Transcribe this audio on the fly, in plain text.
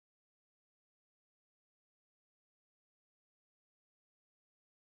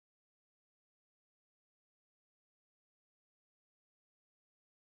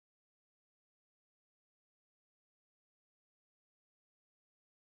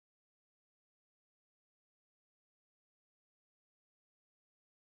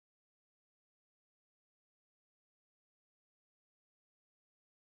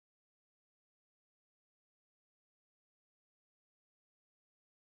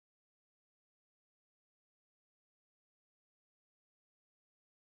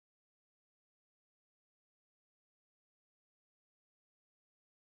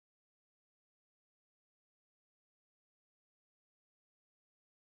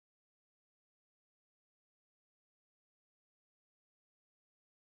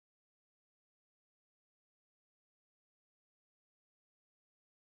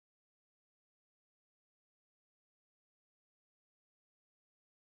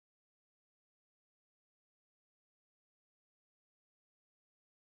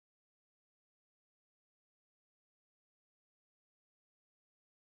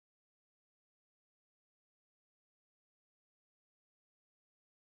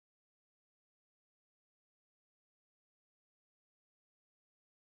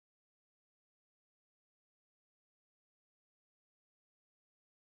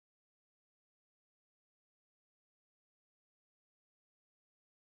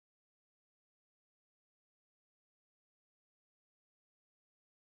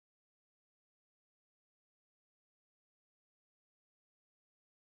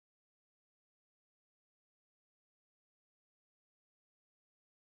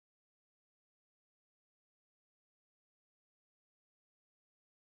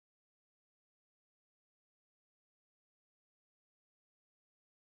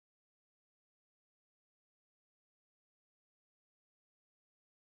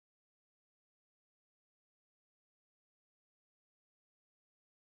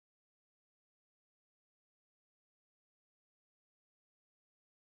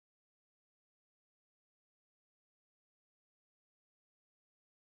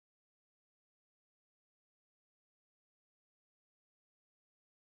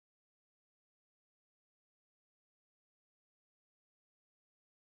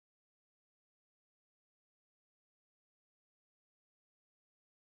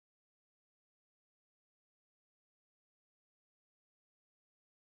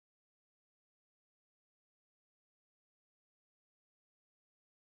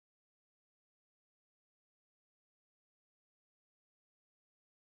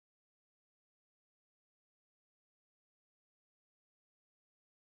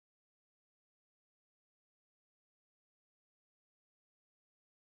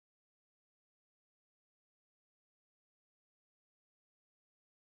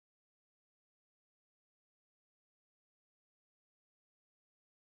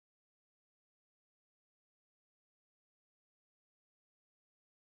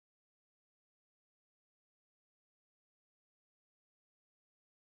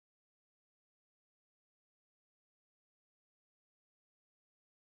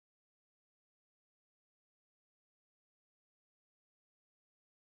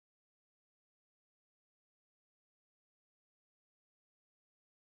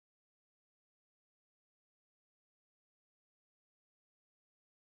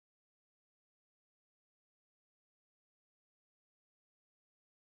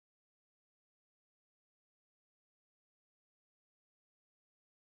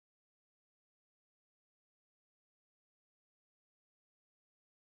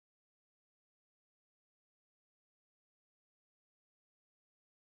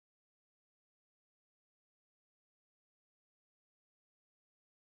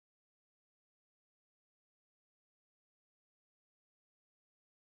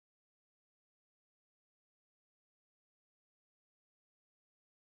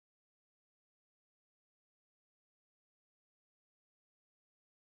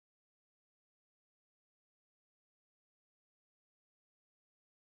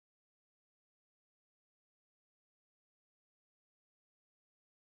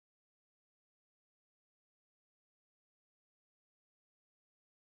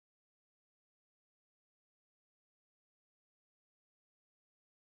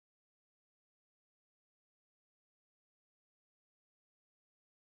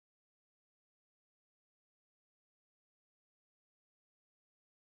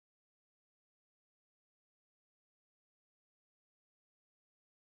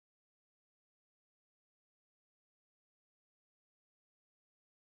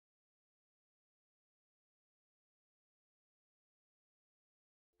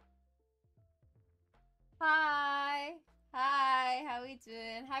Hi. Hi, how we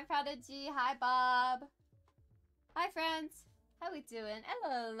doing? Hi, Prodigy. Hi, Bob. Hi, friends. How we doing?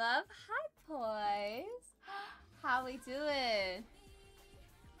 Hello, love. Hi, boys. How we doing?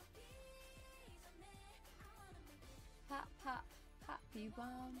 Pop, pop, pop. You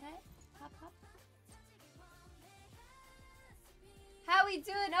want it? Pop, pop. How we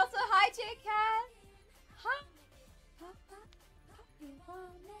doing? Also, hi, J-Cat. Hi. Pop, pop, pop. You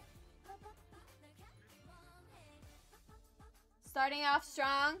want it? Pop, pop. Starting off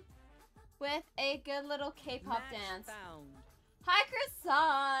strong with a good little K-pop dance. Found. Hi,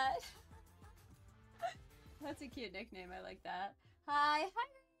 Croissant! That's a cute nickname. I like that. Hi.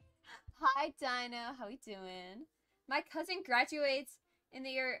 Hi, Dino. How we doing? My cousin graduates in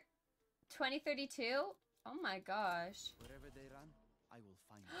the year 2032. Oh my gosh. Wherever they run, I will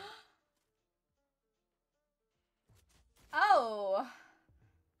find them. Oh.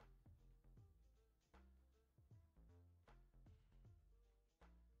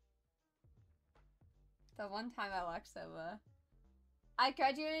 The one time I watched Sova. I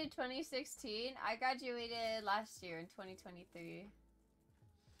graduated 2016. I graduated last year in 2023.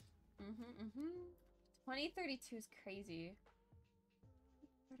 2032 is crazy.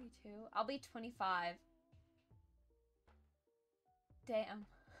 32. I'll be 25. Damn.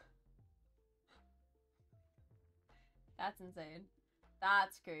 That's insane.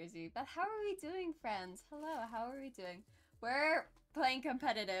 That's crazy. But how are we doing, friends? Hello, how are we doing? We're playing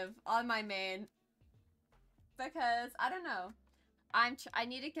competitive on my main. Because, I don't know. I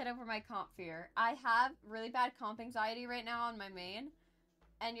need to get over my comp fear. I have really bad comp anxiety right now on my main.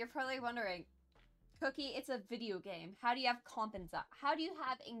 And you're probably wondering, Cookie, it's a video game. How do you have comp anxiety? How do you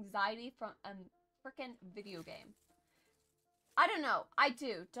have anxiety from a freaking video game? I don't know. I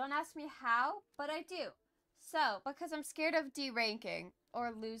do. Don't ask me how, but I do. So, because I'm scared of deranking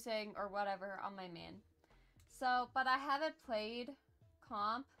or losing or whatever on my main. So, but I haven't played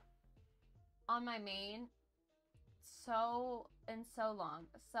comp on my main so long.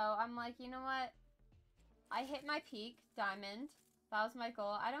 So I'm like, you know what? I hit my peak diamond. That was my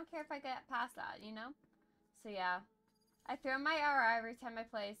goal. I don't care if I get past that, you know? So yeah. I throw my aura every time I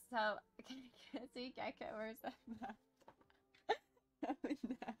play, so so you can't get worse than that. Oh,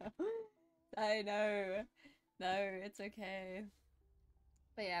 no. I know. No, it's okay.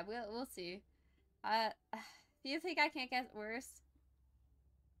 But yeah, we'll see. Do you think I can't get worse?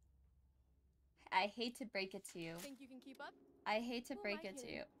 I hate to break it to you. Think you can keep up? I hate to break it to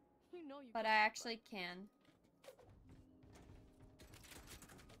you. You know you But I actually can.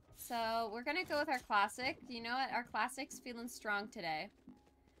 So, we're gonna go with our classic. You know what? Our classic's feeling strong today.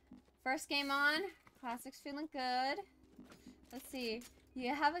 First game on. Classic's feeling good. Let's see.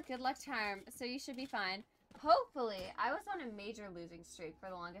 You have a good luck charm, so you should be fine. Hopefully. I was on a major losing streak for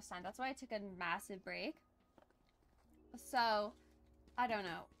the longest time. That's why I took a massive break. So, I don't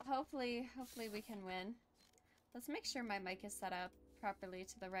know. Hopefully we can win. Let's make sure my mic is set up properly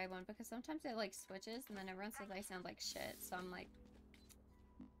to the right one, because sometimes it like switches and then everyone says I sound like shit. So I'm like,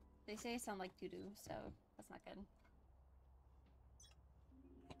 they say I sound like doo-doo, so that's not good.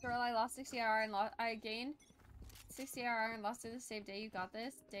 Girl, I lost 60 RR and I gained 60 RR and lost it the same day. You got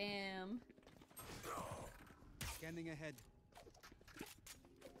this? Damn. Scanning ahead.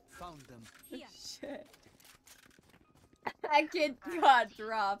 Found them. Yeah. Shit. That kid got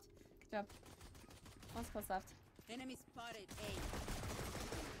dropped. Good job. One close left. Enemy spotted A.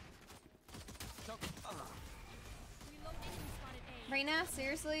 Reina,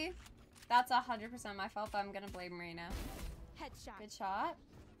 seriously? That's 100% my fault, but I'm gonna blame Reina. Headshot. Good shot.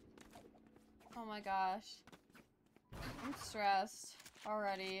 Oh my gosh. I'm stressed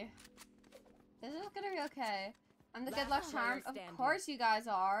already. This is gonna be okay. I'm the good luck charm. Of course you guys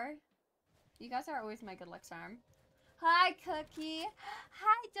are. You guys are always my good luck charm. Hi, Cookie.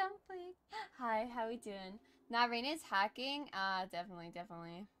 Hi, Dumpling. Hi, how we doing? Now, Reina's hacking. Definitely.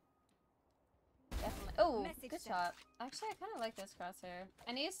 Oh, good shot. Actually, I kind of like this crosshair.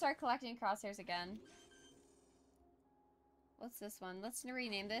 I need to start collecting crosshairs again. What's this one? Let's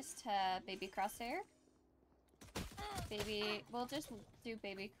rename this to Baby Crosshair. Baby, we'll just do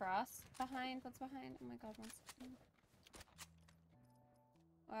Baby Cross. Behind, what's behind? Oh my god, one second.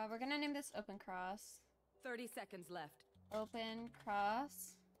 We're gonna name this Open Cross. 30 seconds left. Open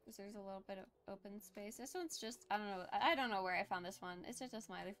Cross. Because there's a little bit of open space. This one's just, I don't know. I don't know where I found this one. It's just a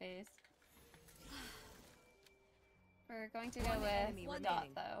smiley face. We're going to go with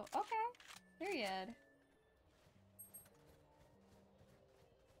dot, though. Okay. Period.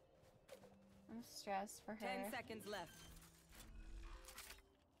 I'm stressed for her. 10 seconds left.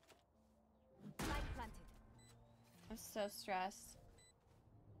 Light planted. I'm so stressed.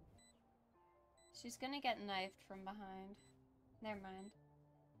 She's gonna get knifed from behind. Never mind.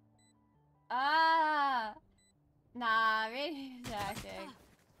 Ah! Nah, Radiant's acting.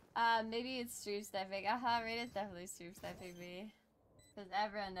 Maybe it's stream sniping. Radiant's definitely stream sniping me. Because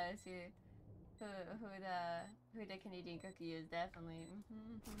everyone knows who the Canadian cookie is, definitely.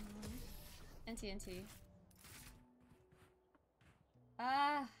 NT.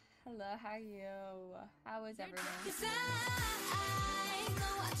 Hello, how are you? How is everyone?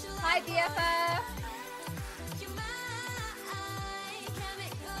 Hi, BFF!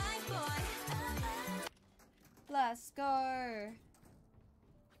 Let's go!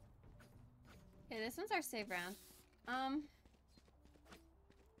 Okay, this one's our save round.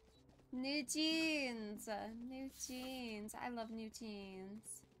 New jeans! New jeans. I love new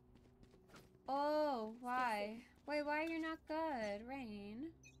jeans. Oh, why? Wait, why are you not good, Rain?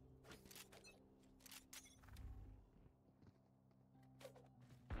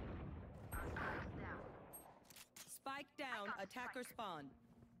 Spike down, attacker spawn.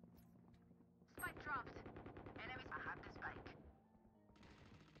 Spike dropped. Enemies have the spike.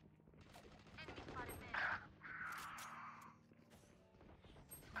 Enemy spotted there.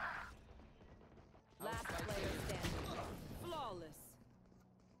 Last player standing. Flawless.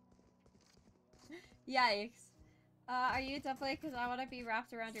 Yikes. Are you definitely because I want to be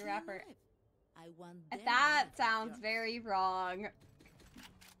wrapped around your wrapper? I want That sounds very wrong.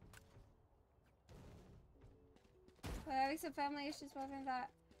 Having some family issues moving that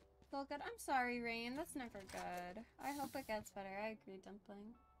feel good. I'm sorry, Rain. That's never good. I hope it gets better. I agree,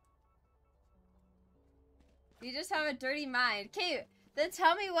 Dumpling. You just have a dirty mind. Okay, then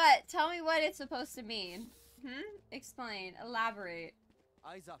tell me what it's supposed to mean. Explain. Elaborate.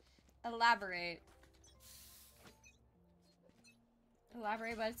 Eyes up. Elaborate.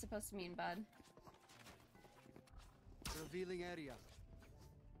 Elaborate what it's supposed to mean, bud. Revealing area.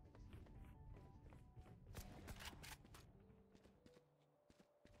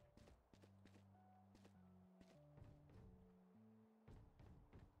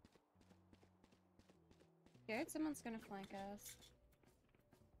 Scared someone's gonna flank us.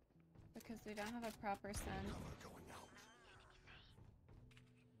 Because we don't have a proper send.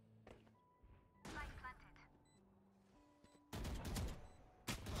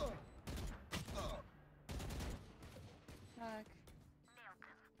 Fuck.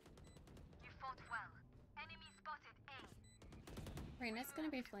 You fought well. Enemy spotted A. Reina's gonna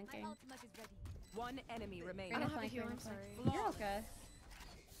be flanking. ultimate is ready. One enemy remaining. Reina don't have a flank, heal, Reina I'm flank. sorry. You're all good.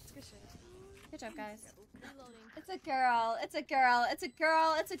 It's good shit. Good job, guys. Reloading. It's a girl. It's a girl. It's a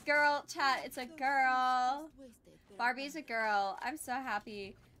girl. It's a girl. Chat. It's a girl. Barbie's a girl. I'm so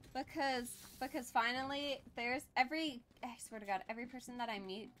happy because finally I swear to God, every person that I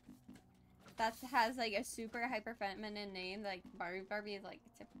meet that has like a super hyper feminine name, like Barbie is like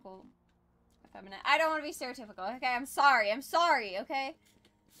typical feminine. I don't want to be stereotypical. Okay, I'm sorry. Okay,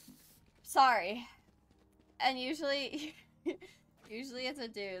 sorry. And usually it's a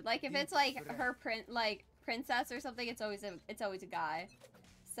dude. Like if it's like her princess or something, it's always a guy.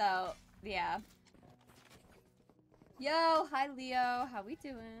 So yeah. Yo, hi Leo. How we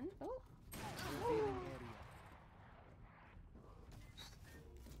doing? Oh, Revealing area.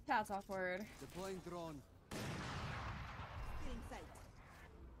 that's awkward. Deploying drone. Feeling sight.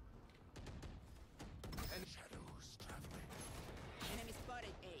 And shadows traveling. Enemy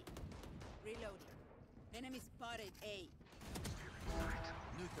spotted A. Reloading. Enemy spotted A.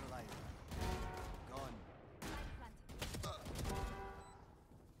 Neutralize. Gone.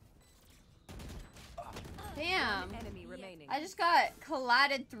 Damn. One enemy remaining. I just got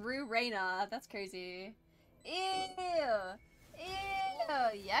collided through Reina. That's crazy. Ew.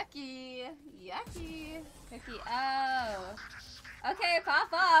 Yucky. Cookie. Oh. Okay,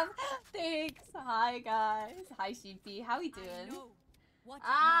 pop off. Thanks. Hi guys. Hi Sheepy. How we doing? What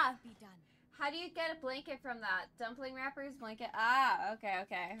Ah. must be done? How do you get a blanket from that? Dumpling wrappers blanket. Ah.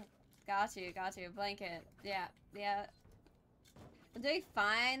 Okay. Got you. Blanket. Yeah. I'm doing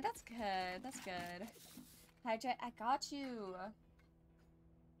fine. That's good. Hi, Jay. I got you.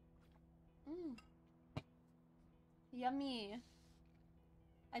 Yummy.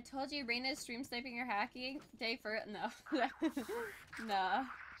 I told you Reina's stream sniping or hacking. Day for it? No. No.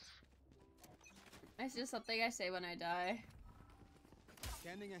 It's just something I say when I die.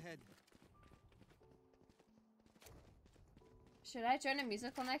 Scanning ahead. Should I join a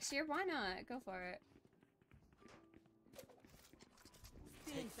musical next year? Why not? Go for it.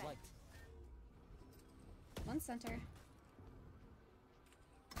 Take flight. One center.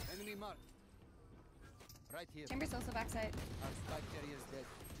 Enemy marked. Right here. Chamber's also backside. Our spike carrier is dead.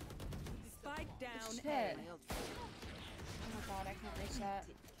 Spike down Shit. A. Oh my god, I can't reach that.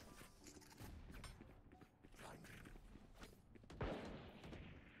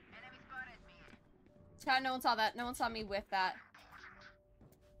 God, no one saw that. No one saw me whiff that.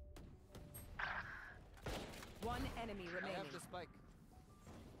 One enemy I remaining. have the spike.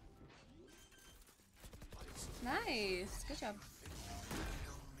 Nice. Good job.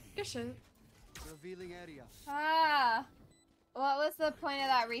 Good shit. Revealing area. Ah. What was the point of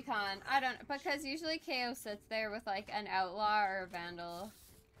that recon? I don't... Because usually KO sits there with, like, an outlaw or a vandal.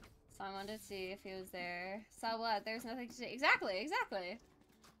 So I wanted to see if he was there. So what? There's nothing to see. Exactly, exactly.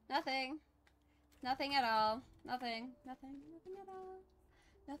 Nothing. Nothing at all. Nothing. Nothing. Nothing at all.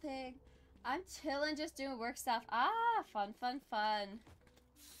 Nothing. I'm chilling, just doing work stuff. Ah, fun, fun, fun.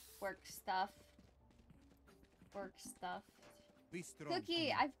 Work stuff. Work stuff. Be strong.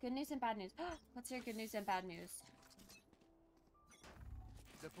 Cookie, I have good news and bad news. What's your good news and bad news?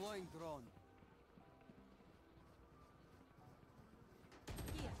 Deploying drone.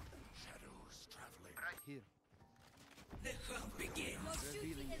 Shadows traveling. Right here. The hunt begins.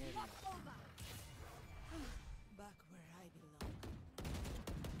 Revealing area. Back where I belong.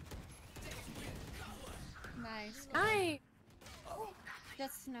 Nice. I.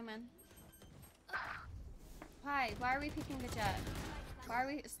 Just snowman. Why? Why are we peeking the jet? Why are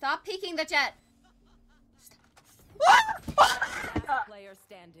we... Stop peeking the jet! Last player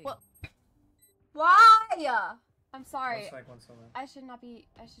standing. What? Why? I'm sorry. Looks like one somewhere. I should not be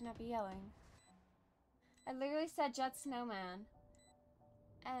yelling. I literally said jet snowman.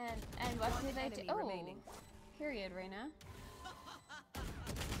 And what did I do? enemy Oh. remaining. Period, Reina.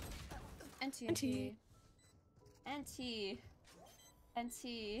 NT. NT. NT.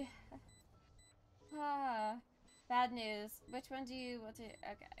 NT. Ah. Bad news. Which one do you want to...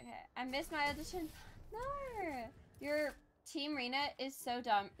 Okay, okay. I missed my audition. No! Your team Rena is so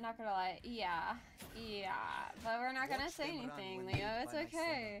dumb. Not gonna lie. Yeah. Yeah. But we're not gonna Watch say them run anything, when Leo. moved It's by my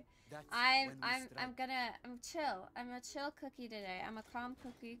okay. That's I'm when we strike. I'm chill. I'm a chill cookie today. I'm a calm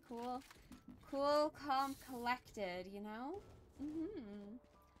cookie, cool, calm, collected, you know? Mm-hmm.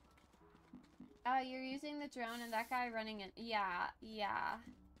 You're using the drone and that guy running it. Yeah, yeah.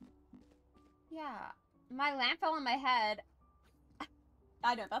 Yeah. My lamp fell on my head.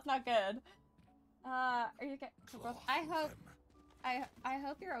 I know, that's not good. Are you okay? I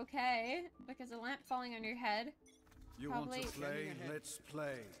hope you're okay, because a lamp falling on your head. You Probably- want to play? Scanning ahead. Let's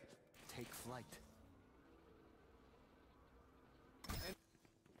play. Take flight.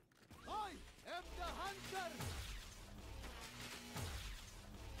 I am the hunter.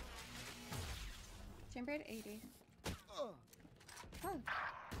 Chambered 80. Uh, Oh.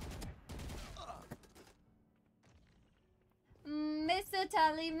 Mr.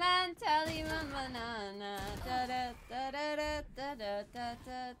 Tallyman, banana. Da da da da da da da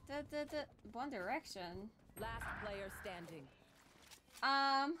da da da da. One Direction. Last player standing.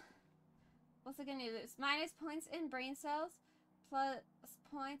 What's it gonna lose? Minus points in brain cells, plus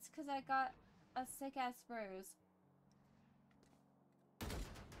points because I got a sick ass bruise.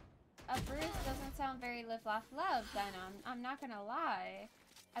 A bruise doesn't sound very live, laugh, love, Dino. I'm not gonna lie.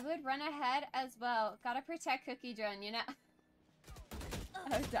 I would run ahead as well. Gotta protect Cookie Drone, you know?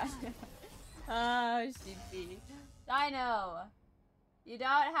 Oh, Dino. Oh, sheepy. Dino! You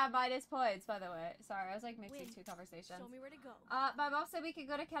don't have minus points, by the way. Sorry, I was like mixing Win. two conversations. Show me where to go. My mom said we could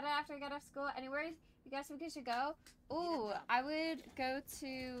go to Canada after I get off school. Anywhere you guys think we should go? Ooh, I would go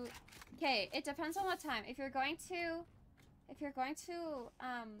to... Okay, it depends on what time. If you're going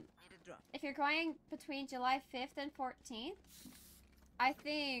between July 5th and 14th, I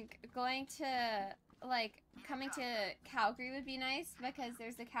think going to, like, coming to Calgary would be nice because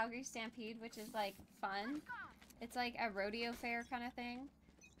there's the Calgary Stampede, which is, like, fun. It's like a rodeo fair kind of thing.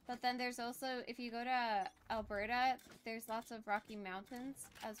 But then there's also, if you go to Alberta, there's lots of Rocky Mountains,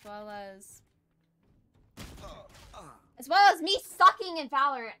 as well as me sucking in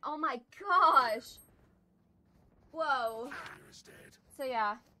Valorant. Oh my gosh. Whoa. Warrior is dead. So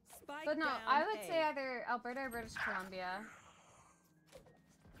yeah. Spike But no, down I would A. say either Alberta or British Columbia.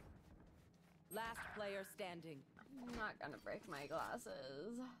 Last player standing. I'm not gonna break my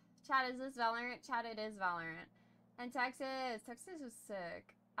glasses. Chat, is this Valorant? Chat, it is Valorant. And Texas. Texas is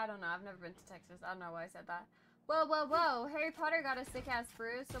sick. I don't know. I've never been to Texas. I don't know why I said that. Whoa, whoa, whoa. Harry Potter got a sick-ass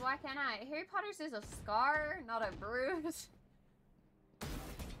bruise, so why can't I? Harry Potter's is a scar, not a bruise.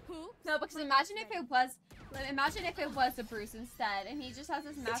 Who? No, because imagine if it was a bruise instead, and he just has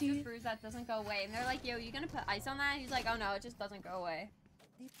this massive bruise that doesn't go away. And they're like, yo, you gonna put ice on that? And he's like, oh no, it just doesn't go away.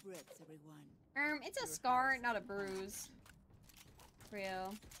 Deep breaths, everyone. It's a scar, not a bruise.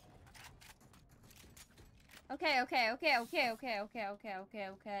 Real. Okay. Okay.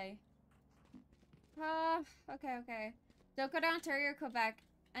 Don't go to Ontario, Quebec,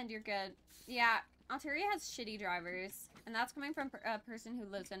 and you're good. Yeah, Ontario has shitty drivers, and that's coming from a person who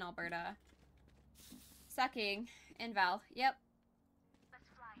lives in Alberta. Sucking. Inval. Yep. Let's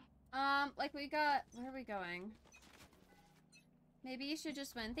fly. Like we got... Where are we going? Maybe you should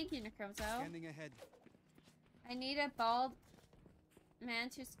just win. Thank you, Necromzo. Scanning ahead. I need a bald man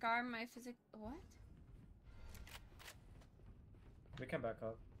to scar my physic... What? We can back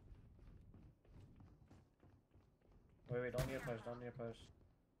up. Wait, don't need a push, don't need a push.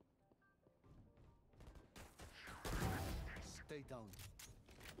 Stay down.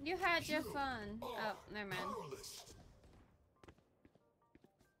 You had your fun. Oh, never mind.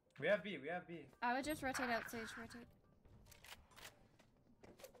 We have B, we have B. I would just rotate out stage, rotate.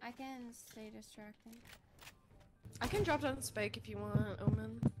 I can stay distracting. I can drop down the spike if you want,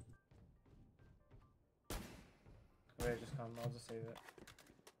 Omen. Wait, just come, I'll just save it.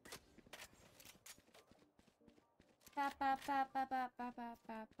 Ba, ba, ba, ba, ba, ba, ba,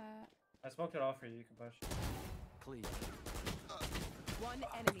 ba, ba. I smoked it off for you, you can push. Clean. One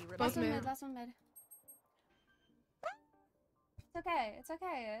enemy Both remaining. mid. Last one mid. It's okay, it's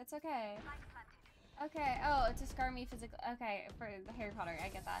okay, it's okay. Okay, oh, to scar me physically. Okay, for the Harry Potter, I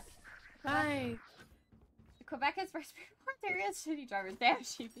get that. Hi. Quebec has first people. Ontario has shitty drivers. Damn,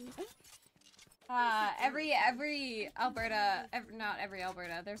 sheepy. Every Alberta, not every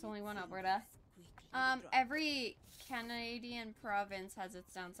Alberta. There's only one Alberta. Every Canadian province has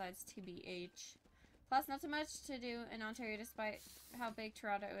its downsides, TBH. Plus, not so much to do in Ontario, despite how big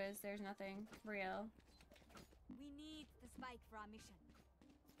Toronto is. There's nothing real. We need the spike for our mission.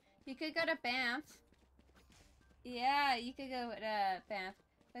 You could go to Banff. Yeah, you could go to Banff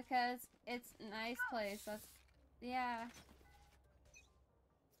because it's a nice place. That's yeah.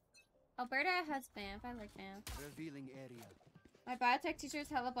 Alberta has Banff. I like Banff. Revealing area. My biotech teacher's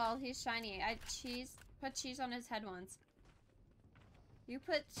hella bald. He's shiny. I put cheese on his head once. You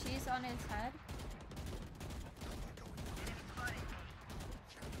put cheese on his head?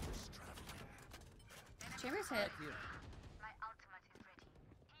 Chambers hit. Here. My ultimate is ready.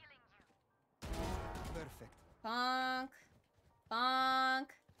 Healing you. Perfect. Bonk. Bonk.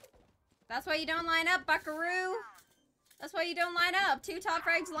 That's why you don't line up, buckaroo. That's why you don't line up. Two top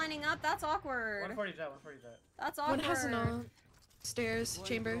frags lining up. That's awkward. 140 jet, 140 jet. That's One awkward. has an ult. Stairs, One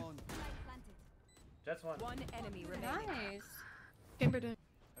chamber. drone. Jet's one. One enemy remaining. Nice. Chamber down.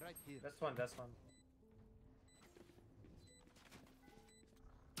 Right here. That's one, that's one.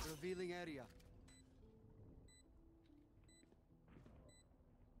 Revealing area.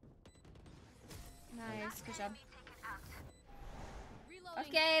 Nice. Good job. Taken out. Reloading.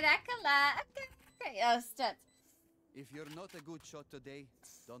 Okay, that collab. Okay. Oh, stats. If you're not a good shot today,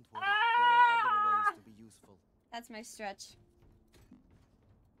 don't worry. Ah! There are other ways to be useful. That's my stretch.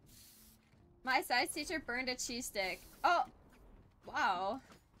 My science teacher burned a cheese stick. Oh! Wow.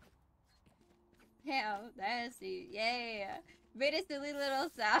 Yeah, that's the yeah. Made a silly little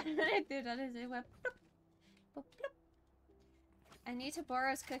sound when I did on his web. I need to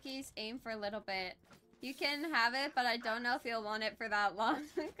borrow his cookies. Aim for a little bit. You can have it, but I don't know if you'll want it for that long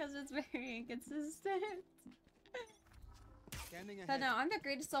because it's very inconsistent. Scanning ahead. But no, I'm the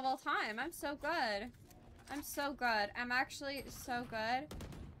greatest of all time. I'm so good. I'm so good. I'm actually so good.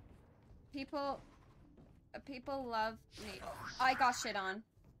 People love me. I got shit on.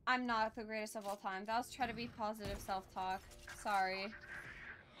 I'm not the greatest of all time. That was trying to be positive self-talk. Sorry.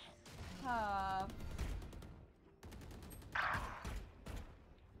 Last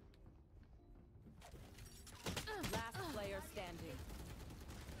player standing.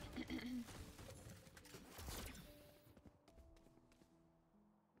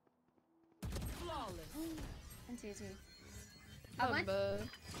 Flawless. And TT.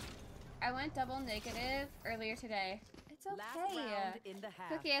 I went double negative earlier today. It's Last okay. round in the half.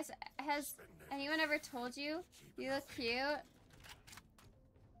 Cookie, has anyone ever told you you look cute?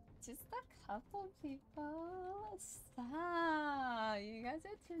 Just a couple people. Stop. You guys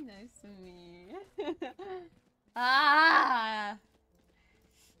are too nice to me. Ah.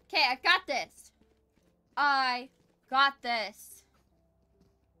 Okay, I got this. I got this.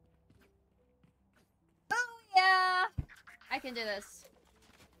 Booyah! I can do this.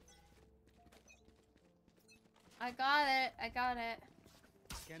 I got it. I got it.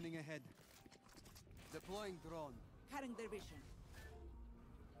 Scanning ahead. Deploying drone. Cutting their vision.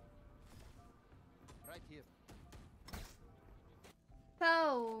 Right here.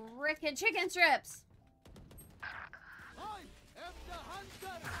 Oh, Rick and chicken strips. I am the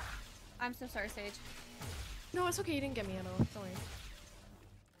hunter. I'm so sorry, Sage. No, it's okay. You didn't get me at all. Don't worry.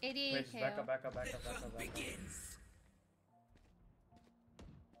 88 Wait, just back up, back up, back up, back up, back up. Begins.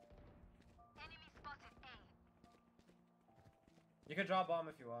 Enemy spotted A. You can drop bomb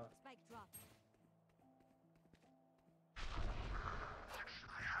if you want. Spike drop.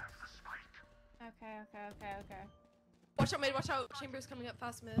 Okay. Watch out, mid. Watch out. Chamber's coming up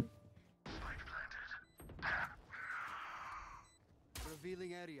fast, mid.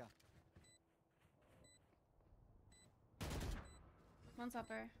 Revealing area. One's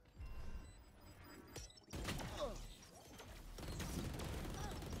upper.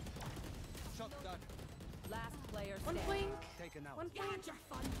 Shot done. Last player One standing. blink. Taken out. One blink. Shot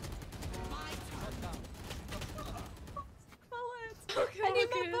down. Bullets! Okay, I need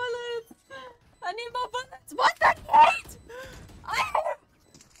okay. more bullets! I need more bullets! What the hate?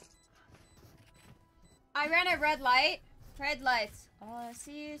 I ran a red light. Red lights. All I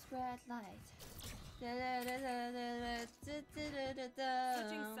see is red light. Switching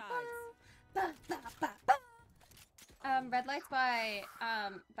sides. Red lights by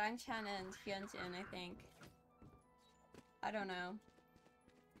Bang Chan and Hyunjin, I think. I don't know.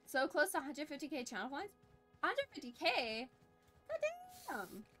 So close to 150k channel points? 150k? God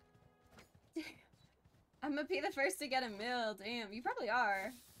damn! I'm gonna be the first to get a mill. Damn, you probably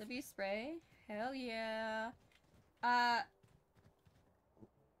are. W spray? Hell yeah.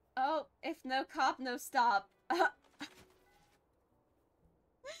 Oh, if no cop, no stop.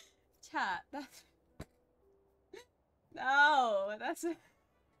 Chat, that's... No, that's...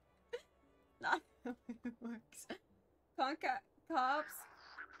 not how it works.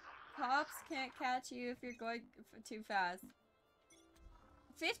 Cops can't catch you if you're going too fast.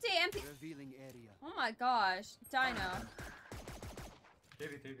 50 MP. Revealing area. Oh my gosh, Dino.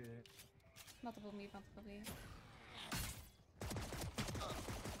 TV. Multiple me.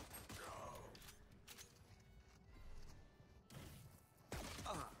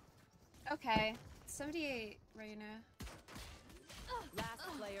 Okay, 78 right now. Last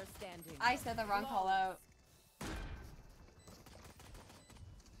player standing. I said the wrong call out.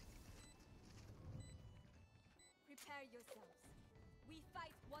 Prepare yourselves. We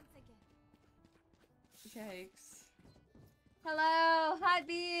fight once again. Yikes. Hello, hi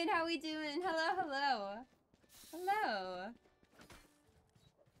Bean, how we doing? Hello.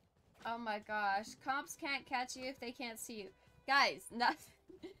 Oh my gosh, comps can't catch you if they can't see you. Guys,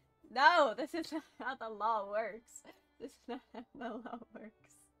 no, this is not how the law works. This is not how the law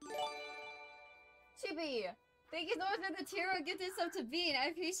works. Chibi, thank you so much for the tier one gifted sub to Bean. I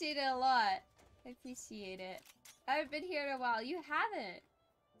appreciate it a lot. I appreciate it. I've been here in a while. You haven't.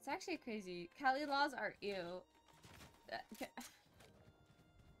 It's actually crazy. Cali laws are ew.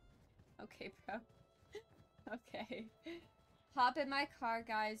 Okay, bro. Okay. Hop in my car,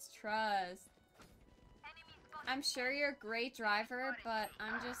 guys. Trust. I'm sure you're a great driver, but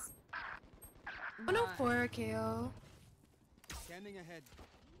I'm just... 104 KO. Scanning ahead.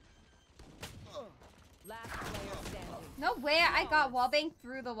 Last player standing. No way I got wallbang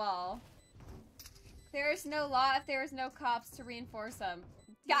through the wall. There is no law if there is no cops to reinforce them.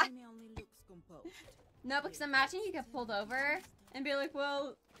 God. No, because imagine you get pulled over and be like,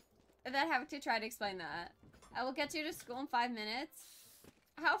 well, and then have to try to explain that. I will get you to school in 5 minutes.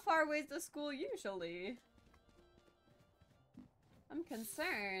 How far away is the school usually? I'm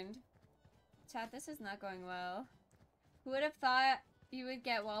concerned. Chat, this is not going well. Who would have thought you would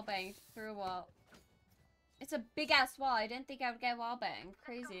get wall banged through a wall? It's a big ass wall. I didn't think I would get wall banged.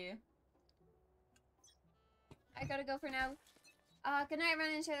 Crazy. I gotta go for now. Good night,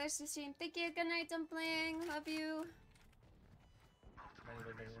 run and share this stream. Thank you. Good night, Dumpling. Love you.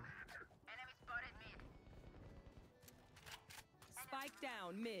 Enemy spotted mid. Spike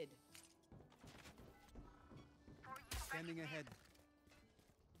down mid. Scanning ahead.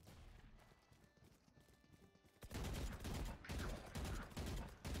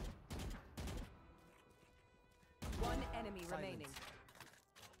 One enemy Silence. remaining.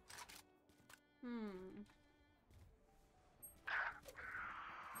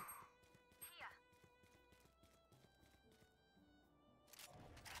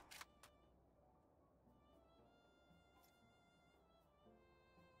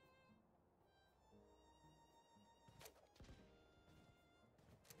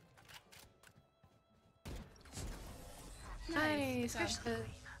 Nice. Okay. Good shit.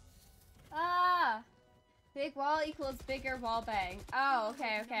 Ah, big wall equals bigger wall bang. Oh,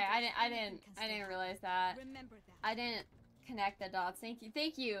 okay. I didn't realize that. Remember that. I didn't connect the dots. Thank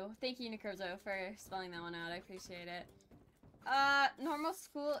you, Necrozo, for spelling that one out. I appreciate it. Normal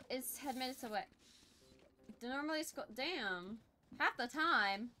school is 10 minutes away. Normally school, damn, half the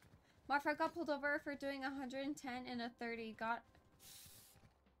time. Marfa got pulled over for doing 110 and a 30. Got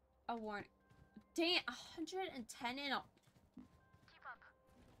a warning. Damn, 110 and a.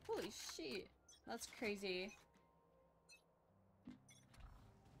 Holy shit, that's crazy.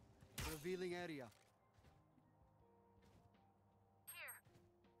 Revealing area.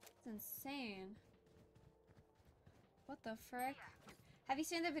 It's insane. What the frick? Have you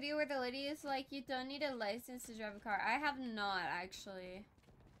seen the video where the lady is like, you don't need a license to drive a car? I have not, actually.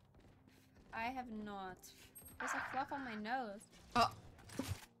 I have not. There's a fluff on my nose. Oh.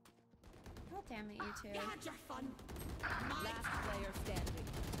 God damn it, you two. Last player standing.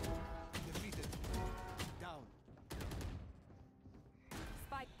 Defeated. Down.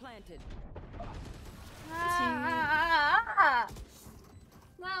 Spike planted.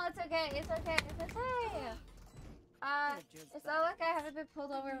 No, it's okay. It's okay. It's okay. It's not like I haven't been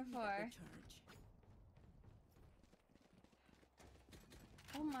pulled over before.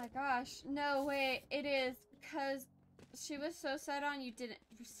 Oh my gosh. No, wait. It is because she was so set on you didn't.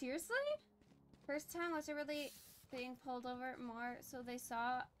 Seriously? First time, was it really being pulled over more so they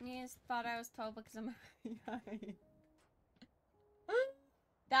saw me and thought I was 12 because I'm young?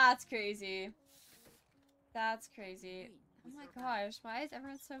 That's crazy. That's crazy. Oh my gosh, why is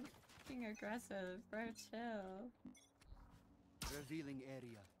everyone so fucking aggressive? Bro, chill. Revealing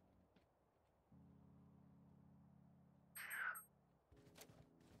area.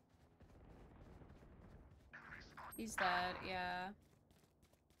 He's dead, yeah.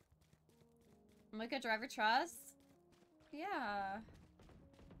 I'm like a driver trust? Yeah.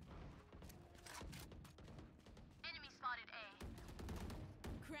 Enemy spotted A.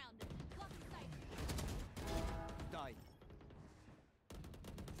 Grounded. Clock in sight. Die.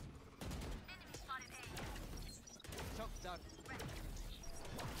 Enemy spotted A. Shock dart.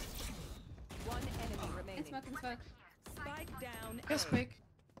 One enemy remaining. It's smoke. Spike down. Go A. spike.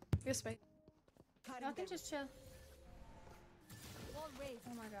 Go spike. Nothing, just chill. Wall raised.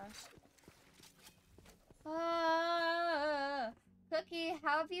 Oh my gosh. Cookie,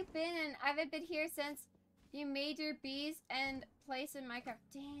 how have you been? And I haven't been here since you made your bees and place in Minecraft.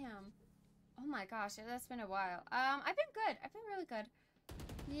 Damn. Oh my gosh, that's been a while. I've been good. I've been really good.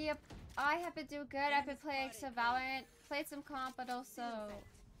 Yep, I have been doing good. I've been playing some Valorant, played some comp, but also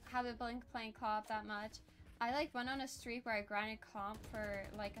haven't been playing co-op that much. I like went on a streak where I grinded comp for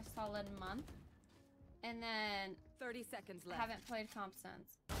like a solid month, and then 30 seconds left. haven't played comp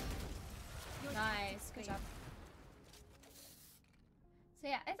since. Nice, good job. So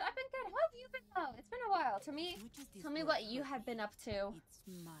yeah, I've been good. How have you been though? It's been a while. Tell me what you have been up to.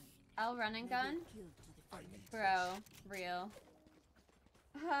 L run and gun? Bro, real.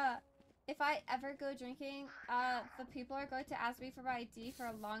 If I ever go drinking, the people are going to ask me for my ID for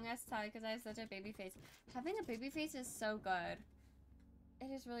a long ass time because I have such a baby face. Having a baby face is so good.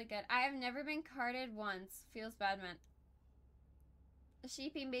 It is really good. I have never been carded once. Feels bad, man.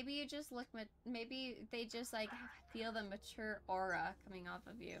 Sheepy, maybe you just look, maybe they just like feel the mature aura coming off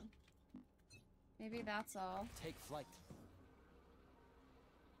of you. Maybe that's all. Take flight.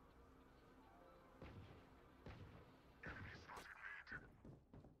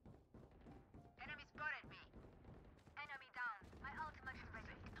 Enemy spotted me. Enemy down. My ultimate is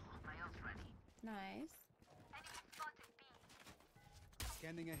ready. My ult ready. Nice. Enemy spotted B.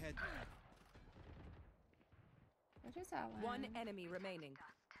 Scanning ahead. What is that one? One enemy remaining.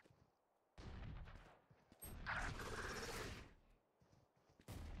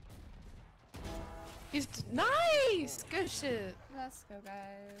 He's nice. Good shit. Let's go,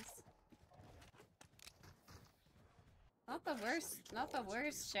 guys. Not the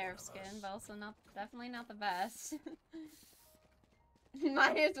worst sheriff skin, but also definitely not the best.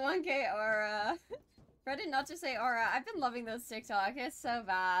 Minus 1k aura. Fred did not just say aura. I've been loving those TikTok. It's so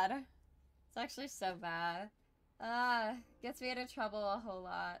bad. It's actually so bad. Gets me out of trouble a whole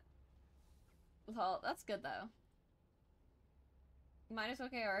lot. Well, that's good though. Minus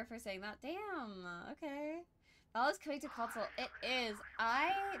 1k aura for saying that. Damn. Okay. Valor's coming to console. It is.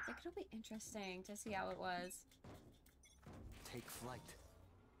 I think it'll be interesting to see how it was. Take flight.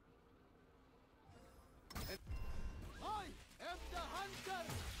 I am the hunter.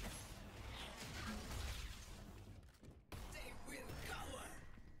 They will cower.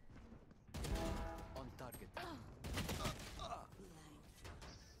 On target.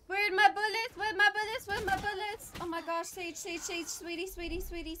 Where'd my bullets? Where'd my bullets? Where'd my bullets? Oh my gosh, Sage, sweetie.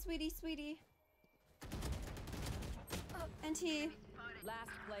 And he.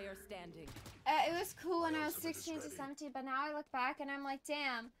 Last player standing. It was cool when I was 16 to 17, but now I look back and I'm like,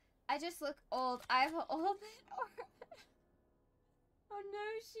 damn, I just look old. I have an old man aura. Oh no,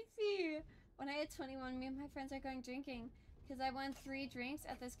 Sheepy. When I hit 21, me and my friends are going drinking because I won 3 drinks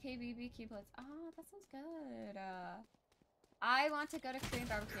at this KBBQ place. Oh, that sounds good. I want to go to Korean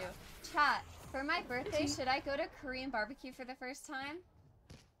barbecue. Chat, for my birthday, should I go to Korean barbecue for the first time?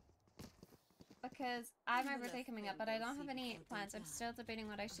 Because I have my birthday coming up, but I don't have any plans. I'm still debating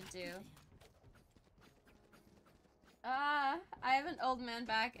what I should do. I have an old man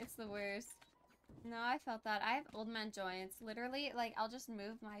back. It's the worst. No, I felt that. I have old man joints. Literally, like, I'll just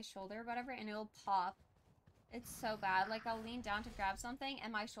move my shoulder or whatever, and it'll pop. It's so bad. Like, I'll lean down to grab something,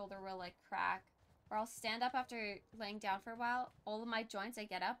 and my shoulder will, like, crack. Or I'll stand up after laying down for a while. All of my joints, I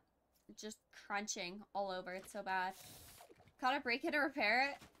get up, just crunching all over. It's so bad. Gotta break it or repair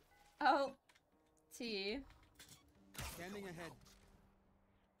it. Oh. T. Scanning ahead.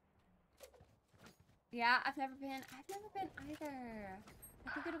 Yeah, I've never been either. I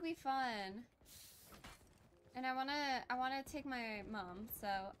think it'll be fun. And I wanna take my mom, so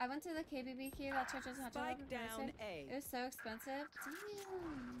I went to the KBBQ, that church doesn't have to have Spike down it. A. It was so expensive.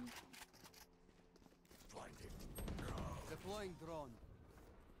 Damn. Blinding. Deploying drone.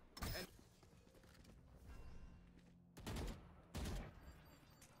 And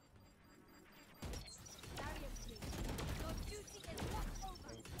Barrier placed. Your duty is not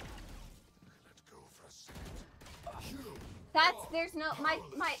over. Let go for a second. There's no,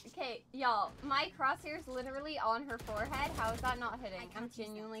 okay, y'all, my crosshair's literally on her forehead. How is that not hitting? I'm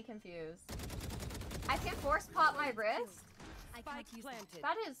genuinely confused. I can force pop my wrist? I Spike can't use that. planted.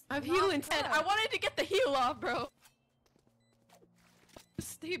 That is I'm not healing 10. good. I wanted to get the heal off, bro.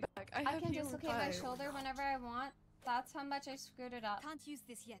 Stay back. I I have can healing dislocate my 5. shoulder whenever I want. That's how much I screwed it up. Can't use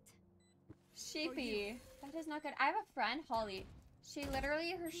this yet. Sheepy. That is not good. I have a friend, Holly. She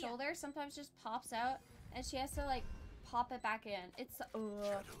literally, her shoulder sometimes just pops out, and she has to, like, pop it back in. It's,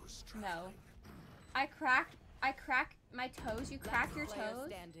 Shadows no. traveling. I crack my toes. You crack Last your player toes?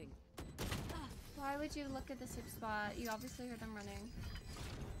 standing. Why would you look at the sixth spot? You obviously heard them running.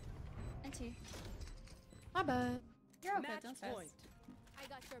 And T. My bad. You're okay, Match don't stress. point. I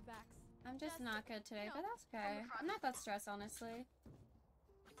got your backs. I'm just not good today, No, but that's okay. I'm not that stressed, honestly.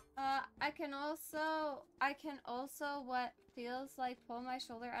 I can also what feels like pull my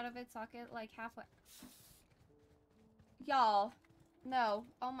shoulder out of its socket like halfway. Y'all, no.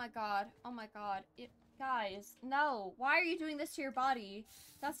 Oh my god. Oh my god. Guys, no. Why are you doing this to your body?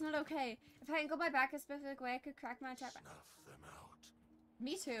 That's not okay. If I angle my back a specific way, I could crack my entire back. Snuff them out.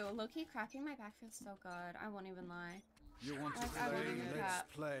 Me too. Low-key, cracking my back feels so good. I won't even lie. you want to Like, I play? won't even Let's cap.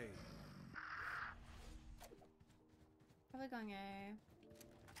 play. Probably going A.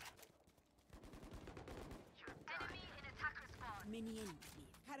 Enemy in attacker spawn. Minion.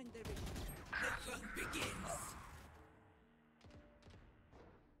 Cutting their vision. The hunt begins.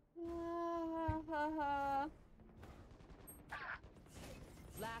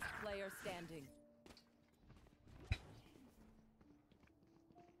 Last player standing.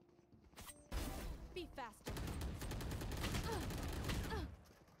 Be faster.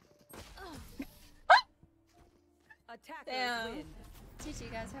 Attackers Damn. win.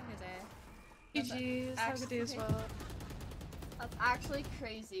 GG guys, have a good day. GG's. Have a good day as actually- well. That's actually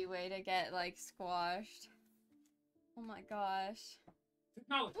crazy way to get like squashed. Oh my gosh.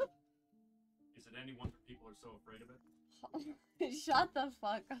 Technology. Is it any wonder people are so afraid of it? Shut the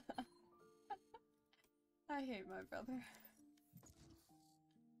fuck up. I hate my brother.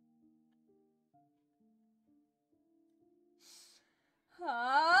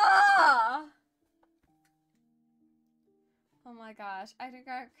 Ah! Oh my gosh, I think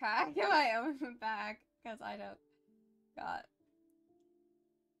I cracked my own back because I don't got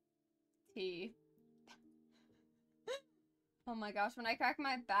tea. Oh my gosh, when I crack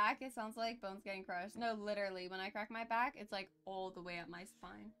my back, it sounds like bones getting crushed. No, literally, when I crack my back, it's like all the way up my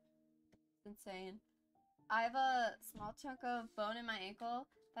spine. It's insane. I have a small chunk of bone in my ankle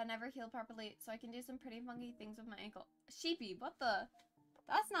that never healed properly, so I can do some pretty funky things with my ankle. Sheepy, what the?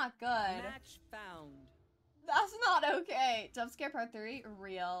 That's not good. Match found. That's not okay. Jump scare part 3?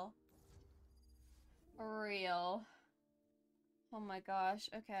 Real. Real. Oh my gosh,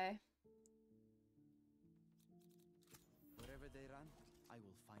 okay. Wherever they run, I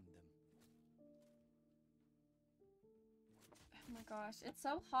will find them. Oh my gosh, it's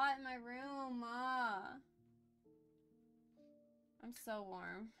so hot in my room. I'm so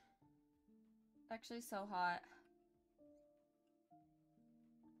warm. Actually, so hot.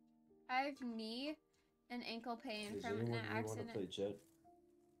 I have knee and ankle pain Does from an anyone really want to accident. play Jet?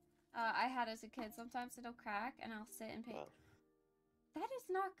 I had as a kid. Sometimes it'll crack and I'll sit in pain. Wow. That is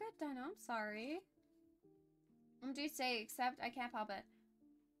not good, Dino. I'm sorry. I'm just saying, except I can't help it.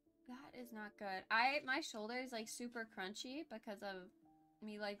 That is not good. My shoulder is like super crunchy because of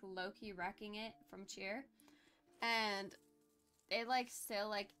me like low-key wrecking it from cheer. And it like still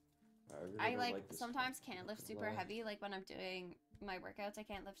like I like this sometimes one. can't lift Not super gonna lie. heavy. Like when I'm doing my workouts, I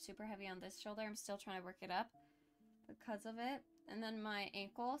can't lift super heavy on this shoulder. I'm still trying to work it up because of it. And then my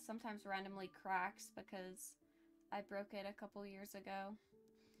ankle sometimes randomly cracks because I broke it a couple years ago.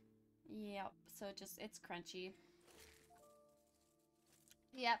 Yep. So it's crunchy.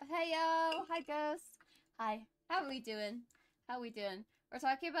 Yep. Hey yo. Hi Ghost. Hi. How are we doing? How we doing? We're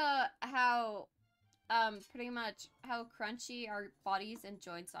talking about how pretty much how crunchy our bodies and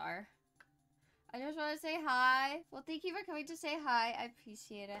joints are. I just want to say hi. Well, thank you for coming to say hi. I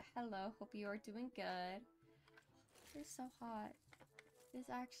appreciate it. Hello. Hope you are doing good. It's so hot. It's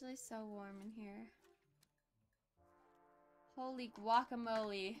actually so warm in here. Holy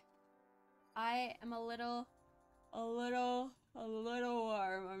guacamole. I am a little warm.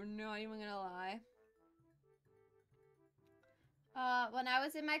 I'm not even gonna lie. When I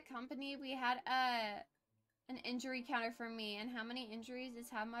was in my company, we had an injury counter for me, and how many injuries is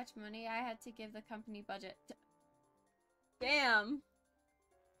how much money I had to give the company budget. Damn.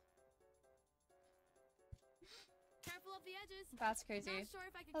 Careful of the edges. That's crazy. Not sure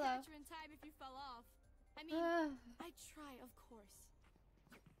if I could Hello. catch you in time if you fell off. I mean, I'd try, of course.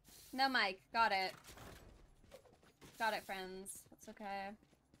 No, Mike. Got it. Got it, friends. That's okay.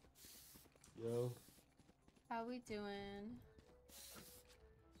 Yo. How we doing?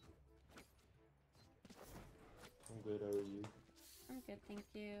 I'm good, how are you? I'm good, thank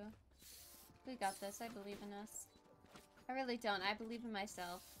you. We got this. I believe in us. I really don't. I believe in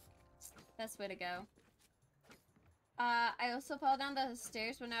myself. Best way to go. I also fell down the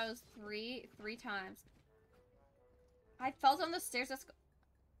stairs when I was three times. I fell down the stairs. Let's go.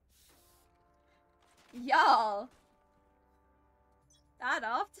 Y'all. That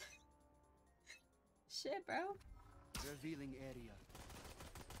often? Shit, bro. Revealing area.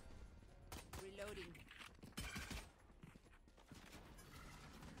 Reloading.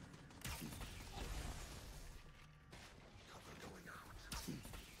 Cover going out.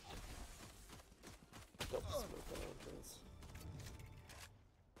 Got the smoke out, guys.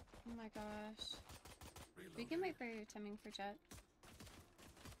 Oh my gosh. We Reloading. can wait for your timing for Jet.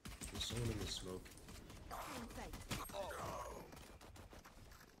 There's someone in the smoke. In sight.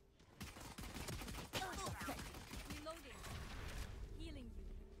 Reloading. Healing you.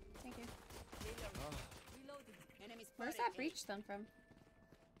 Thank you. Reloading. Enemy Where's spotted. that breach done from?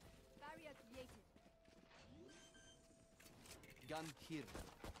 Barrier created. Gun here.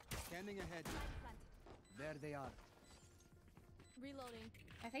 Scanning ahead. Light planted. There they are. Reloading.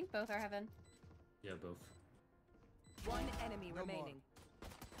 I think both are heaven. Yeah, both. One enemy No more. remaining.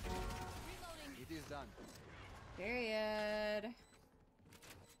 Reloading. It is done. Period.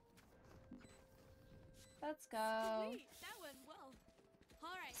 Let's go. Sweet. That went well.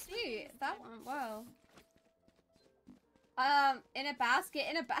 Alright. Sweet, that went well. In a basket,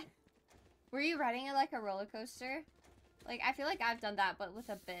 Were you riding it like a roller coaster? Like, I feel like I've done that, but with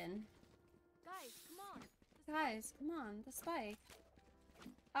a bin. Guys, come on. Guys, come on, the spike.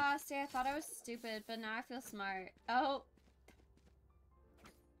 See, I thought I was stupid, but now I feel smart. Oh.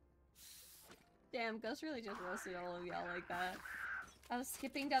 Damn, Ghost really just roasted all of y'all like that. I was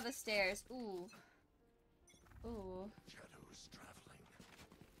skipping down the stairs. Ooh. Ooh. Shadows traveling.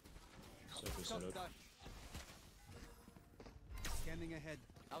 Cypher Shot set up. done. Scanning ahead.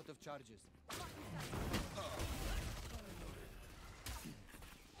 Out of charges.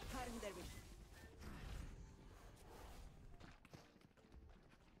 Cutting their vision.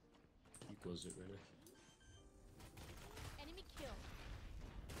 You close it right now. Enemy kill.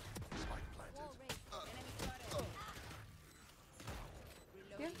 Spike planted. Wall raised. Enemy spotted.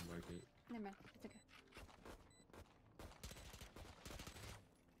 Yeah. Reloading. Mark it. Never mind, it's okay.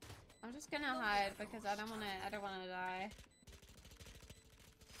 I'm just gonna hide because I don't wanna die.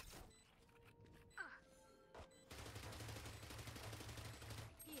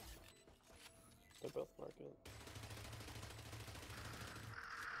 Here. They're both market.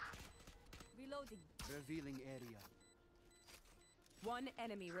 Reloading. Revealing area. One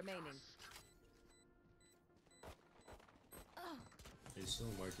enemy remaining. They still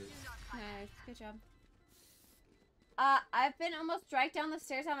market. Nice, good job. I've been almost dragged down the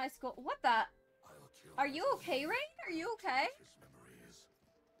stairs at my school. What the? I'll kill Are you okay, Rain? Are you okay? his memories.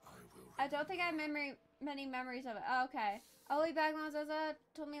 I will I don't think I have many memories of it. Oh, okay. Only back when Zaza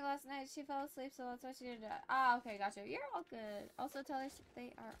told me last night she fell asleep, so that's why she did that. Ah, okay, gotcha. You're all good. Also tell us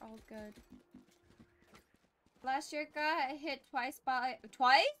they are all good. Last year got hit twice by...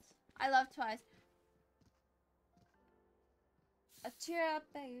 Twice? I love twice. Cheer up,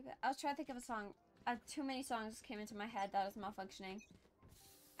 baby. I was trying to think of a song. Too many songs came into my head that was malfunctioning.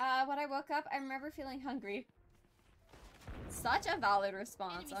 When I woke up, I remember feeling hungry. Such a valid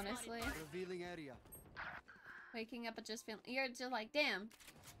response, Enemy honestly. spotted. Revealing area. Waking up and just feeling... You're just like, damn.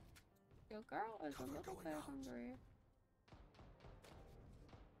 Your girl is a Cover little going bit out. hungry.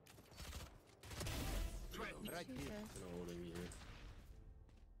 Right here. Jesus. Gonna hold him here.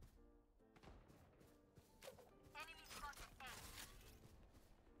 Enemy spotted A.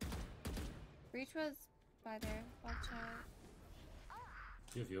 Breach was by there. Watch out.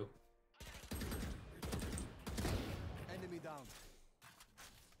 You have you. Enemy down.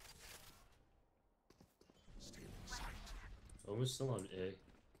 Still in sight. Almost still on A.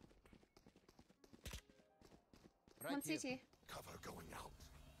 Right One here. CT. Cover going out.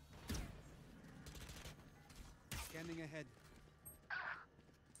 Scanning ahead.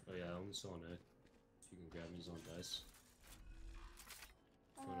 Oh yeah, almost still on A. If you can grab me, he's on dice.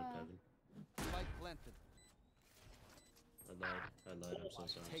 Going up heaven. Spike planted. I lied, I'm so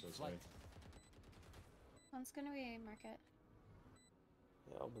sorry, Take I'm so sorry. flight. One's gonna be market.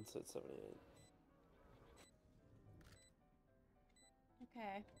 Yeah, Almon's at 78.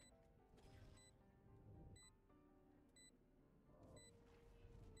 Okay.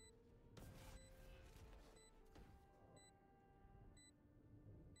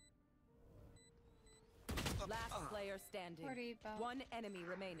 Last player standing. 40 bell. One enemy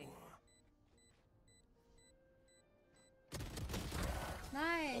remaining.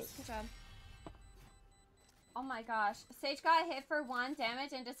 Nice. Good job. Oh my gosh. Sage got hit for 1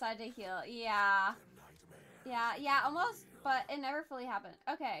 damage and decided to heal. Yeah. Yeah, almost, but it never fully happened.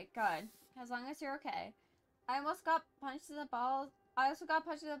 Okay, good. As long as you're okay. I almost got punched in the balls. I also got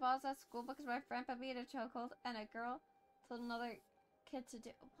punched in the balls at school because my friend put me in a chokehold and a girl told another kid to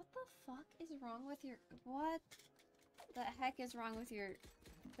do. What the fuck is wrong with your... What the heck is wrong with your...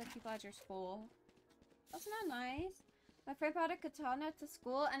 the people at your school? That's not nice. My friend brought a katana to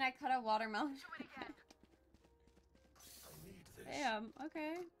school and I cut a watermelon. I need this. Damn,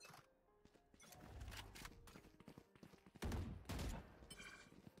 okay.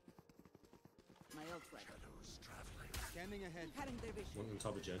 My ult ready. Shadows traveling. Scanning ahead. Cutting their vision. One on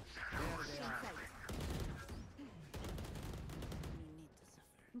top of Jen. There they are.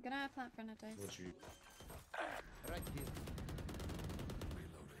 I'm gonna plant front of dice. One shoot. Right here.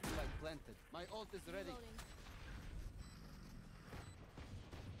 Reloading. Spike planted. My ult is ready. Reloading.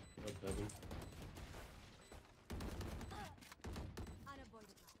 Up heaven.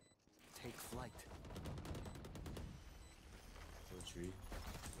 Unavoidable. Take flight. One tree.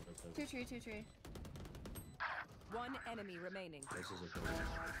 Up heaven. Two tree. One enemy remaining. This is a good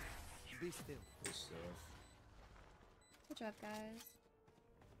Be still. Good stuff. Good job, guys.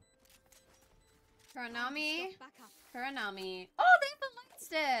 Kuranami. Back up. Kuranami. Oh, they have the light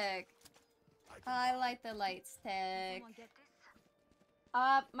stick. I like the light stick. Someone get this?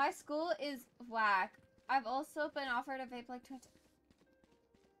 My school is whack. I've also been offered a vape like 20.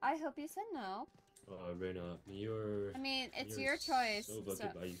 I hope you said no. Reina, you're... I mean, it's you're your choice. So lucky so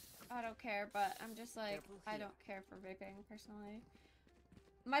by you. I don't care, but I'm just like, Careful I here. don't care for vaping personally.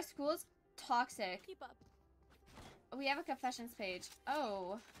 My school's toxic. Keep up. We have a confessions page.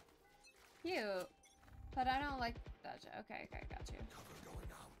 Oh, cute. But I don't like that. Okay, got you. Cover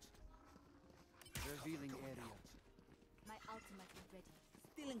going out. Revealing Cover going area. out. My ultimate is ready.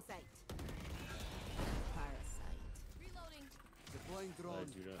 Still in sight. Parasite. Reloading. Deploying I drone.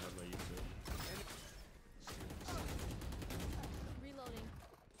 do not have my YouTube. Reloading.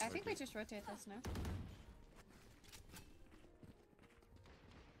 I think we just rotate this now.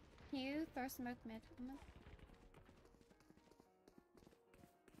 Can you throw smoke mid?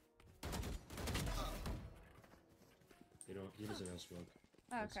 He doesn't have smoke.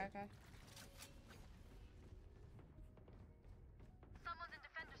 Oh, okay. Someone's in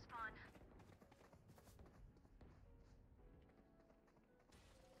defender spawn.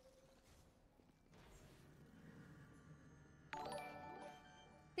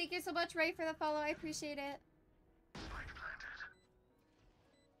 Thank you so much, Ray, for the follow. I appreciate it.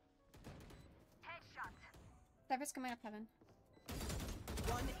 Headshot. Cypher's coming up heaven.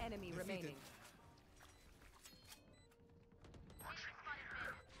 One enemy remaining.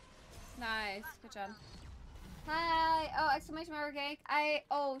 Nice. Good job. Hi. Oh, exclamation mark gank.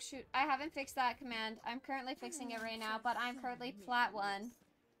 Oh shoot. I haven't fixed that command. I'm currently fixing it right now, but I'm currently plat 1.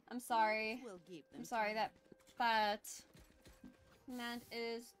 I'm sorry. I'm sorry that command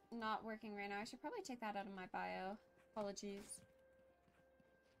is not working right now. I should probably take that out of my bio. Apologies.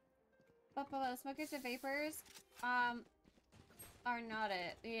 But below smokers and vapors are not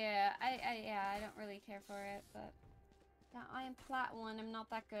it. Yeah, I don't really care for it, but yeah, I am plat 1. I'm not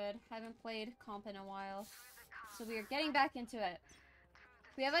that good. Haven't played comp in a while. So we are getting back into it.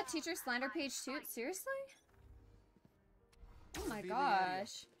 We have a teacher slander page too? Seriously? Oh my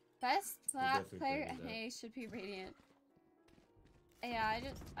gosh. Best plat definitely player playing that. NA should be Radiant. Yeah,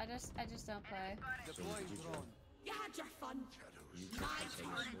 I just don't play. Deploying drone. You had your fun. You check this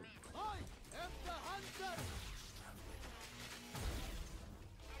on the smoke. I am the hunter.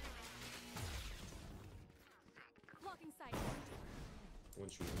 Blocking sight. One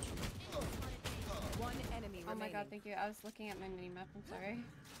shoot. Oh my god, remaining. thank you. I was looking at my minimap, I'm sorry.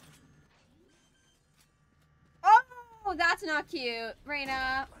 Oh, that's not cute.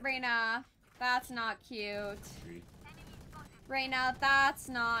 Reina, that's not cute. Three. Reina, that's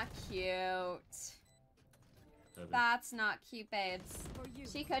not cute. 7. That's not cute, babes. For you.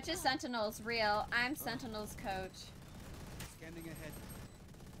 She coaches Sentinels, real. I'm Sentinels coach. Scanning ahead.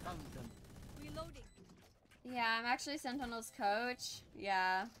 Found them. Reloading. Yeah, I'm actually Sentinels coach.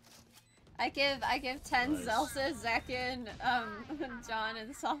 Yeah. I give 10 Nice. Zelsa, Zekin, John,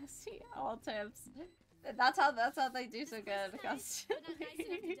 and Saucy all tips. That's how they do so good. But not nice enough to die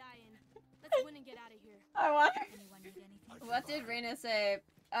in. Let's win and get out of here. I wonder. Anyone need anything? What did Reina say?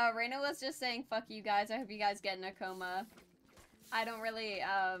 Reina was just saying, fuck you guys, I hope you guys get in a coma. I don't really,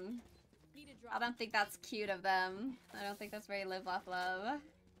 Need a drop. I don't think that's cute of them. I don't think that's very live, laugh, love.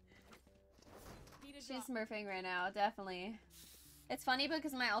 Need a She's drop. smurfing right now, definitely. It's funny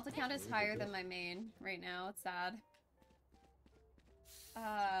because my alt account is higher than my main right now, it's sad.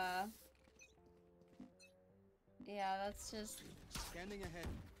 Yeah, that's just, Scanning ahead.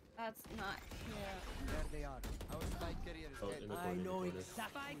 that's not cute. There they are. Our spike carrier is Oh, dead. in the corner, in the corner.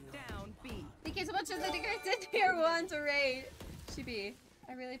 Spike down B. Thank you so much for the did tier 1 to rate. Chibi,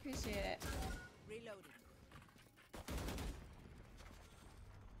 I really appreciate it. Reloading.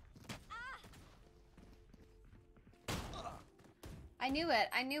 I knew it,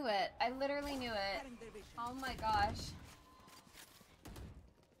 I knew it. I literally knew it. Cutting their vision. Oh my gosh.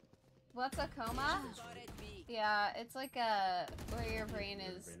 What's a coma? Spotted B. Yeah, it's like a where your brain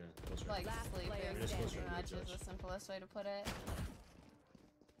is Reina, closer. like Last player sleeping standing. pretty much Judge. is the simplest way to put it.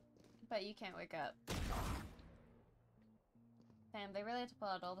 But you can't wake up. Damn, they really had to pull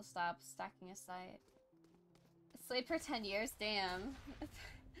out all the stops, stacking a site. Sleep for 10 years, damn.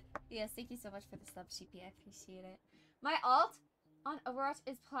 Yes, thank you so much for the sub, CP, I appreciate it. My alt on Overwatch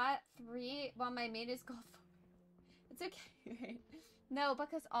is plat 3 while my main is gold 4. It's okay, right? No,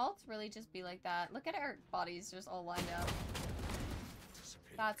 because alts really just be like that. Look at our bodies just all lined up.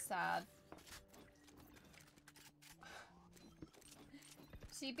 That's sad.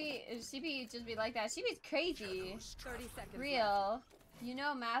 She be just be like that. She be crazy. 30 seconds. Real. You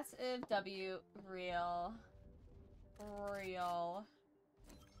know, massive W. Real. Real.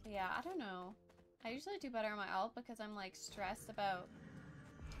 Yeah, I don't know. I usually do better on my alt because I'm like stressed about.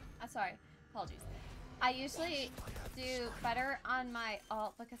 Sorry, apologies. I usually do better on my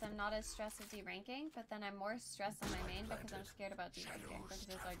alt because I'm not as stressed of deranking, but then I'm more stressed on my main because I'm scared about deranking because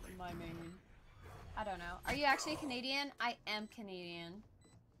it's like my main. I don't know. Are you actually Canadian? I am Canadian.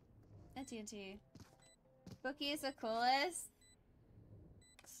 And TNT. Bookie is the coolest.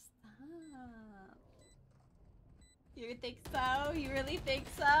 Stop. You think so? You really think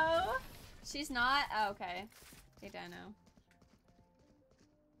so? She's not? Oh, okay. Hey, Dino.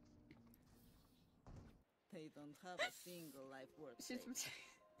 They don't have a single life worth. She's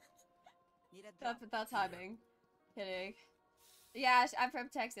Need a drop. that's timing. Kidding. Yeah, I'm from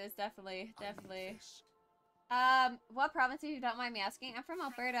Texas, definitely, definitely. What province, if you don't mind me asking? I'm from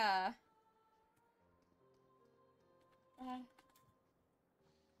Alberta.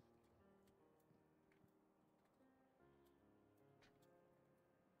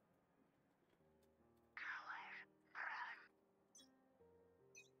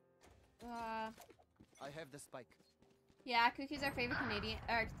 I have the spike. Yeah, Cookie's our favorite Canadian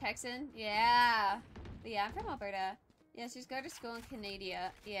or Texan. Yeah. Yeah, I'm from Alberta. Yeah, she's going to school in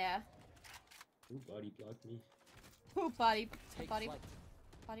Canada. Yeah. Who body blocked me? Ooh, body Take body flight.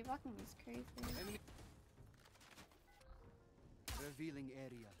 body blocking was crazy. Enemy. Revealing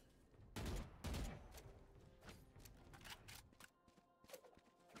area.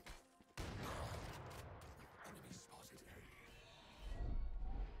 Enemy spotted A.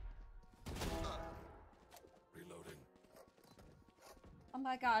 Reloading. Oh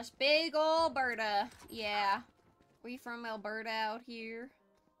my gosh, big ol' Alberta. Yeah. We from Alberta out here.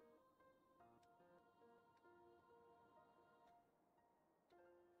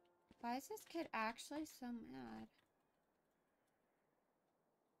 Why is this kid actually so mad?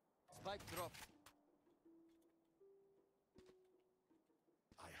 Spike drop.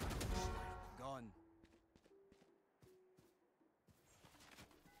 I have the spike. Gone.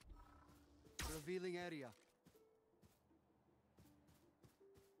 Revealing area.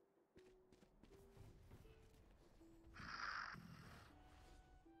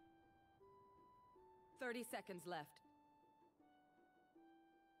 Thirty seconds left.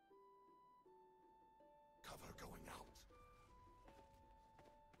 Cover going out.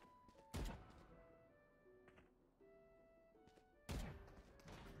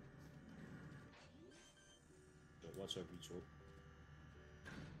 Watch out, Rachel.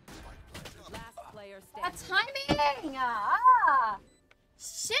 Spike planted. Last player That standing. timing! Ah!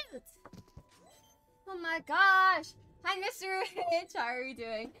 Shoot! Oh my gosh! Hi, Mr. Hitch. How are you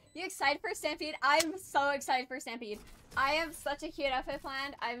doing? You excited for Stampede? I'm so excited for Stampede. I have such a cute outfit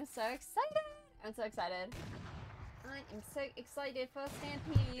planned. I'm so excited. I'm so excited. I'm so excited for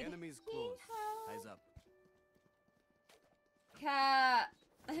Stampede. Enemies close. Eyes up.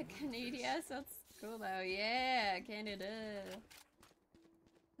 Canada, so that's cool though. Yeah, Canada.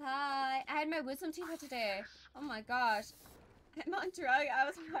 Hi. I had my wisdom teeth out today. Oh my gosh. I'm on drug.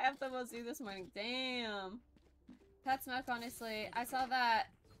 I have the most this morning. Damn. Pet smoke, honestly. I saw that.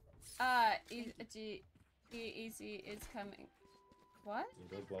 Easy is coming. What?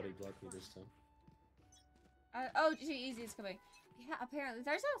 Yeah, go body block me this time. Oh, G-Easy is coming. Yeah, apparently.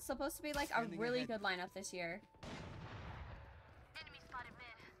 There's supposed to be like a really good lineup this year. Enemy spotted mid.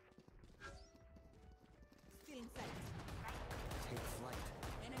 Still in sight. Take flight.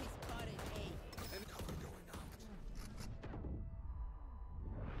 Enemy spotted A. And cover going out.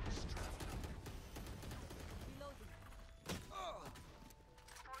 Reloading. For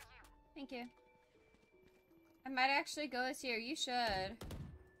you. Thank you. I might actually go this year. You should.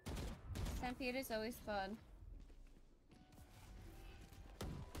 Stampede is always fun.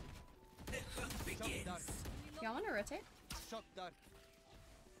 Shock dart. Y'all want to rotate? Shock dart.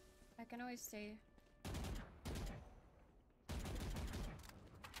 I can always stay.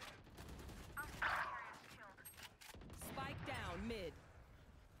 Spike down mid.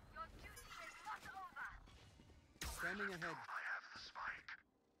 Your duty is not over. Scanning ahead.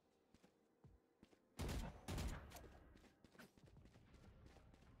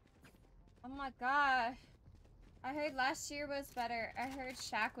 Oh my gosh. I heard last year was better. I heard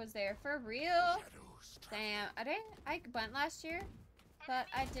Shaq was there. For real? Damn. I went last year, but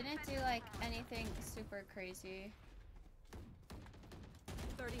I didn't do like anything super crazy.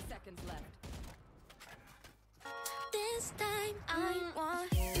 30 seconds left. This time I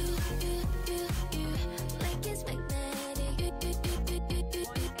want you, like it's magnetic.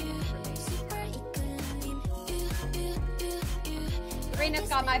 Super equilibrium. Rena's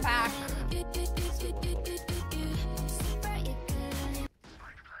got my back.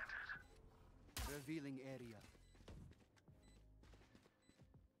 Revealing area.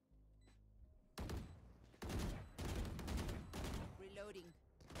 Reloading.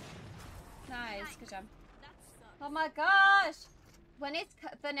 Nice, good job. Oh my gosh! When it's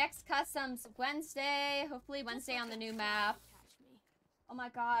the next customs Wednesday, hopefully Wednesday on the new map. Oh my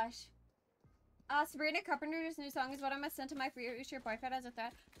gosh. Sabrina Carpenter's new song is what I'm gonna send to my future boyfriend as a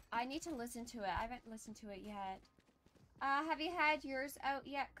threat. I need to listen to it. I haven't listened to it yet. Have you had yours out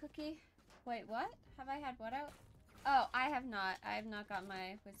yet, Cookie? Wait, what? Have I had what out? Oh, I have not. I have not got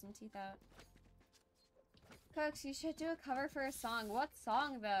my wisdom teeth out. Cooks, you should do a cover for a song. What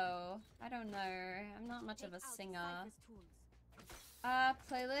song, though? I don't know. I'm not much of a singer.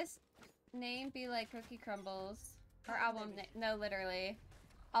 Playlist name be like Cookie Crumbles. Or album name. No, literally.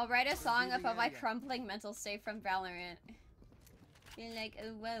 I'll write a song about my crumbling mental state from Valorant. Being like,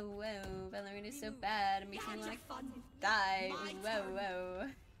 oh, whoa, whoa. Valorant is so bad. It makes me want to die. Whoa, whoa.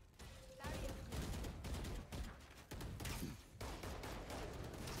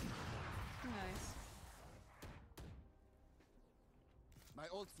 Nice. My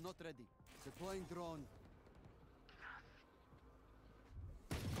ult's not ready. Deploying drone.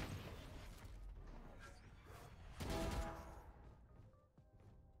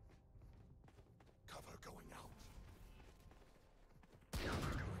 Cover going out.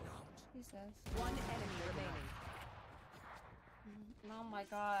 Cover going out. Who's this? One enemy remaining. Oh my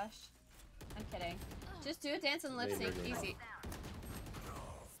gosh. I'm kidding. Just do a dance and lip sync. Easy.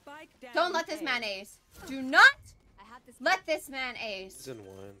 Spike down. Don't let this A. man ace. Do not I had this. let this man ace. He's in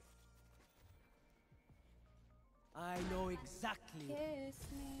one. I know exactly. Kiss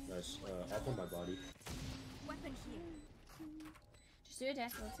me. Nice. Up on my body. Weapon here. Just do a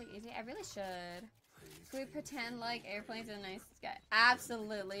dance and lip sync. Easy. I really should. Can we pretend like airplanes in the night sky?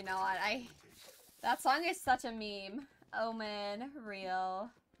 Absolutely not. That song is such a meme. Omen, real.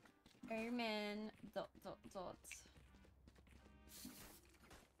 Airman, dot.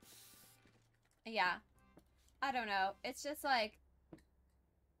 Yeah. I don't know. It's just like...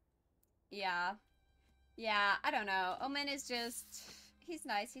 Yeah. Yeah, I don't know. Omen is just... He's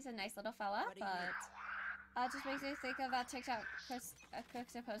nice. He's a nice little fella, but... just makes me think of that TikTok Cooks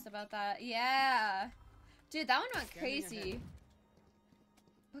post about that. Yeah. Dude, that one went crazy.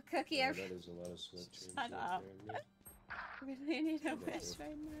 What Cookie Yeah, ever... that is a lot of smoke change Shut right up. there. Really need a wish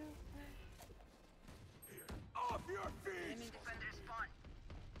right now. Off your feet! Defender spawn.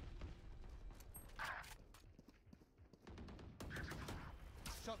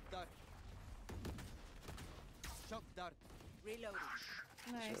 Shock dart. Reloading.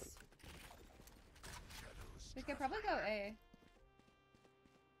 Nice. We could probably go A.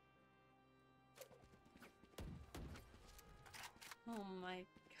 Oh my god.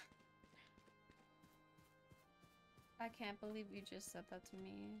 I can't believe you just said that to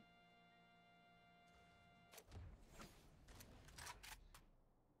me.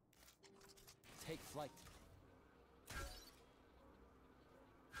 Take flight.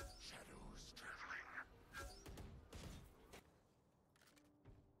 Shadows traveling.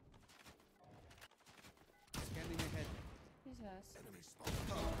 Scanning ahead. Jesus. Enemy spotted.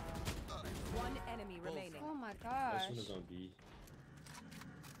 One enemy remaining. Oh my Last gosh. one is on B.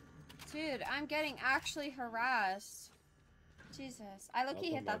 Dude, I'm getting actually harassed. Jesus. I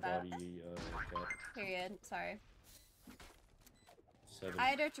low-key hit that though. Cap. Period. Sorry. 7. I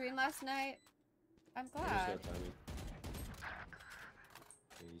had a dream last night. I'm Where's glad. that timing?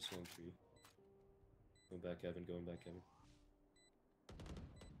 Okay, he's on 3. Going back, Kevin. Going back, Kevin.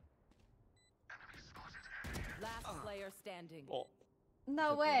 Last player standing. Oh,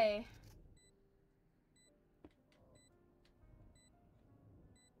 No Okay. way.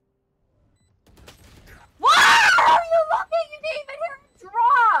 Where are you looking? You didn't even hear it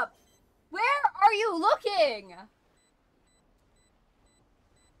drop. Where are you looking?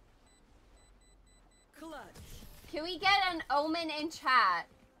 Clutch. Can we get an omen in chat?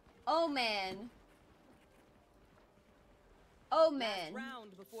 Omen. Last Omen.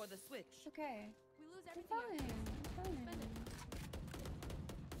 round before the switch. It's okay. We lose I'm everything. fine. I'm fine.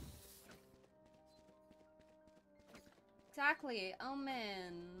 Exactly.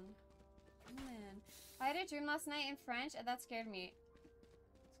 Omen. Omen. I had a dream last night in French and that scared me.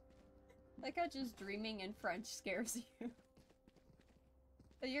 Like how just dreaming in French scares you.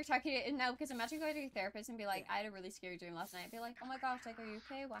 But you're talking to no, because imagine going to your therapist and be like, I had a really scary dream last night. I'd be like, oh my gosh, like, are you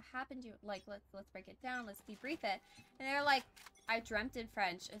okay? What happened? You like, let's break it down. Let's debrief it. And they're like, I dreamt in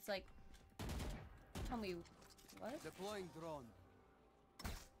French. It's like, tell me, what? Deploying drone.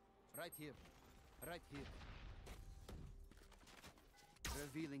 Right here. Right here.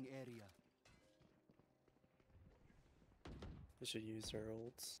 Revealing area. they should use their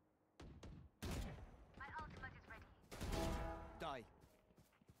ults. My ultimate is ready. Die.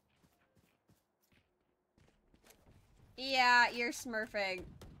 Yeah, you're smurfing.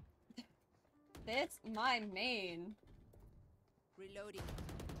 That's my main. Reloading.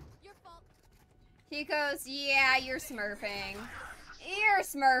 Your fault. He goes, yeah, you're smurfing. You're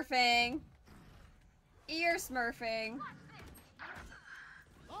smurfing. You're smurfing.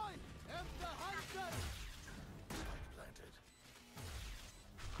 I am the hunter. Planted.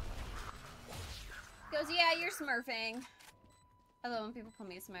 Goes, yeah, you're smurfing. I love when people call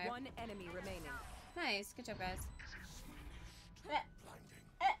me a smurf. One enemy remaining. Nice, good job, guys. Blinding.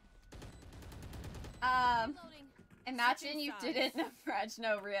 Reloading. Imagine you Switching didn't know French.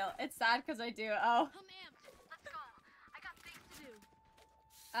 No, real. It's sad because I do. Oh. I'm amped. Let's go. I got things to do.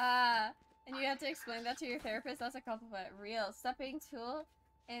 And you have to explain that to your therapist. That's a compliment. Real. Stepping tool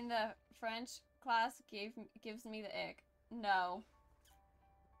in the French class gives me the ick. No.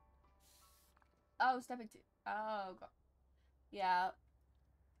 Oh, stepping tool. Oh, God. Yeah.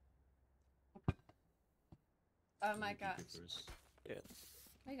 Oh my gosh. Yeah.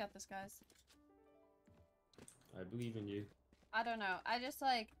 We got this, guys. I believe in you. I don't know. I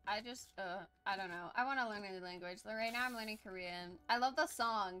don't know. I want to learn a new language. Right now I'm learning Korean. I love the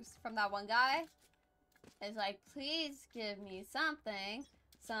songs from that one guy. It's like, please give me something.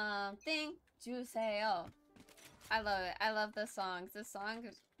 Something. 주세요. I love it. I love the songs. The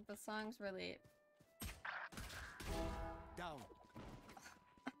songs really... Down.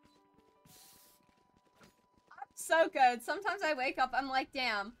 So good. Sometimes I wake up, I'm like,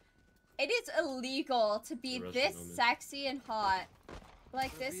 damn. It is illegal to be The Russian this woman. sexy and hot.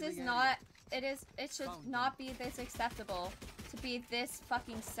 Like, this is Revealing not... area. It should Found not be this acceptable to be this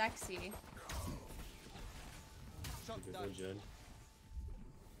fucking sexy. Shot Good down. one, Jen.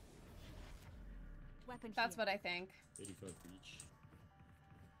 Weapon That's here. what I think. 85 each.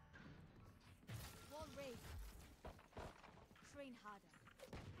 Wall raised. Train harder.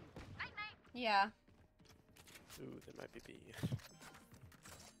 Night night. Yeah, Ooh, they might be B.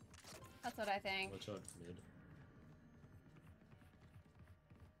 that's what I think. Watch out, mid.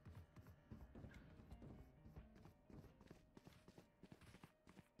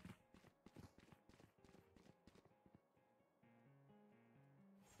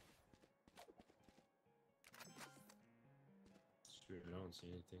 Straight, I don't see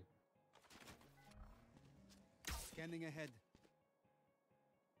anything. Scanning ahead.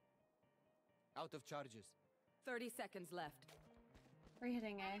 Out of charges. 30 seconds left. We're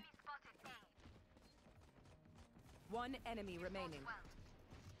hitting A. Enemy spotted A. One enemy remaining.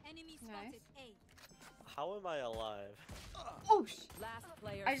 Enemy Nice. spotted A. How am I alive? Oh, Last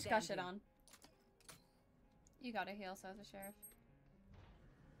player I just got shit standing. on. You gotta heal, so the sheriff.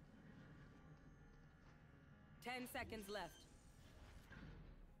 10 seconds left.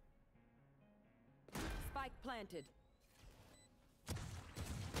 Spike planted.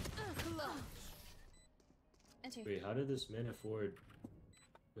 And two. Wait, how did this man afford?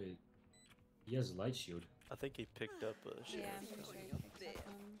 Wait, he has light shield. I think he picked up a shit. Yeah, I'm pretty sure you picked up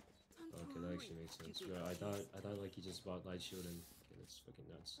one. Okay, that actually makes sense. Yeah, I thought like he just bought light shield and okay, that's fucking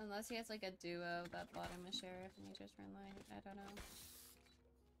nuts. Unless he has like a duo that bought him a sheriff and he just ran light. I don't know.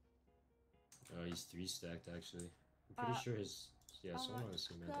 He's 3 stacked actually. I'm pretty sure his oh someone my on the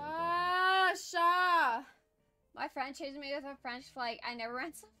same man bought Gosh! My friend chased me with a French flag. I never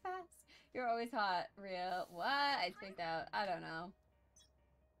ran so fast. You're always hot. Real. What? I freaked out. I don't know.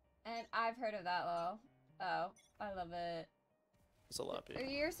 And I've heard of that, lol. Oh, I love it. It's a lot 3 bigger.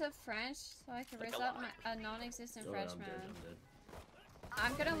 years of French, so I can Like raise a up lot. a non-existent Oh, French I'm man. dead, I'm dead.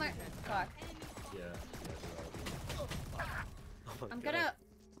 I'm gonna learn. Fuck. Yeah. Oh my I'm God. gonna.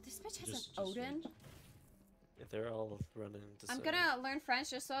 This bitch has Just an Odin. wait. Yeah, they're all running to I'm side. gonna learn French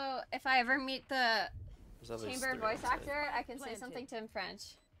just so if I ever meet the There's at least chamber 3 voice on side. actor, I can say Planted. something to him French.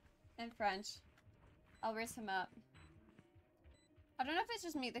 In French. I'll raise him up. I don't know if it's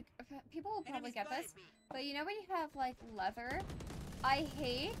just me. The people will probably get this, but you know when you have like leather, I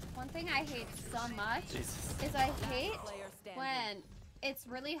hate. One thing I hate so much Jesus. is I hate Player standing. when it's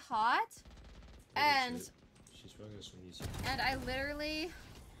really hot, Holy and shit. She's probably gonna swing these. and I literally,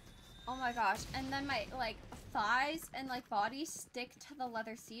 oh my gosh, and then my like thighs and like body stick to the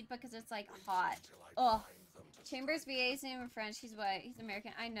leather seat because it's like hot. Ugh. Chambers VA's name in French. He's white. He's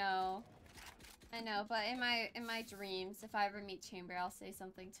American. I know, but in my dreams, if I ever meet Chamber, I'll say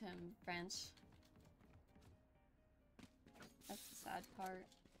something to him in French. That's the sad part.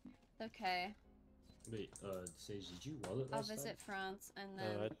 Okay, Wait, Sage, did you wallet I'll last time? visit France and No,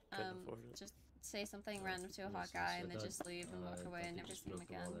 then I couldn't afford it. just say something random to a Makes hot sense. guy I and then thought- just leave and walk I away thought and they never just see him broke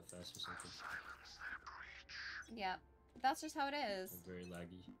the again. wallet fast or something. Yep, that's just how it is. I'm very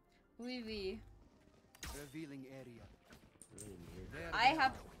laggy. Oui, oui. Revealing area. Really weird. There I they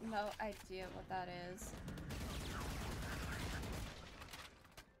have are. no idea what that is.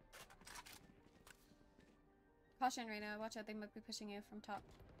 Caution, Reina. Watch out, they might be pushing you from top.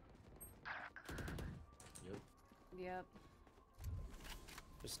 Yep. Yep.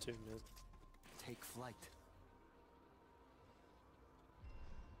 There's 2 mid. Take flight.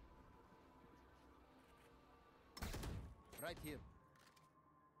 Right here.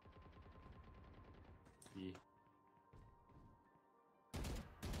 B.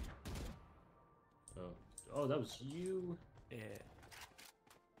 Oh. Oh, that was you. Yeah.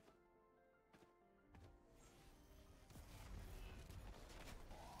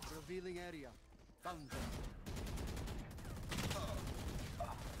 Revealing area. Found them.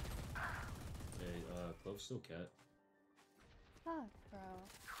 Hey, Clove's still cat. Fuck, bro.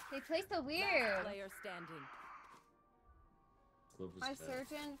 They play so Last weird. player standing. Clove was My cat.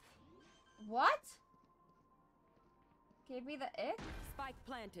 surgeon. What? Gave me the ick? Spike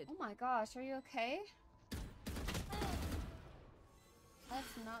planted. Oh my gosh, are you okay?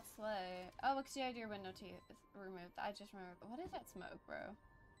 That's not slay. Oh, because you had your window to removed. I just remembered. What is that smoke, bro?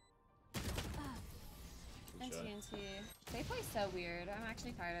 Good shot. TNT. They play so weird. I'm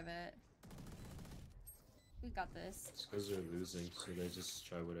actually tired of it. We got this. It's because they're losing, so they just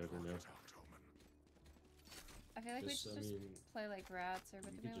try whatever now. I feel like we Just, should I just mean, play like rats, or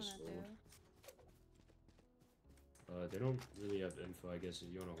what you do we could want just to do? hold. They don't really have info, I guess, if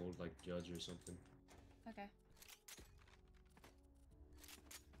you want to hold, like, Judge or something. Okay.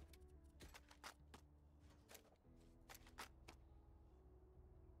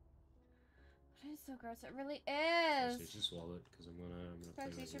 It is so gross. It really So is. just wallet, because I'm gonna play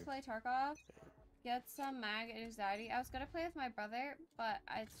Folks, you right should here. play Tarkov. Get some mag anxiety. I was gonna play with my brother, but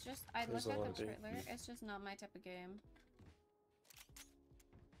it's just I There's looked a at lot the of trailer. It's just not my type of game.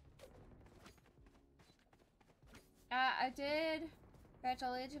 I did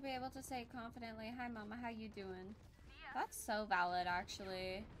congratulate to be able to say confidently, "Hi, Mama, how you doing?" That's so valid,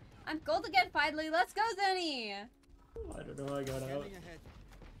 actually. I'm gold again, finally. Let's go, Zenny. I don't know how I got out. Scanning ahead.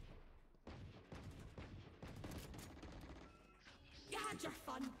 You had your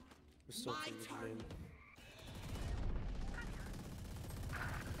fun. We're still My 3 mid turn. main.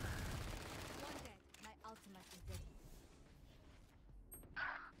 One dead. My ultimate is ready.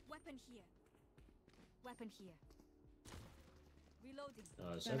 Weapon here. Weapon here. Reloading.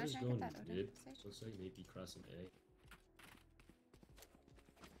 Cypher's try to going get that Odin mid. stage? Looks like maybe crossing A.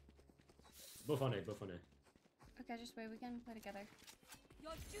 Both on A, both on A. Okay, just wait. We can play together.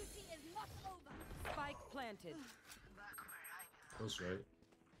 Your duty is not over. Spike planted. Close right.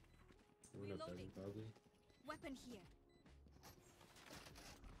 We're not Reloading. probably. Weapon here.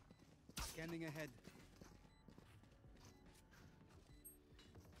 Scanning ahead.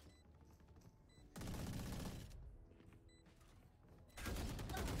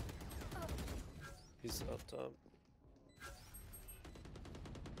 He's up top.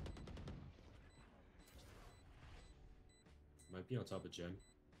 Might be on top of Gem.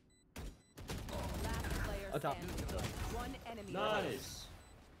 Last player On top. standing. One enemy. Nice!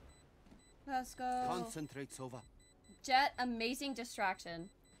 Let's go. Concentrate, Sova. Jet, amazing distraction.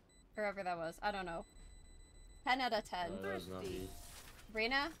 Whoever that was. I don't know. 10 out of 10. That was not me.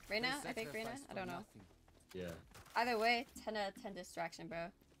 Reina? They I think Reina? sacrificed I don't for know. nothing. Yeah. Either way, 10 out of 10 distraction, bro.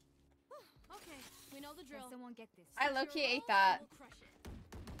 Okay, we know the drill. Someone get this. I low-key ate that.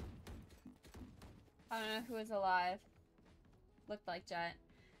 I don't know who was alive. Looked like Jet.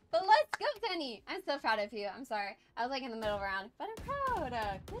 But let's go, Tenny! I'm so proud of you. I'm sorry. I was like in the middle round. But I'm proud.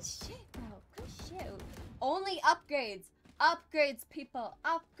 Good shit, bro. Good shit. Only upgrades. Upgrades, people.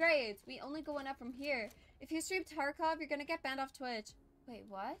 Upgrades. We only going up from here. If you stream Tarkov, you're gonna get banned off Twitch. Wait,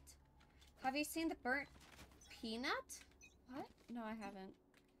 what? Have you seen the burnt peanut? What? No, I haven't.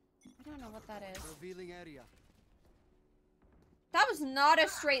 I don't know what that is. Revealing area. That was not a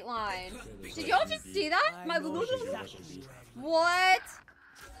straight line. Did y'all just see that? I My know exactly What?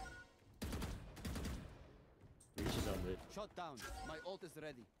 Reaches on mid. Shot down. My ult is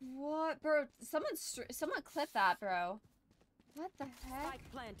ready. What, bro? Someone clip that, bro. What the heck?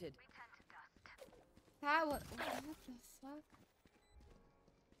 Spike planted. That was what the fuck?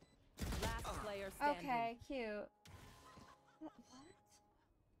 Last player standing. Okay, cute. What?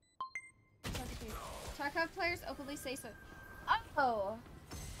 Tarkov players openly say so. Oh.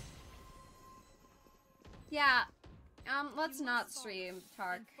 Yeah. Let's not stream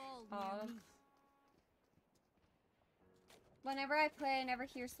Tark. Whenever I play, I never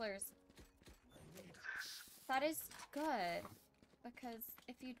hear slurs. That is good. Because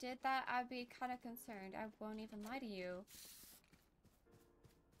if you did that, I'd be kind of concerned. I won't even lie to you.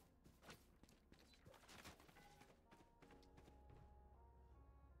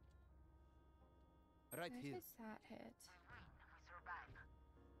 Right Where here. does that hit?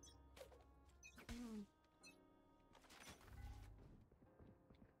 Mm.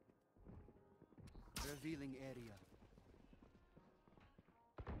 Revealing area.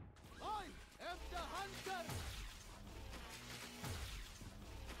 I am the hunter.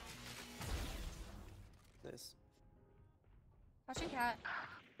 Nice. Watching cat.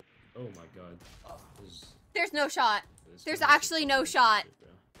 Oh my god. There's no shot. This There's guy is actually no fucking shot. shit, bro.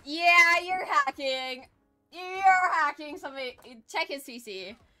 Yeah, you're hacking. You're hacking somebody. Check his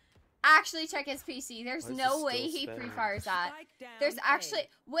PC. Actually check his PC. There's Why is no this way still he spamming? pre-fires that. Spike down There's A. actually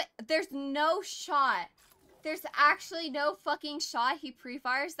there's no shot. There's actually no fucking shot he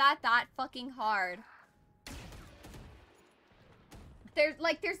pre-fires that fucking hard. There's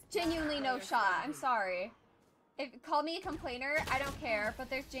genuinely no shot. I'm sorry. Call me a complainer, I don't care, but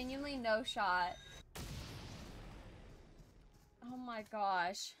there's genuinely no shot. Oh my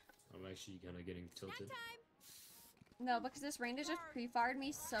gosh. I'm actually kind of getting tilted. No, because this Ranger just pre-fired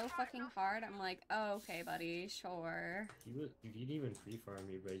me so fucking hard. I'm like, oh, okay, buddy, sure. He didn't even pre-fire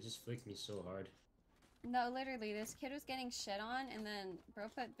me, bro. He just flicked me so hard. No, literally, this kid was getting shit on, and then bro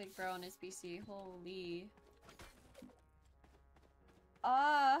put Big Bro on his PC. Holy.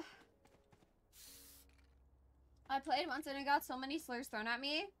 I played once and I got so many slurs thrown at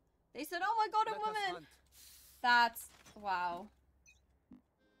me. They said, oh my god, a Let us woman! hunt. That's... wow.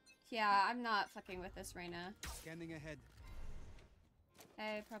 Yeah, I'm not fucking with this Reina. Scanning ahead.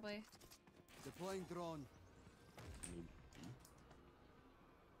 Hey, probably. Deploying drone.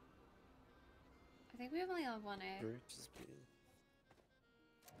 I think we only have one A. Breach is B.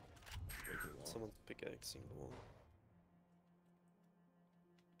 Someone's pickaxing the wall.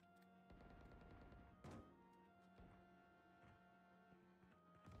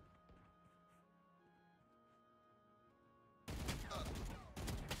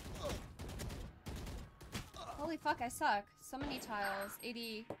 Holy fuck, I suck. So many tiles.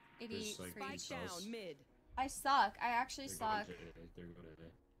 80, There's 83. like Spike these down cells. mid. I suck. I actually They're suck. going to A. They're going to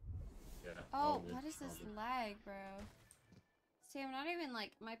A. Yeah. Oh, all mid, what is all this mid. lag, bro? See, I'm not even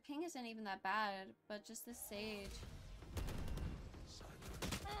like, my ping isn't even that bad, but just this Sage.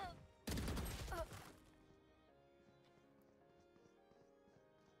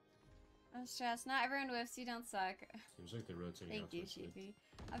 I'm stressed. Not everyone whiffs, you don't suck. Seems like they're rotating Thank out you, towards mid. Sheepy.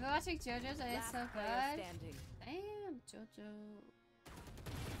 I've been watching JoJo's and it's Last so player good. standing. Damn, JoJo.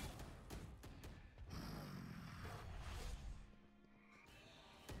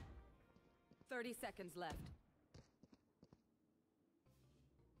 30 seconds left.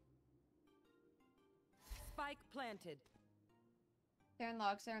 Spike planted. They're in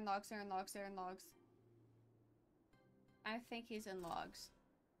logs, they're in logs, they're in logs, they're in logs. I think he's in logs.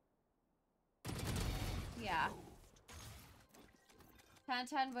 Yeah.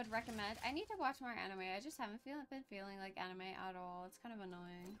 10 would recommend. I need to watch more anime. I just haven't been feeling like anime at all. It's kind of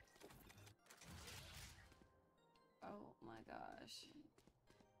annoying. Oh my gosh.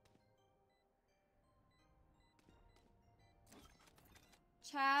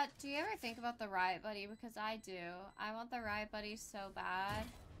 Chat, do you ever think about the Riot Buddy? Because I do. I want the Riot Buddy so bad.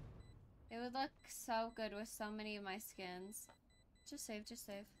 It would look so good with so many of my skins. Just save, just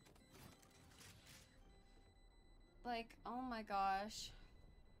save. Like, oh my gosh.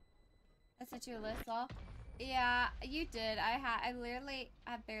 I sent you a list, all. Yeah, you did. I literally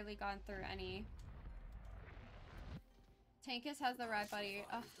have barely gone through any. Tankus has the Riot Buddy.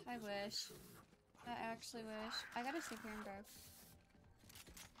 Oh, I wish. I actually wish. I gotta stick here and broke.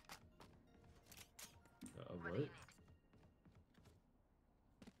 What?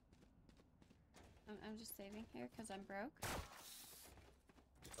 I'm just saving here because I'm broke.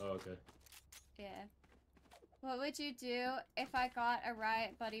 Oh, okay. Yeah. What would you do if I got a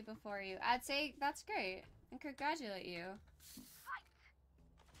Riot Buddy before you? I'd say that's great and congratulate you.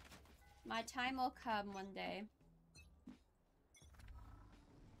 My time will come one day.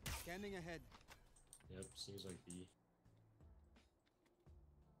 Scanning ahead. Yep, seems like B.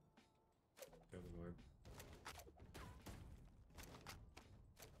 Grabbing orb.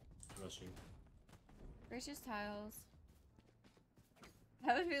 Rushing. Gracious tiles.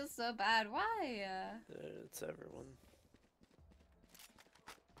 That would feel so bad. Why? It's everyone.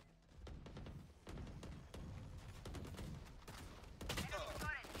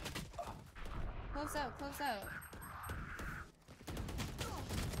 Close out, close out.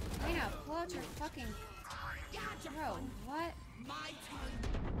 Reyna, pull out your fucking... Bro, what?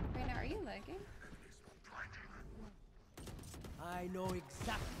 Reyna, are you lagging? I know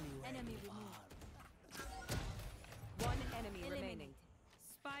exactly where Enemy you removed. are. One enemy remaining.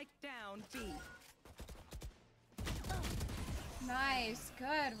 Spike down B. Nice.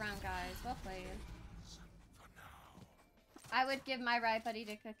 Good round, guys. Well played. I would give my Riot Buddy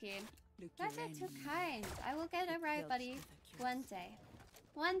to Cookie. That's not too kind. I will get a Riot Buddy one day.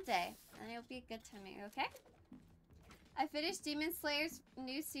 One day. And it'll be good to me, okay? I finished Demon Slayer's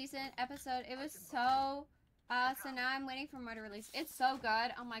new season episode. It was so... so now I'm waiting for more to release. It's so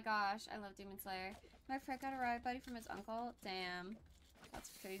good. Oh my gosh. I love Demon Slayer. My friend got a Riot Buddy from his uncle. Damn.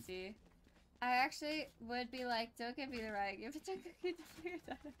 That's crazy. I actually would be like, don't give me the Riot. Give it to Cookie to figure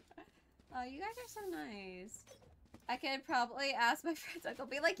that out. Oh, you guys are so nice. I could probably ask my friend's uncle,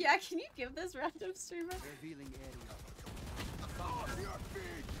 be like, yeah, can you give this random streamer? Revealing area.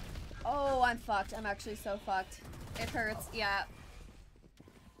 Oh, I'm fucked. I'm actually so fucked. It hurts. Yeah.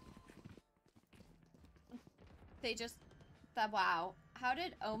 They just... wow. How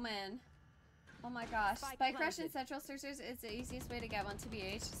did Omen... Oh my gosh. Spike Rush in Central Sorcerers is the easiest way to get one to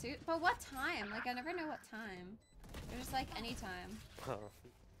BH suit. But what time? Like, I never know what time. They're just like, any time.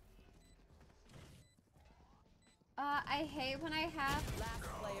 I hate when I have Last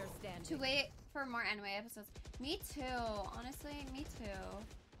player standing. to wait for more anime episodes. Me too. Honestly, me too.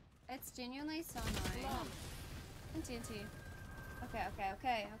 It's genuinely so annoying. TNT. Okay.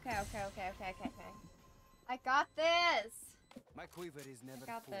 I got this. My quiver is never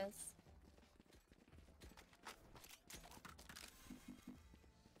I got full. this.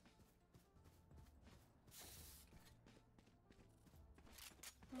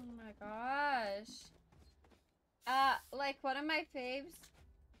 Oh my gosh. Like one of my faves.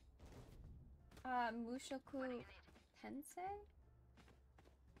 Mushoku Tensei?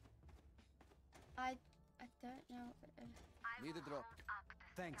 I don't know. Need a drop.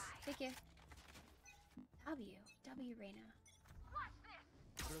 Thanks. Thank you. W Reyna.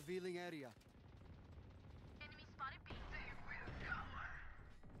 Revealing area. Enemy spotted B.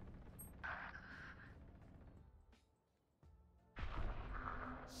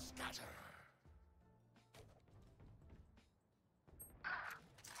 Scatter.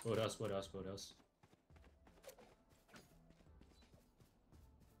 Vodos.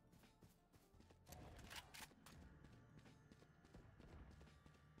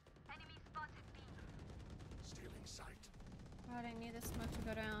 Enemy spotted B. Stealing sight. God, I need this smoke to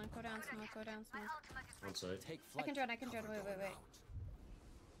go down. Go down, smoke. Go down, My smoke. ultimate is One side. Take I flight. can dread. Wait.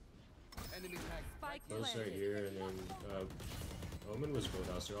 Enemy tag. Spike Close right planted. here, and then Omen was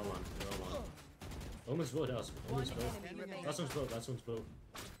Vodos. They're all on. Omen's Vodos. One Omen's both. enemy remaining. Last one's both.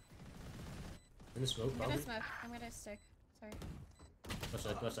 In the smoke, I'm probably. gonna smoke. I'm gonna stick. Sorry. Left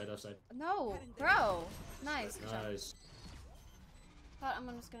side, left side. No, bro. Nice. Good job. Nice. Thought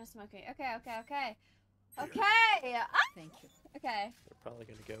I'm just gonna smoke it. Okay. Okay. Ah! Thank you. Okay. We're probably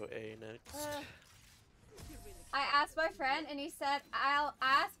gonna go A next. I asked my friend, and he said, "I'll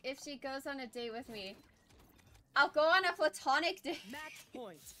ask if she goes on a date with me. I'll go on a platonic date." Match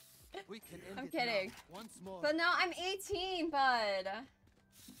point. We can end I'm it kidding. now. Once more. But no, I'm 18, bud.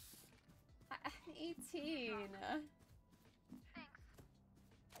 I'm 18.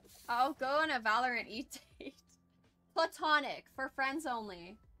 I'll go on a Valorant date. Platonic, for friends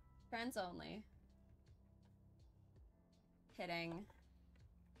only. Friends only. Kidding.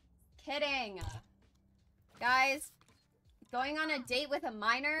 Kidding. Guys, going on a date with a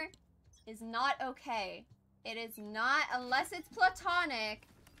minor is not okay. It is not, unless it's platonic,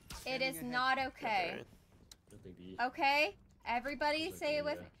 it is not okay. Okay? Everybody say it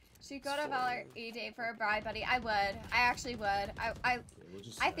with me. Should go to Valor date for a bride buddy. I would. I actually would.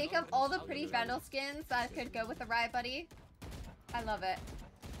 I think of all the pretty Vandal skins that could go with a bride buddy. I love it.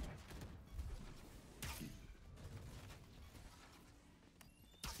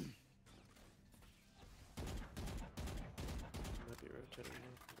 Might be rotating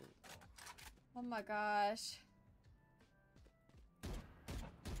now. Oh my gosh.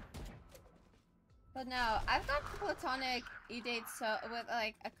 But no, I've got platonic e-dates with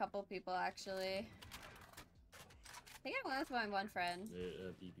like a couple people actually. I think I went with my one friend.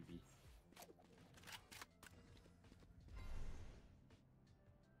 B.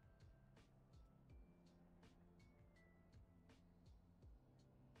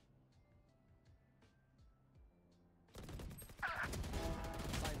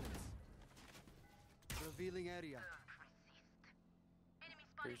 Silence. Revealing area.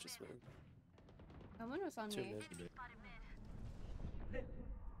 Breach just mid. Someone was on Two me. mid.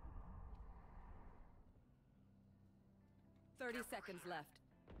 30 seconds left.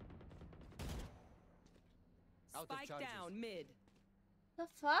 Out of Spike charges. down mid. The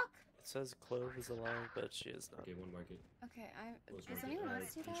fuck? It says Clove is alive, but she is not. Okay, one market. Okay, Close does market. anyone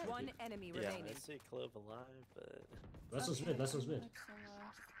else see that? One enemy Yeah, remaining. I see Clove alive, but Last one's mid, last one's mid. That's so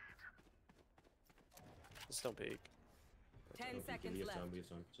lost. just don't peek. 10 We seconds have left. time, we have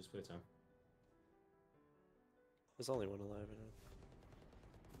time. Just play time. There's only one alive in it.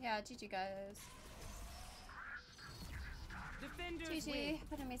 Yeah, GG guys. Defenders win. GG,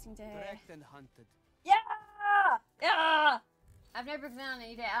 have an amazing day. Wrecked and hunted. Yeah! Yeah! I've never been on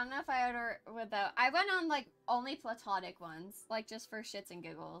any date. I don't know if I would though. I went on like only platonic ones, like just for shits and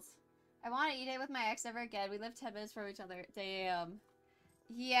giggles. I want to eat it with my ex ever again. We live 10 minutes from each other. Damn.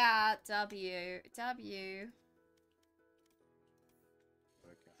 Yeah, W. W.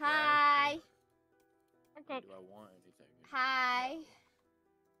 Okay. Hi. Do I want anything? Hi.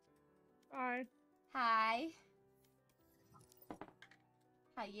 Hi. Hi.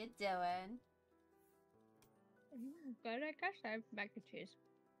 How you doing? But I guess I have mac and cheese.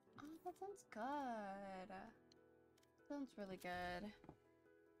 Oh, that sounds good. Sounds really good.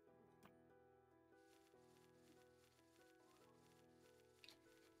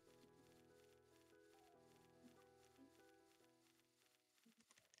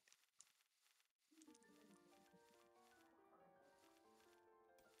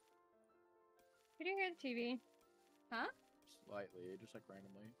 Did you hear the TV? Huh? Slightly, just like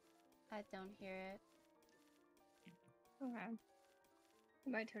randomly. I don't hear it. Okay. I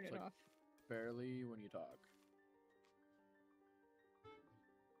might turn It's it like- off. Barely when you talk.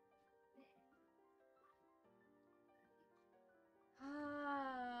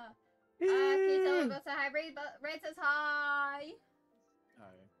 Can you tell me about the hybrid? Red says hi. Hi.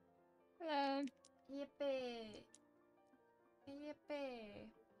 Hello. Yippee. Yippee.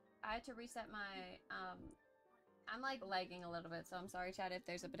 I had to reset my, I'm like lagging a little bit, so I'm sorry, chat, if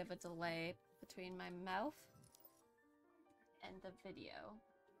there's a bit of a delay between my mouth and the video.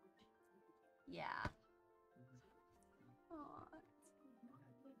 Yeah. Aw.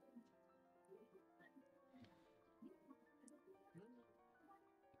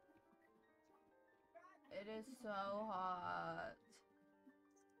 It is so hot.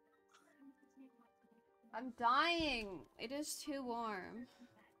 I'm dying. It is too warm.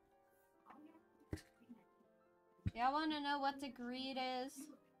 Y'all want to know what degree it is?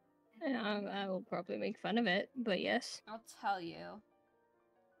 I will probably make fun of it, but yes. I'll tell you.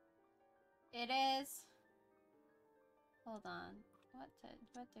 It is. Hold on. What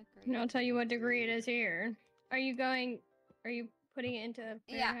degree? And I'll tell you what degree it is here. Are you putting it into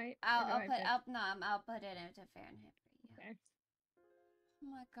Fahrenheit? Yeah, or do I I'll put it into Fahrenheit for you. Okay. Oh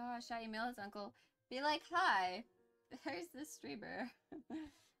my gosh, I email his uncle. Be like, hi, there's this streamer.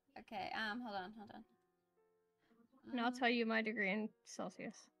 Okay, hold on. And I'll tell you my degree in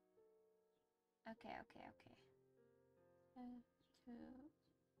Celsius. Okay. Two.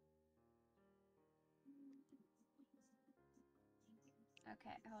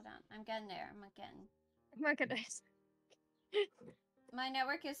 Okay, hold on. I'm getting there. I'm getting. My goodness. My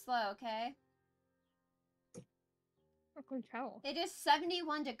network is slow, okay? I can tell. It is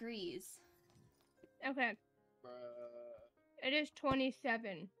 71 degrees. Okay. It is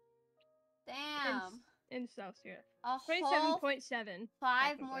 27 Damn. in Celsius. A whole 27.7.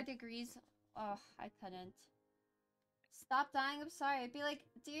 5 more degrees. Oh, I couldn't. Stop dying. I'm sorry. I'd be like,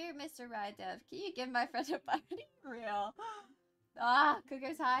 dear Mr. Rydev, can you give my friend a bite? Real. Ah,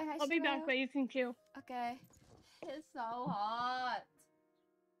 Cookers high. I'll be back, but you can queue. Okay. It's so hot.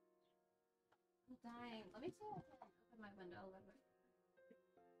 I'm dying. Let me see if I can open my window a little bit.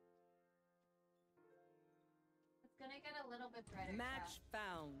 It's gonna get a little bit brighter. Match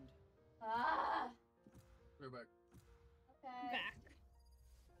found. Ah. We're back. Okay. Back.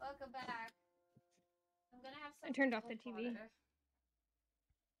 Welcome back. I'm gonna have some. I turned off the TV.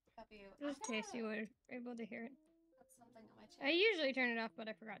 Copy you. Just in case you were able to hear it. Put something on my I usually turn it off, but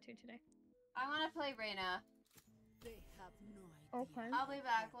I forgot to today. I want to play Reina. They have no idea. Okay. I'll be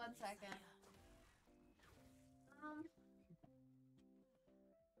back. 1 second.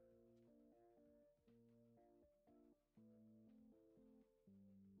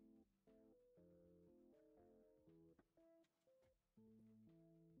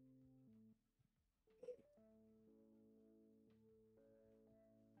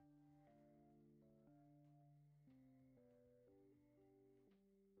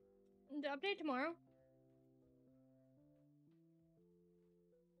 The update tomorrow.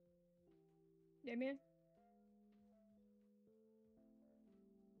 Damien?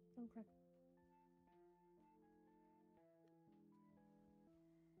 Okay.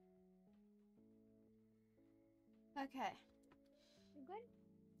 Okay. You good?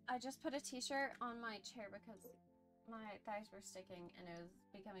 I just put a t-shirt on my chair because my thighs were sticking and it was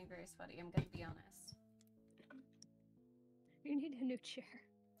becoming very sweaty. I'm gonna be honest. You need a new chair.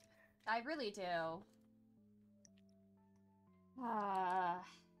 I really do. Ah.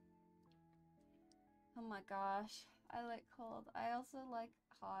 Oh my gosh. I like cold. I also like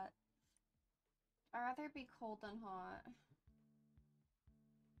hot. I'd rather be cold than hot.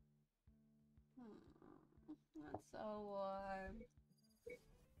 That's so warm.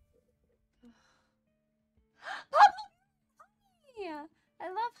 Honey! I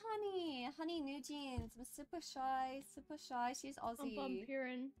love Honey. Honey New Jeans. I'm super shy. Super shy. She's Aussie.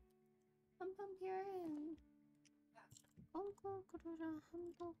 Purin. Purin.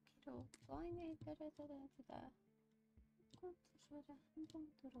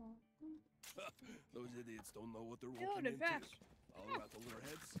 Those idiots don't know what they're Yo, walking the into. facts. I'll rattle their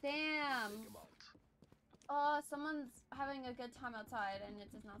heads. Damn. Take 'em out. Oh, someone's having a good time outside and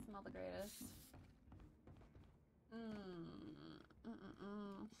it does not smell the greatest.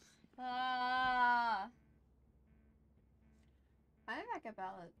 Ah. I'm back at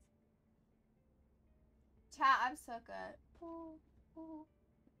ballads. Chat, I'm so good.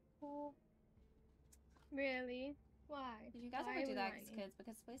 Really? Why? Did you guys Why ever are do we that whining? as kids?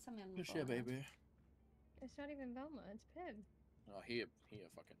 Because please tell me I'm Good shit, baby. It's not even Velma, it's Pib. Oh, he a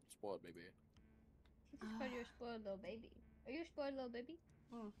fucking spoiled baby. She just called you a spoiled little baby. Are you a spoiled little baby?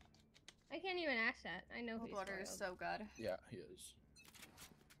 Mm. I can't even ask that. I know he's Butter spoiled. is so good. Yeah, he is.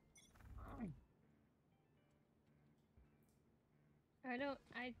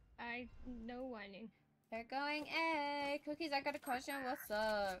 I no whining. They're going A. Cookies, I got a question. What's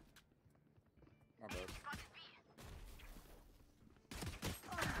up? My bad.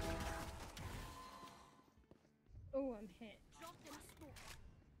 Oh, I'm hit.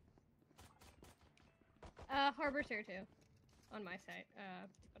 Harbor's here too. On my side.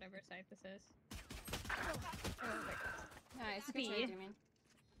 Whatever side this is. Oh, there it goes. Nice. Good B. trade, Damien.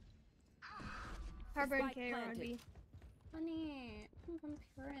 Harbor and Spike K are on planted. B. Honey, I'm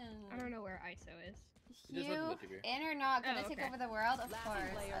Purin. I don't know where ISO is. Just You listen to TV. in or not gonna Oh, take okay. over the world? Of Last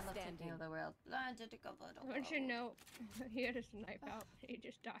course. player I love taking standing. over the world. I did take over the I world. want you to know he had his knife out. He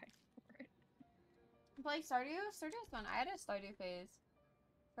just died for it. Like Stardew? Stardew's fun. I had a Stardew phase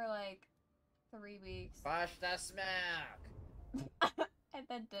for like 3 weeks. Push the smoke. And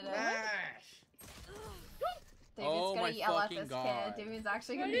then did it. Push. David's Oh gonna my yell at fucking this God. kid. David's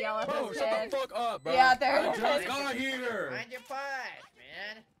actually gonna yell at Bro, this shut kid. the fuck up, bro. Yeah, there I it just is. got here. Find your push,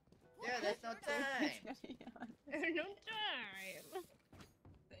 man. Yeah, there's no time. There's no time.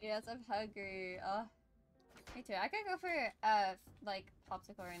 Yes, I'm hungry. Me too. I could go for like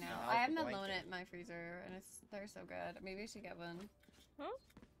popsicle right now. No, I have the melon blanket. in my freezer, and they're so good. Maybe I should get one. Huh?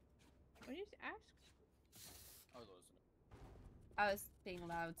 What did you ask? I was I was being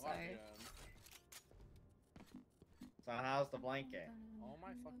loud, sorry. So how's the blanket? Oh my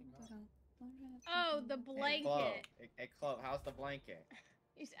fucking god. Oh, the Hey, blanket. Clove. Hey, Clove, how's the blanket?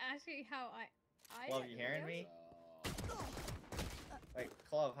 He's asking how I Clove, you hearing me? Wait,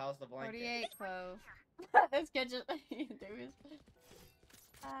 Clove, how's the blanket? 48 Clove. This kid just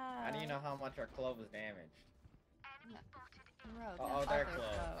How do you know how much our Clove is damaged? Bro, Oh, they're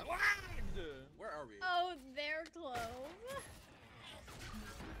Clove. Where are we? Oh, they're clove.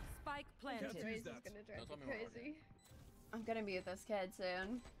 Spike planted. This race is gonna drive me crazy. I'm gonna mute this kid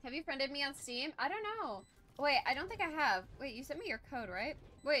soon. Have you friended me on Steam? I don't know. Wait, I don't think I have. Wait, you sent me your code, right?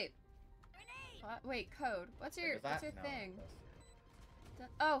 Wait. What? Wait, code. What's your Wait, what's your no, thing?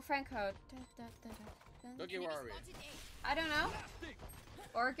 Oh, friend code. Look, where are we? I don't know.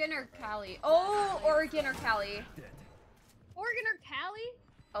 Oregon or Cali? Oh, Oregon or Cali? Oregon or Cali?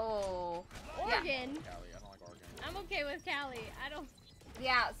 Oh. Oregon. Cali, I don't like Oregon. I'm okay with Cali. I don't.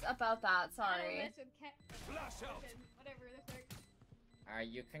 Yeah, it's about that. I don't Sorry. mess with whatever the frick. Alright,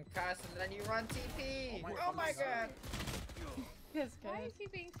 you can cuss and then you run TP! Oh my god! It's Why good. is he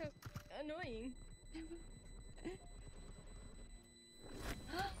being so annoying?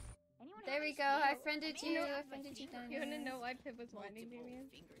 There we go. I friended you. I friended you. You wanna know why Pip was whining, Damien?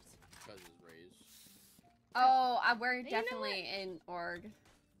 Because it's raised. Oh, we're You know definitely in org.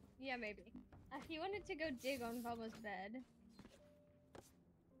 Yeah, maybe. He wanted to go dig on Papa's bed.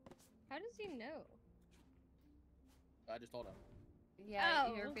 How does he know? I just told him. Yeah,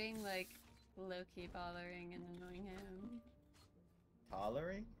 Oh. you're being like low-key bothering and annoying him.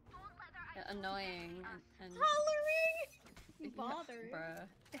 Tolerate? Annoying and Tolerate? Bothering. Bruh.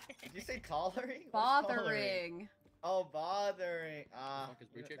 Did you say tolerate? What's tolerate? Bothering. Oh, bothering. Fuck is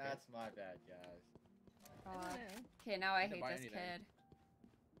Breach okay? That's my bad, guys. I don't know. Okay, now I Didn't hate buy this anything. kid.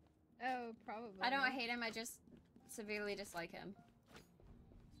 Oh, probably. I don't hate him, I just severely dislike him.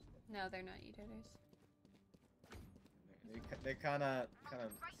 No, they're not eaters. They kind of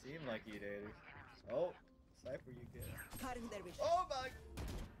seem like eaters. Oh, Cypher, you get. Oh my!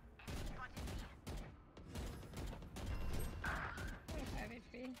 25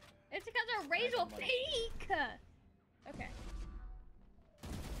 HP. It's because our raise will peak! Okay.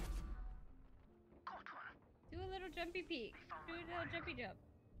 Do a little jumpy peek. Do a little jumpy jump.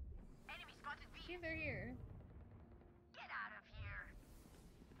 See if they're here. Get out of here.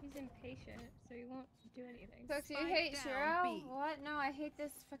 He's impatient, so he won't do anything. Folks, you hate Shiro? What? No, I hate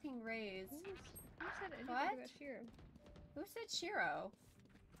this fucking raise. Who said anything What? about Shiro? Who said Shiro?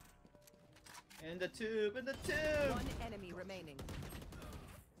 In the tube, in the tube! One enemy remaining.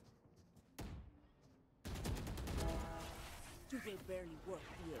 You will barely work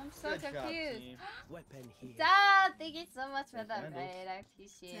here. I'm so Good job, confused. team. Weapon here. Dad, thank you so much for the Defenders. raid. I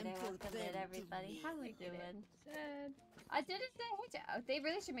appreciate it. Time for Welcome them in, to everybody. How we doing? Sad. I didn't say hate you. They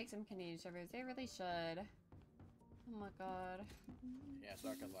really should make some Canadian servers. They really should. Oh my god. Yeah, so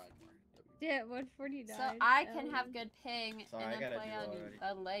I can lag more. Yeah, 140 died. So I can have good ping Sorry, I and then gotta play do on already.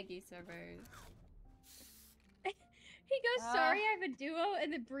 the leggy servers. He goes, sorry, I have a duo,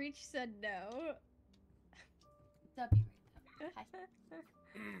 and the breach said no. W right now. Hi.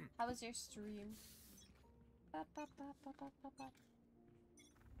 How was your stream? Ba, ba, ba, ba, ba, ba, ba.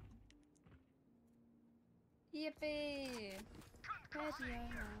 Yippee!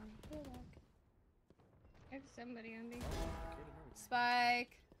 I have somebody on me.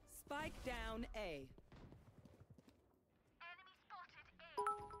 Spike! Spike down A.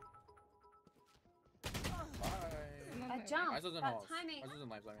 I jumped. Ice was in That halls. timing. Ice was in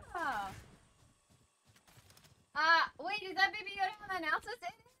lives, I mean. Wait, is that Baby Yoda from the announcements?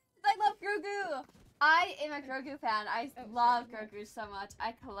 I love Grogu! I am a Grogu fan. I love Grogu so much.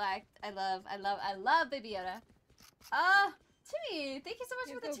 I collect. I love Baby Yoda. Timmy, thank you so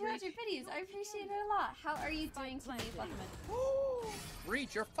much for the 200 biddies. I appreciate it a lot. How are you doing, Timmy? Welcome in.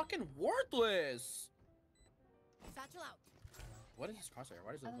 Reach, you're fucking worthless! Satchel out. What is this crosshair?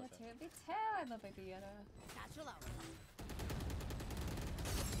 Why does it I look love like that? it too. I love Baby Yoda. Satchel out.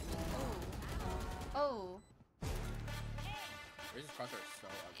 Oh. Where's this crosshair so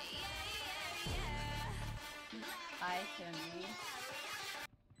ugly? Hi, Timmy.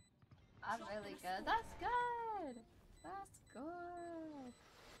 I'm really good. That's good. That's good.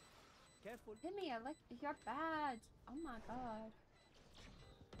 Careful. Timmy, I like your badge. Oh my god.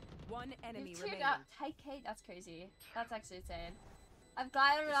 One enemy You tuned remaining. up tight Kate? That's crazy. That's actually insane. I'm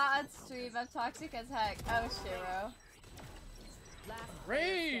glad I'm not on stream. I'm toxic as heck. Oh, Shiro.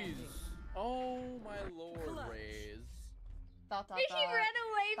 Raise! Oh my lord, Raise. He ran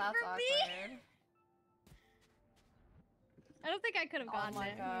away That's from me! awkward. I don't think I could have gotten my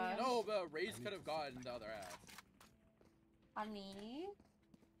it. gosh. No, but Raise could have gotten the other half. Honey.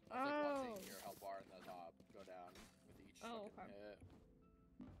 It's like watching your health bar in the top go down with each fucking hit.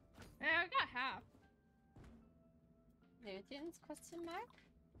 I got half. Newtons? Question mark?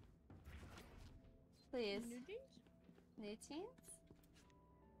 Please. Newtons? Newtons?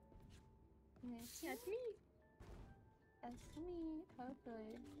 Newtons? That's me. That's me.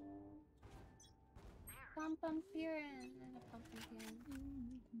 Hopefully. Pum pum fearin'. Pum pum fearin'.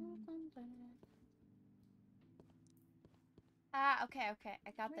 Ah, okay.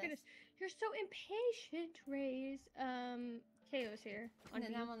 I got Oh my this. goodness. You're so impatient, Raze. KO's here. On B.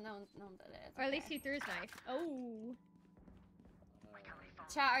 No, that is. Or at least he threw his knife. Oh.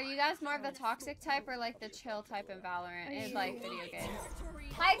 Chat, are you guys more of the toxic type or like the chill type in Valorant in like video games?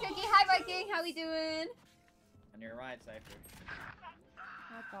 Hi Cookie, hi Viking, how we doing? On your right, Cypher.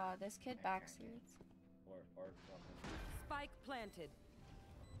 Oh god, this kid backseats. Or Spike planted.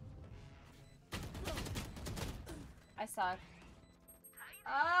 I suck.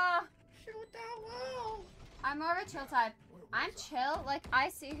 Ah! Shoot that wall! I'm more of a chill type. I'm chill, like I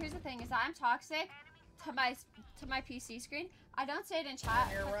see, here's the thing, is that I'm toxic to my PC screen. I don't say it in chat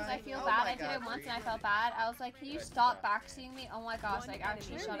because I feel bad. I did it once and I felt bad. I was like, can you stop backseeing me? Oh my gosh, like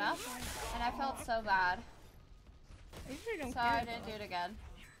actually shut up. And I felt so bad. I usually don't so care, I didn't do it again.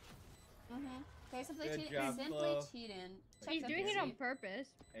 Okay, simply Good cheating. job, Simply Flo. cheating. He's doing it on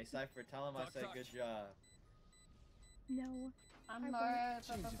purpose. Hey Cypher, tell him I said good job. No. I'm more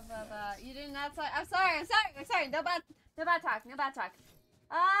you did not say. I'm sorry. No bad talk.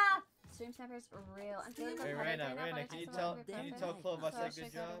 Ah! Stream snipers are real. I'm feeling Hey Reina, can you tell Clove I said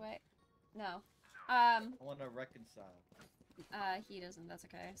good job? No. I want to reconcile. He doesn't. That's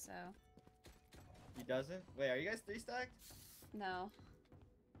okay. So. He doesn't? Wait, are you guys 3 stacked? No.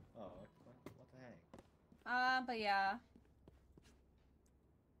 Oh, what the heck? But yeah.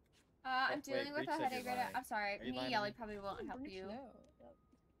 I'm dealing with a headache right now. I'm sorry. Me yelling probably won't help you.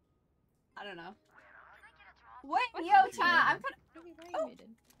 I don't know. What? Yo, chat. I'm gonna. Oh.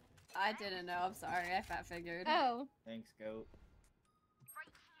 I didn't know. I'm sorry. I fat figured. Oh. Thanks, goat.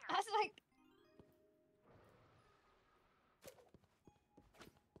 I was like.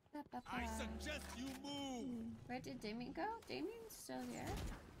 I suggest you move. Where did Damien go? Damien's still here.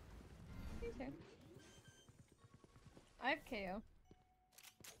 He's here. I have KO.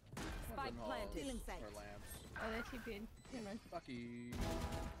 Spike planted. Or lamps. Oh, they TP'd. Never mind. Fucky.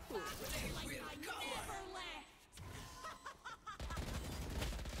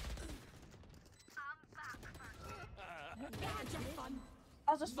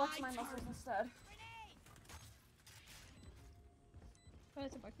 I'll just flex my muscles instead. Oh,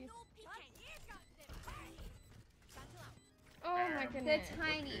 it's a Bucky. Oh my goodness. They're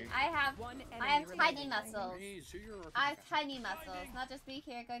tiny. I have tiny muscles. I have tiny muscles. Not just be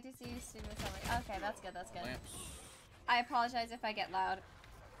here. Going to see you soon with something. Okay, that's good. That's good. I apologize if I get loud.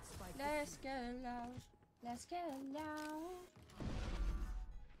 Let's get loud. Let's get loud.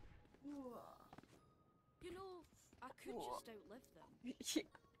 You know, I could just outlive them.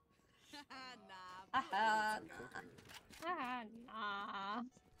 Nah.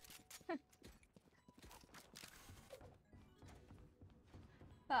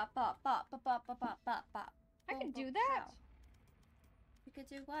 I can do that? You could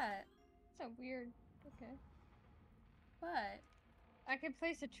do what? So weird. Okay. What? I could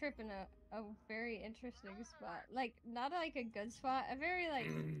place a trip in a very interesting spot. Like, not like a good spot. A very,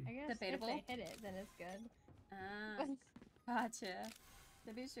 like, I guess debatable? if they hit it, then it's good. Ah. Gotcha.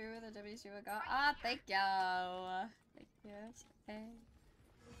 W true with a W true with God. Ah, thank you. Thank you. Okay.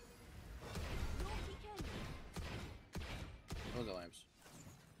 Those are lamps.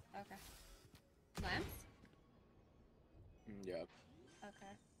 Okay. Lamps? Yeah.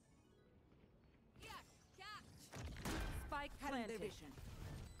 Okay. Spike planted.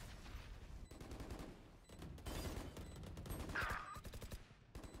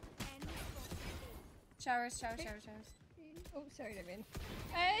 Showers. Oh, sorry, Devin.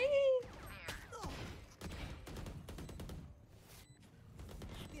 Hey!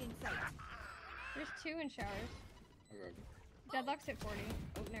 There's 2 in showers. Okay. Deadlock's at 40.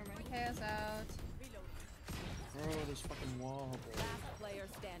 Oh, never mind. Chaos out. Bro, this fucking wall, bro. Last player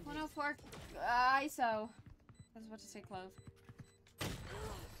standing. 104. ISO. I was about to say clove.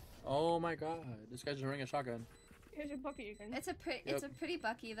 Oh my god, this guy's wearing a shotgun. Here's a Bucky again. It's a pretty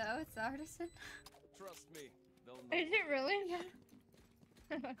Bucky though. It's the artisan. Trust me, they'll know. Is it really?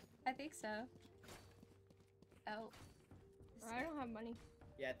 I think so. Oh. I don't have money.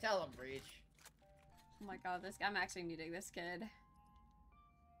 Yeah, tell him, Breach. Oh my god, I'm actually muting this kid.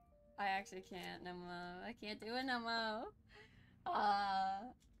 I actually can't no more. I can't do it no more.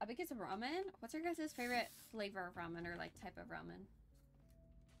 I think it's ramen. What's your guys' favorite flavor of ramen or like type of ramen?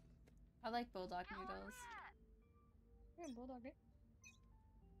 I like bulldog noodles. Yeah, bulldog. Right?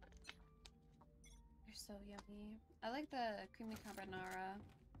 They're so yummy. I like the creamy carbonara.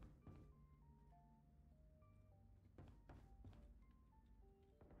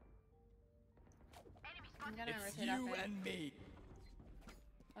 I'm gonna rotate off You it. and me.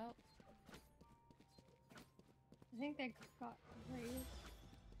 Oh. I think they got raised.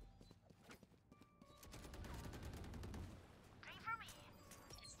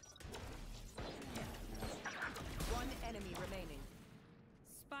 One enemy remaining.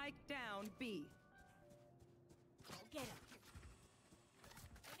 Spike down B. Get him.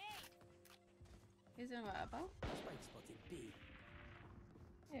 He's in what, elbow? Spike spotted B.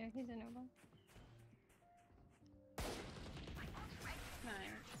 Yeah, he's an elbow.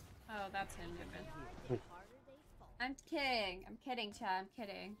 Nice. Oh, that's him moving. I'm kidding. I'm kidding, Chad. I'm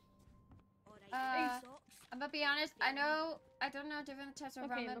kidding. I'm gonna be honest. I don't know different types of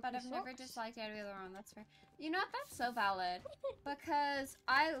Okay, ramen, look, but he I've never sucks. disliked any of the ramen. That's fair. You know what? That's so valid. Because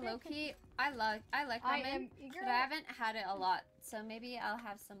I low-key, I like I ramen, am eager. but I haven't had it a lot. So maybe I'll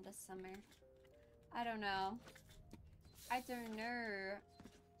have some this summer. I don't know. I don't know.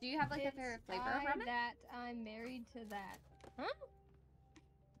 Do you have like a favorite flavor of ramen? That I'm married to that. Huh?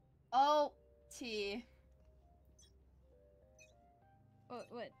 Oh, tea.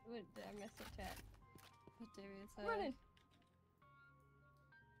 What did I miss the chat? What did we say? Running.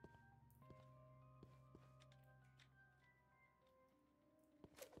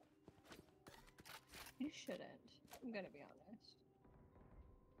 You shouldn't. I'm gonna be honest.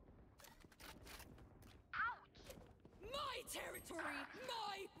 My territory,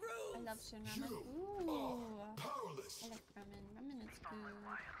 my I rules. love shin ramen. Ooh. I like ramen. Ramen is good.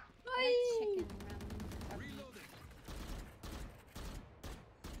 I Hi. like chicken ramen. Reloading.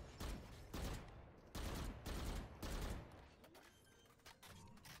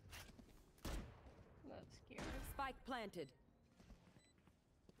 Not scared. Spike planted.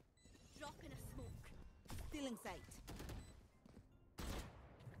 Drop in a smoke. Stealing sight.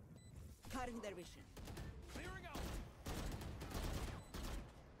 Cutting their vision. Clearing out.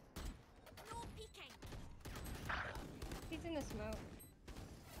 No peeking. He's in the smoke.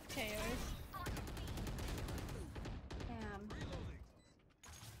 KOs. Damn. Reloading.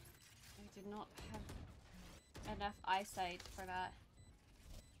 I did not have enough eyesight for that.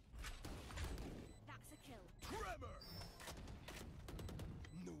 That's a kill. Tremor.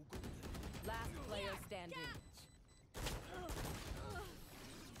 No good. Last player standing.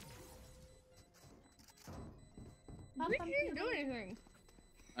 We didn't do anything.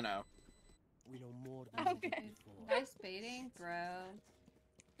 I know. We know more than we did Okay. before. Nice baiting, bro.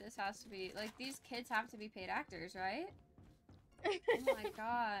 This has to be like these kids have to be paid actors, right? Oh my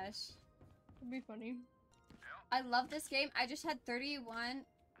gosh. It'd be funny. I love this game. I just had 31.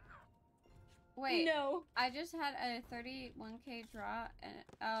 Wait. No. I just had a 31k draw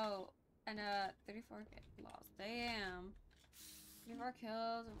and a 34k loss. Damn. 34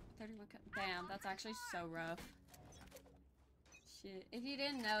 kills, 31 kills. Damn, that's actually so rough. Shit. If you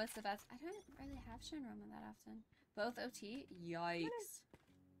didn't know, it's the best. I don't really have Shinroma that often. Both OT? Yikes.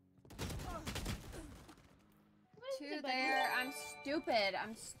 Two there. I'm stupid.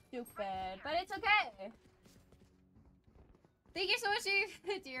 I'm stupid. But it's okay. Thank you so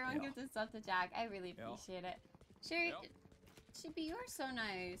much, dear one. Gives us stuff to Jack. I really appreciate it. Sherry, Chibi, you are so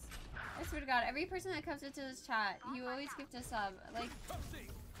nice. I swear to God, every person that comes into this chat, you always gift a sub. Like,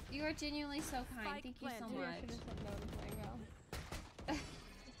 you are genuinely so kind. Thank you so much.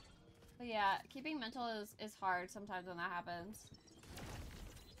 But yeah, keeping mental is hard sometimes when that happens.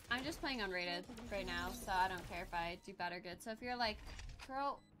 I'm just playing unrated right now, so I don't care if I do bad or good. So if you're like,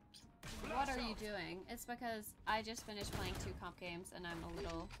 girl, what are you doing? It's because I just finished playing 2 comp games and I'm a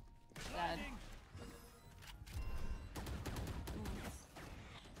little dead.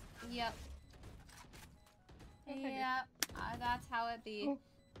 Yep. Yep. That's how it be.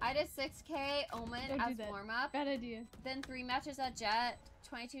 I did 6k Omen as warm up. Bad idea. Then 3 matches at Jet,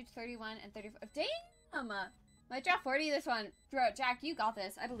 22, 31, and 34. Damn! Might drop 40 this one. Bro, Jack, you got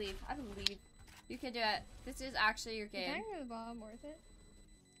this. I believe. I believe. You can do it. This is actually your game. Is the bomb worth it?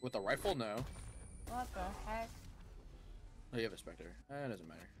 With the rifle, no. What the heck? Oh, you have a Spectre. It doesn't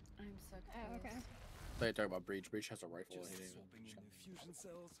matter. I'm so confused. Oh, okay. I thought you talking about Breach. Breach has a rifle. Just and he didn't swapping in the fusion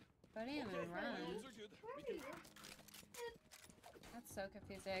cells. But I didn't even run. Those are good. We can... That's so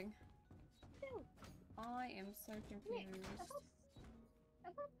confusing. I am so confused.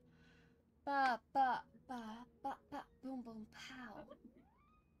 Ba ba ba ba ba boom boom pow.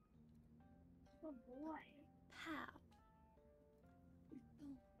 Oh boy. Pow.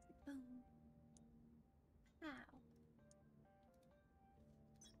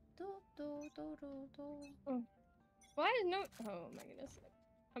 Oh. Why is no? Oh my goodness,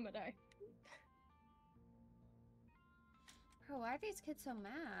 I'm gonna die. Bro, why are these kids so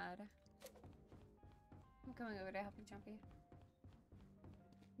mad? I'm coming over to help you, Jumpy.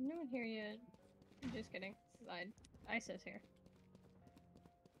 No one here yet. I'm just kidding. ISO's here.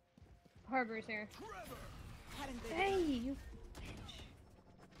 Harbor's here. Hey, you bitch.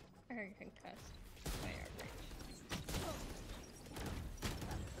 I heard concussed by our bridge.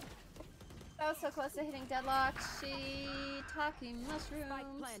 That was so close to hitting deadlock. She talking mushrooms.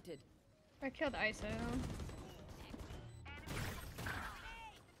 Planted. I killed ISO.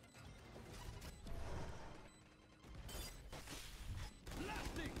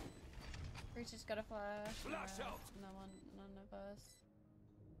 Breach just got a flash. Flash out. None of us.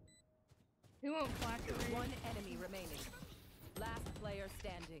 Who won't flash away? One enemy remaining. Last player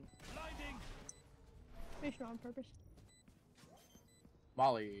standing. Blinding. Mission on purpose.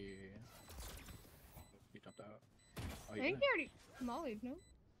 Molly. You jumped out. Oh, I you think did? he already mollied, no?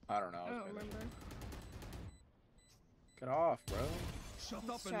 I don't know. I don't remember. Get off, bro. Shut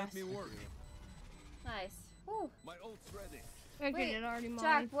up and let me work. Nice. Whew. My ult's ready. Okay, Wait, it already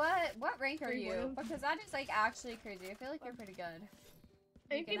mollied. Jack, what rank are Pretty you? well. Because that is like actually crazy. I feel like you're pretty good.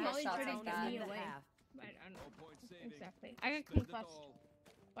 I think he can hit mollied shots pretty like that. me away. I don't know. Exactly. I got concussed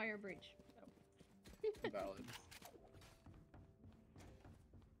by your breach. So. Valid.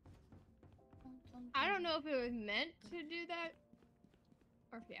 I don't know if it was meant to do that,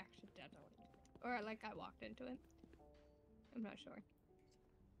 or if he accidentally did it. Or like I walked into it. I'm not sure.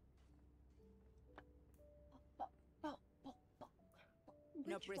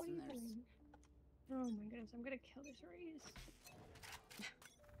 No Which one? prisoners. Oh my goodness, I'm gonna kill this Reese.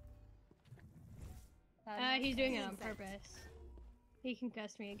 He's doing it on purpose. He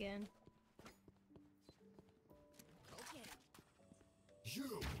concussed me again.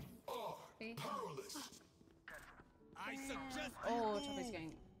 You are powerless. I suggest Oh, Choppy's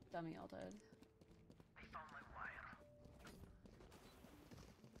getting dummy ulted.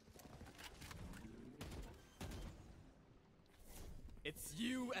 it's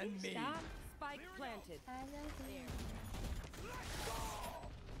you and me. Stop. Spike planted.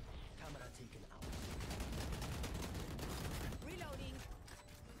 Camera taken out. Reloading.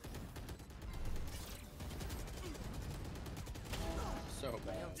 So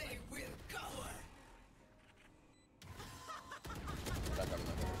bad. They will cover. Back up in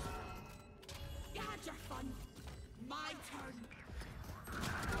the doors. You had your fun. My turn.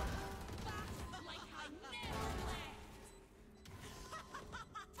 Like I never left.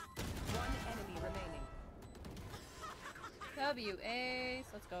 One enemy remaining. WA,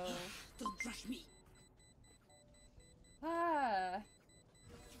 let's go. Don't rush me. Ah.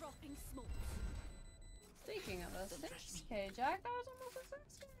 Dropping smoke. Speaking of a 6K, Jack, that was almost a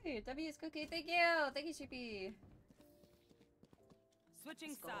 6K. W's cookie, thank you. Thank you, Sheepy. Switching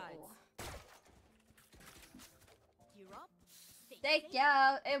Let's go. sides. You're up. Thank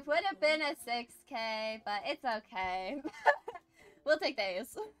you. It would have been a 6K, but it's okay. We'll take the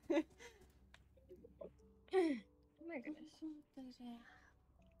ace. Oh my goodness.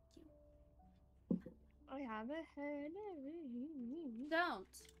 I have a head.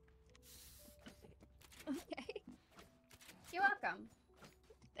 Don't. Okay. You're welcome.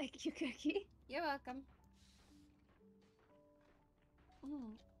 Thank you, Cookie. You're welcome.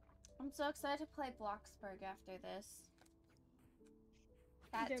 I'm so excited to play Bloxburg after this.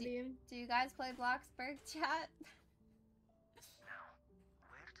 Chat, do you guys play Bloxburg, chat?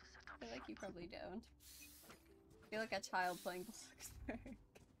 I feel like you probably don't. I feel like a child playing Bloxburg.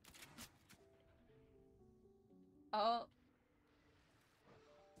 Oh.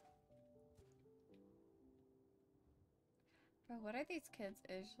 Bro, what are these kids'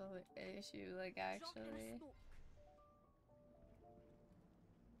 issue like actually?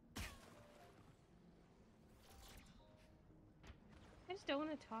 I just don't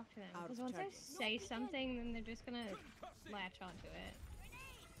want to talk to them because once I say something, then they're just gonna latch onto it.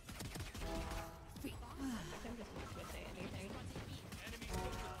 I'm just not gonna say anything.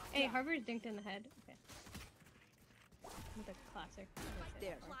 Hey, Harvard's dinked in the head. Okay. With a classic.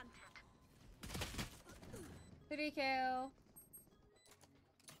 There. 3K.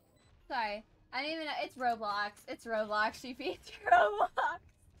 Sorry, I didn't even know. It's Roblox. It's Roblox, Sheepy. It's Roblox.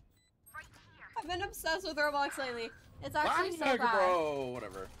 I've been obsessed with Roblox lately. It's actually so bad. Bro,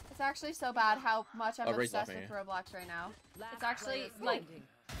 whatever. It's actually so bad how much I'm Raise obsessed off with me. Roblox right now. Last It's actually player like, standing.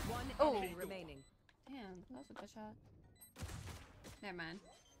 One oh, enemy remaining. damn, that was a good shot. Never mind.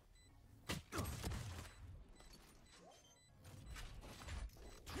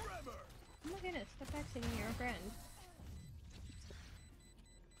 Oh my goodness, stop texting me, you're a friend.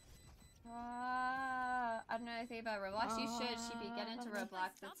 I don't know anything about Roblox. You should, Sheepy. Get into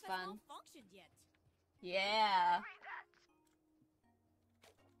Roblox. It's fun. Yeah.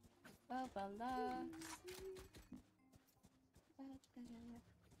 Roblox.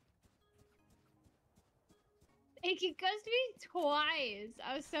 He cussed me twice.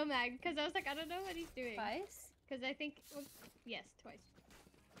 I was so mad because I was like, I don't know what he's doing. Twice? Because I think, well, yes, twice.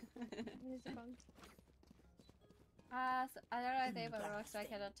 What is it called? So I don't know anything about Roblox, so I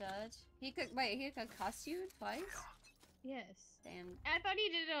cannot judge. He could cuss you twice? Yes. Damn. I thought he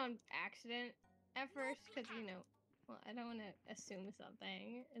did it on accident at first because, you know, well, I don't want to assume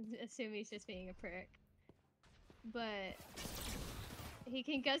something. Assume he's just being a prick. But he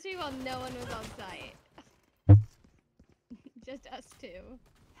can cuss me while no one was on site. Just us two.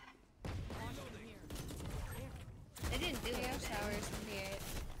 I didn't do it. Showers in the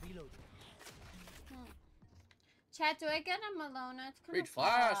 8. Reload. Chat, do I get a Malona? It's kind Reach of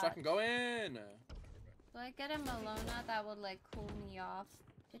flash, hot. I can go in. Do I get a Malona that would like cool me off?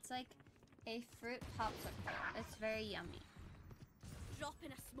 It's like a fruit popsicle. It's very yummy. Drop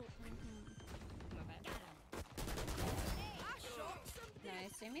in a smoke.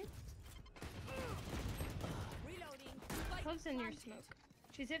 Nice, Jamie. Reloading. Clove's in your smoke.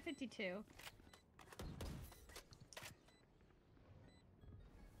 She's at 52.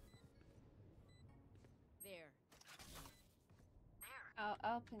 There.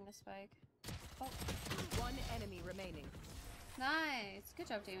 I'll ping the spike. Oh. One enemy remaining. Nice. Good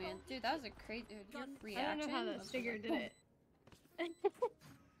job, Damien. Dude, that was a great dude. Your reaction. I don't know how that was Sigurd like, did it.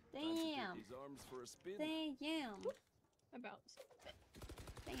 Damn. These arms for a spin. Damn. About.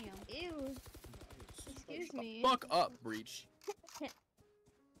 Damn. Ew. Excuse Shut the me. fuck up, Breach.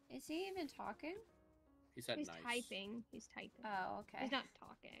 Is he even talking? He said He's nice. typing. He's typing. Oh, okay. He's not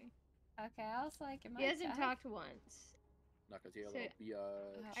talking. Okay, I was like, am He I hasn't deaf? talked once. Not cause he a So- little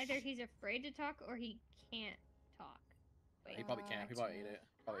biatch. Either he's afraid to talk or he can't talk. Wait. He probably can't. He probably ate it.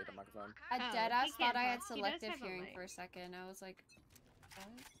 Probably ate the microphone. I Oh, deadass he thought can't I had talk. He does selective have a hearing mic. for a second. I was like,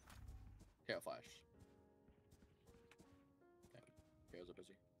 what? Hail flash. Thank you. Hails are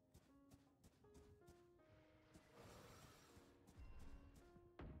busy.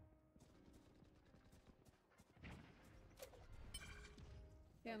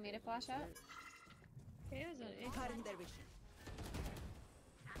 You want me to flash out? Okay, it was an Cutting their vision.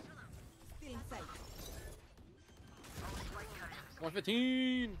 Still in sight.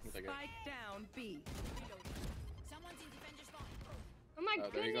 115. We'll take it. Spike down B. Someone's in defender spawn. Oh my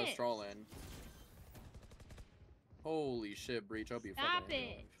There he goodness! goes trolling. Holy shit, Breach. Hope you Stop fucking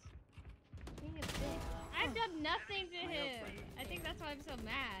it! Being a bitch. I've done nothing to him. I think that's why I'm so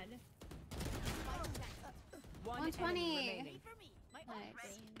mad. One 120. enemy remaining. For me. My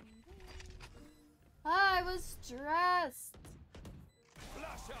Nice. Ah, I was stressed.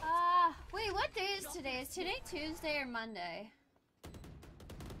 Wait, what day is today? Is today Tuesday or Monday?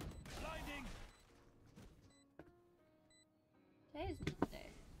 Blinding. Today's Monday.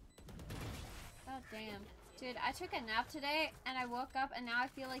 God damn. Dude, I took a nap today and I woke up and now I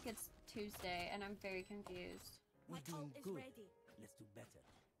feel like it's Tuesday and I'm very confused. We're doing good. Ready. Let's do better.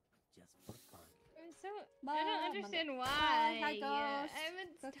 Just for fun. I'm so I don't understand why. Hi, I Ghost.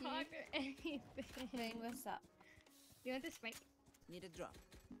 haven't Cookie. talked or anything. Wait, what's up? You want this mic? Need a drop.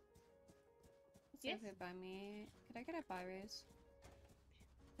 It's Yes. okay by me. Could I get a buy raise?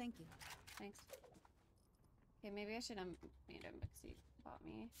 Thank you. Thanks. Okay, maybe I should have made him because he bought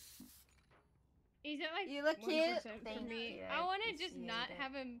me. He's at like You look 1% cute. for Thank me. you. I I want to just appreciate not it.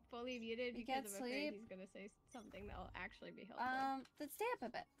 have him fully muted You because can't I'm afraid sleep? he's gonna say something that will actually be helpful. Let's stay up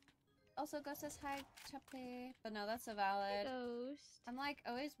a bit. Also, Ghost says hi, Chappy. But no, that's a valid. Ghost. I'm like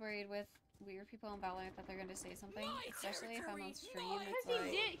always worried with weird people on Valorant that they're going to say something, especially if I'm on stream. It's Because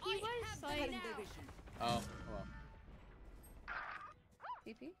like he did. He was like. Cutting their vision. Oh, well.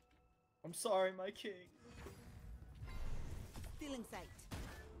 PP. I'm sorry, my king. Still in sight.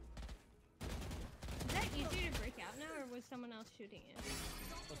 Is that easier to break out now, or was someone else shooting it?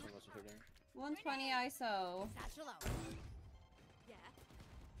 What's my lesson for doing? 120 ISO. Satchel out. Yeah.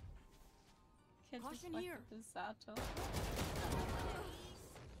 Kids Caution reflected here. the satchel.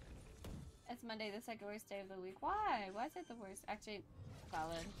 It's Monday, the second worst day of the week. Why? Why is it the worst? Actually,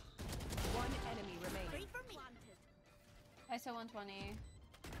 valid. One enemy remaining. Wait for me. ISO 120.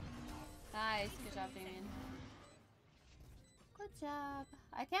 Nice. Good job, Damien. Good job.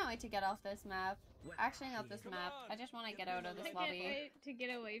 I can't wait to get off this map. Actually, not this map. I just want to get out of this I can't lobby. wait to get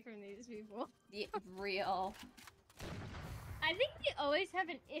away from these people. Yeah, real. I think we always have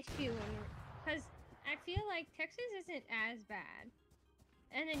an issue because I feel like Texas isn't as bad.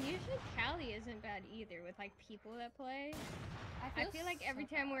 And then usually Cali isn't bad either with like people that play. I feel like every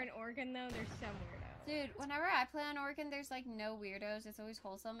so time bad. we're in Oregon though, there's some weirdo. Dude, whenever I play on Oregon, there's like no weirdos. It's always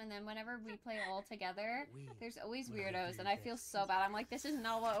wholesome. And then whenever we play all together, there's always weirdos. And I feel so bad. I'm like, this is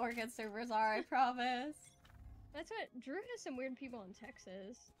not what Oregon servers are, I promise. That's what Drew has some weird people in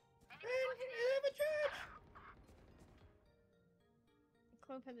Texas.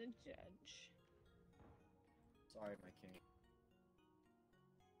 Clove has a judge. Sorry, my king.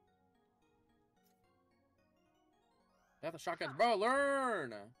 They have the shotguns, bro.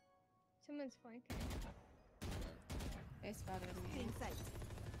 Learn. Someone's flanking. They spotted me. Inside.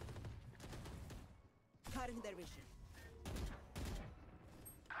 Cutting their vision.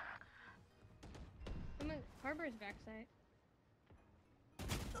 Someone Harbor's backside.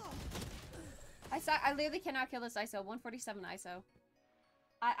 I literally cannot kill this ISO. 147 ISO.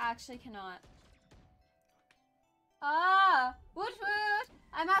 I actually cannot. Ah! Woot woot!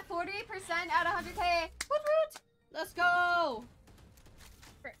 I'm at 40% at 100k. Woot woot! Let's go!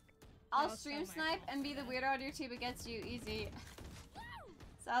 Frick. I'll No, stream it's not my snipe fault. and be the weirdo on your team against you. Easy.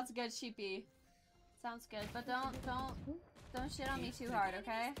 Sounds good, sheepy. Sounds good, but don't shit on me too hard,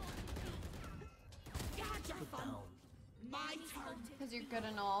 okay? Gotcha, fun. My turn. Because you're good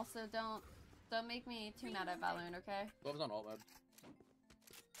and all, so don't make me too mad at Valorant, okay? Glove's on ult, man.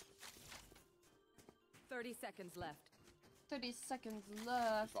 30 seconds left. 30 seconds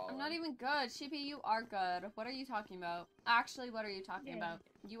left. I'm not Following. even good. Sheepy, you are good. What are you talking about? Actually, what are you talking Yeah. about?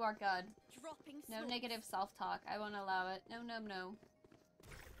 You are good. Dropping No smokes. negative self-talk. I won't allow it. No, no, no.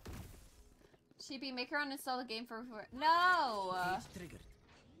 Sheepy, make her uninstall the game for... No! Triggered.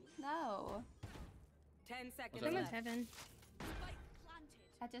 No. 10 seconds that? Someone's left. heaven. Spike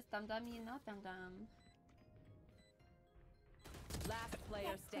planted. I just dum-dum you, not dum-dum. Last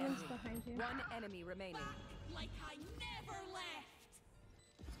player Someone's standing. behind you. One enemy remaining. Like I never left.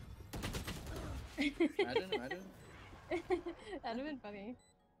 Imagine. That'd have been funny.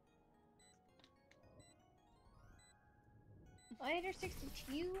 Lighter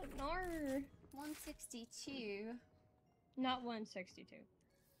 62? Nar. 162. Not 162.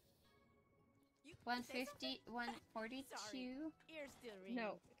 150, 142. Ears still ringing.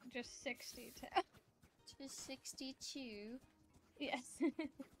 No, just 62. Just 62. Yes.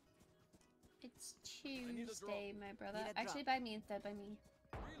 It's need a Tuesday, my brother. Need a Actually, drop. by me instead, by me.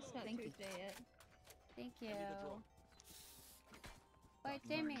 It's not Thank you. Tuesday yet. Thank you. need a drop. Wait,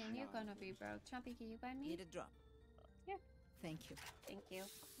 Damien, you're gonna be broke. Chompy, can you buy me? Need a drop. Yeah. Thank you. Thank you.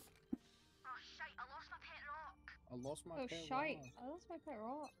 Oh shite, I lost my pet rock. I lost my Oh, pet shite. rock. I lost my pet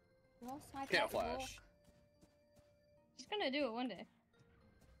rock. Lost my Can't pet rock. flash. He's gonna do it one day.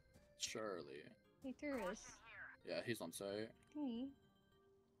 Surely. He threw his Yeah, he's on site. thingy.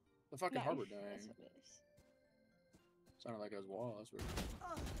 The fucking Knife, harbor that's dying. what it is. Sounded like it was wasp.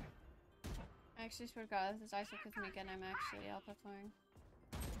 I actually swear to God, if this ice with me again, I'm actually outperforming.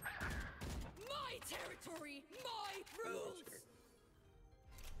 My territory, my rules.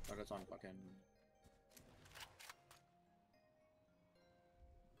 Oh, that's on fucking.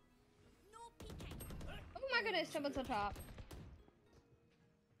 No peeking. Oh my goodness, someone's on top.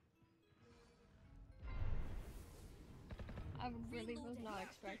 I really was not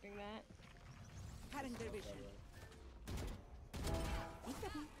expecting that. Cutting their vision.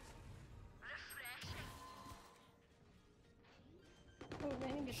 Oh,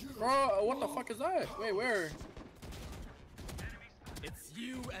 random gets Bro, what the fuck is that? Wait, where? It's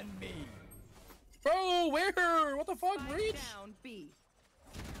you and me. Bro, where? What the fuck? Spike Breach? down B.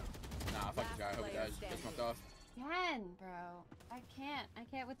 Nah, fuck this guy. I hope he dies. Gets knocked off. Again, bro. I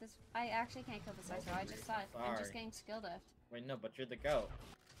can't with this. I actually can't kill this ISO. I just saw it. I'm just Sorry. getting skill diff. Wait, no, but you're the goat.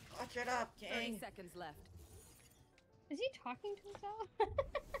 Watch it up, 30 king. seconds left. Is he talking to himself?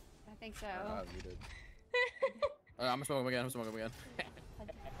 I think so. You did. I'm gonna smoke him again. I'm gonna smoke him again.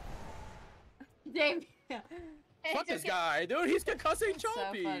 Damn. Fuck this guy, dude. He's concussing So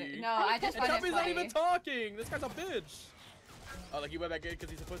Chompy. funny. No, I just And find it Chompy's not funny. even talking. This guy's a bitch. Oh, like he went back in because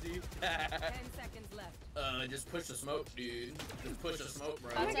he's a pussy. 10 seconds left. Just push the smoke, dude. Just push the smoke,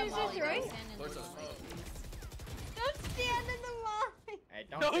 bro. Oh my That's goodness, a that's Molly. right. Stand in the Push the Molly, smoke. please. Don't stand in the line! Hey,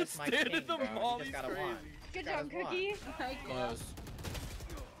 don't Don't diss my stand king, in the bro. You mall. just He's gotta crazy. want. Good Got job, his one. Cookie. Thank you. Close.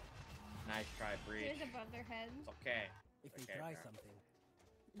 Nice try, Breach. It's above their heads. It's okay. If we Okay, try bro. something,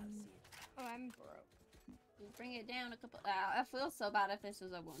 I'll see it. Oh, I'm broke. Bring it down a couple. I feel so bad if this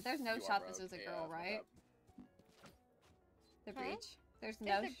was a woman. There's no You are shot broke. this was a Yeah, girl, fuck right? up. The Huh? breach. There's If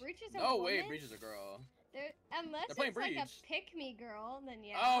no. the breach is a No woman, way, Breach is a girl. unless They're playing it's like a Breach. pick-me girl, then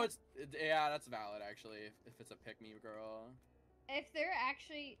yeah. Oh, yeah, that's valid actually. If it's a pick me girl. If they're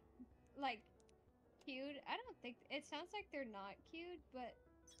actually, like, cute. I don't think it sounds like they're not cute, but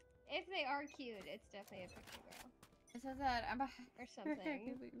if they are cute, it's definitely a picture girl It says that I'm a or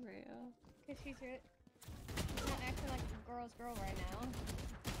something. real. Cause she's not acting like a girl's girl right now.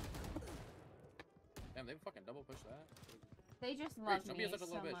 Damn, they fucking double push that. They just love don't me be such a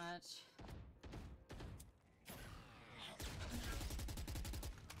so little bitch. much.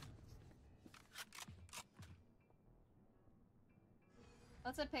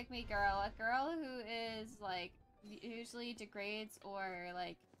 What's a pick-me girl? A girl who is like usually degrades or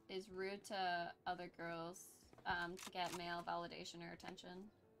like is rude to other girls to get male validation or attention.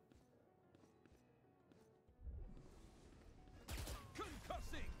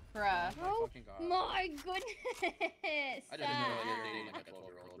 Bruh. Oh fucking God. my goodness! I didn't know that you're dating like a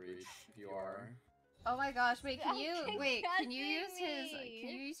 12-year-old breach. If you are. Oh my gosh! Wait, can you Stop wait? Can you use discussing his? me. Can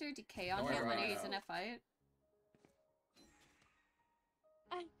you use your decay on Don't worry him when about it. he's in a fight?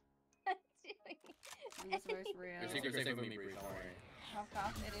 I'm not doing And this verse real. Your secret's safe with me, breach. Don't worry. Fuck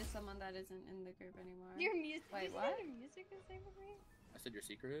off! It is someone that isn't in the group anymore. Your music. Wait, you what? said your music is safe with me? I said your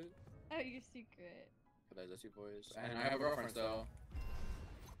secret. Oh, your secret. But that's you boys. And I have a girlfriend still.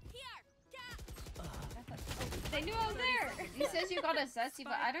 They knew I was there. He says you got a zesty,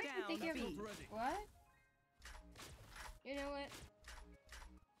 but I don't even think you have. What? You know what?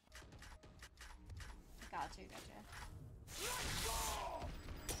 Gotcha.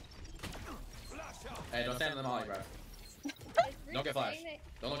 Hey, don't stand in the molly, bro. Don't get flashed.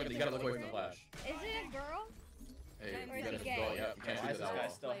 Don't look at the. You gotta look away from the flash. Is it a girl? Hey, Or you is gotta he gay? go. Yep, you can't Why shoot is this this guy wall.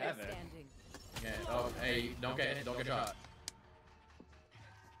 still having it? Yeah. Oh, hey, don't get shot.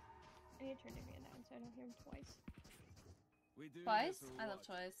 I need to turn Vivian down so I don't hear him twice. Twice? I love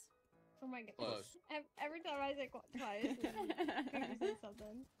twice. Oh my god. Close. Every time I say twice, Vivian says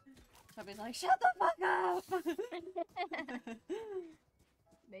something. Somebody's like, shut the fuck up!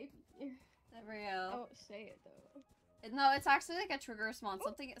 Maybe. Real. I won't say it though. No, it's actually like a trigger response.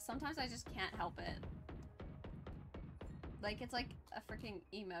 Sometimes I just can't help it. Like, it's like a freaking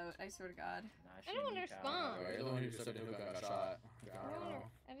emote, I swear to God. I don't want to respond. You're the one who said who got shot.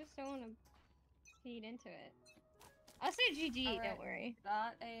 I just don't want to feed into it. I'll say GG, Alright. don't worry.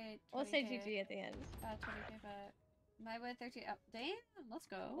 Got a 20K. We'll say GG at the end. 20K, but my way 13. Oh, damn, let's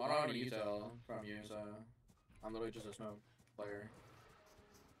go. Well, I don't have any util from you, so I'm literally just a smoke player.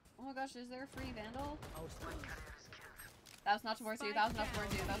 Oh my gosh, is there a free Vandal? That was not towards you. That was not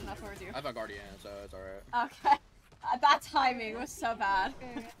towards you. That was not towards you. I have a guardian, so it's alright. Okay. That timing was so bad.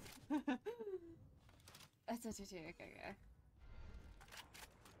 That's a 2-2. Okay.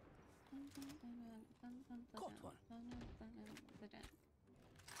 Got one.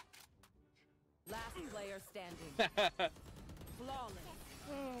 Last player standing. Flawless.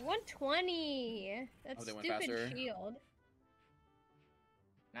 Oh, 120. That's Oh, they went stupid faster. shield.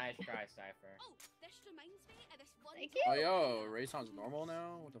 Nice try, Cypher. Oh, this reminds me of this one. Thank you. Oh, yo, Ray sounds normal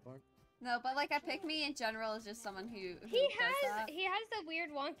now? What the fuck? No, but like a pick me in general is just someone who He does that. has the weird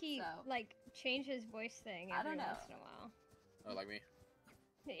wonky So. like change his voice thing I every don't know. once in a while. Oh, like me?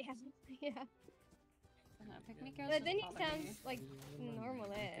 Yeah. Yeah. Pick me girls But just then he bother me. sounds like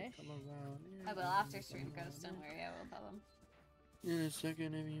normal-ish. I will after stream ghost, don't worry, I will tell them. In a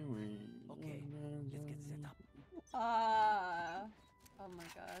second if you wait. Okay, let's get set up. Oh my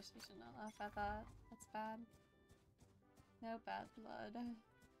gosh, you should not laugh at that. That's bad. No bad blood.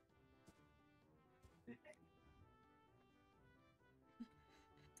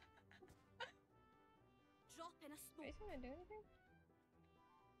 Drop in a Wait, is he gonna do anything?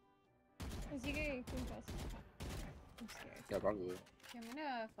 Is he getting concussed? I'm scared. Yeah, probably. I'm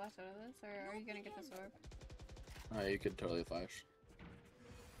gonna flash out of this, or are you gonna get this orb? Oh, you could totally flash.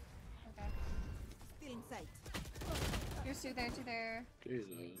 Okay. Still in sight. You're two there.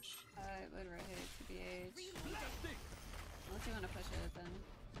 Jesus. I would rotate to BH. Unless you wanna push it, then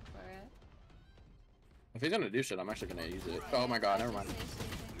for it. If he's gonna do shit, I'm actually gonna use it. Oh my god, never mind.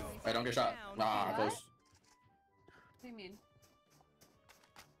 Hey, don't get shot. Nah, What? close. What do you mean?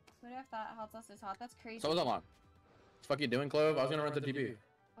 What if that helps us is hot? That's crazy. So what's that long? What's fuck you doing, Clove? I was gonna run to TP.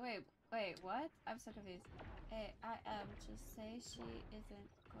 Wait, what? I'm so confused. Hey, just say she isn't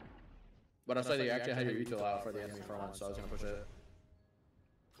going. But I said you actually had your util out for the enemy for once, so I was gonna push it.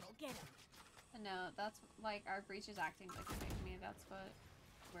 Go get him. No, that's like our breach is acting like a pick me. That's what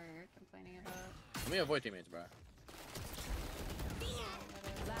we're complaining about. Let me avoid teammates, bro.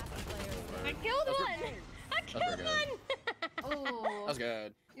 Last player I killed one! I killed pretty good. one! Oh, That's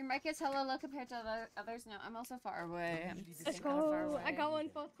good. your mic is hella low compared to others. No, I'm also far away. I'm just Let's kinda far go! away. I got one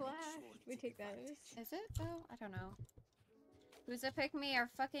full flash. We take those. Is it though? I don't know. Who's a pick me or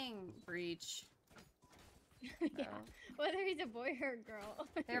fucking breach? Yeah. No. Whether he's a boy or a girl.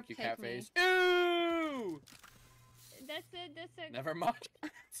 They're Thank you, cat pick me. face. They're That's a. Never mind.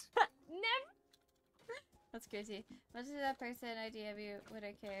 Never. That's crazy. Much of that person idea of you would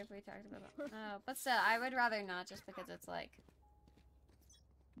I care if we talked about it? Oh, but still, I would rather not just because it's like...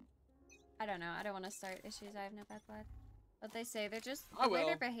 I don't know. I don't want to start issues. I have no bad blood. But they say they're just the way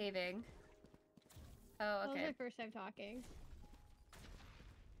they're behaving. Oh, okay. That was my first time talking.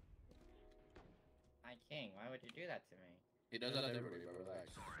 Hi, King. Why would you do that to me? He does that to everybody, bro.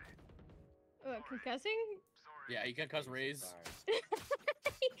 Relax. What, concussing? Yeah, he can cuss Raze.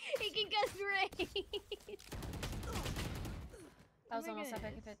 He can cuss Raze. That was almost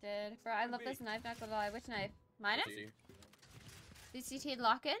epic if it did. Bro, I love this knife, not gonna lie. Which knife? Mine? DCT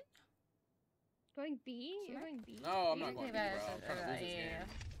lock in? Going B? You're going B? No, I'm not going B, bro. I'm trying to lose this game.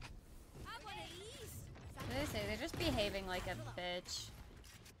 What do they say? They're just behaving like a bitch.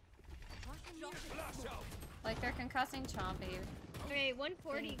 Like they're concussing Chompy. Okay,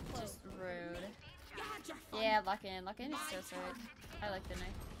 140 close. Just rude. Yeah, lock in. Lock in is so sweet. I like the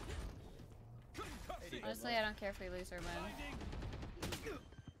knife. Honestly, I don't care if we lose or win.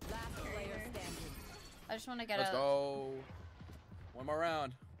 Last player standing. I just want to get Let's go. One more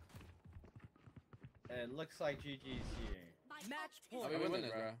round. It looks like GG's here. Match Oh, point. we win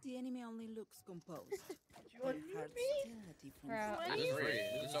this, bro. The enemy only looks composed. Bro, This is free.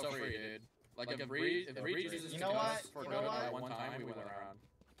 This is so free, dude. Like if Breeze uses us for good at one time, we win the round.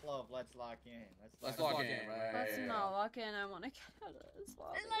 Love, let's lock in. Let's lock in, right? Let's not lock in. I want to get out of this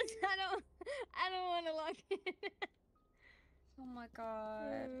lobby. I don't want to lock in. Oh my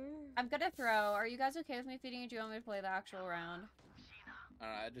god. I'm gonna throw. Are you guys okay with me feeding you? Do you want me to play the actual round?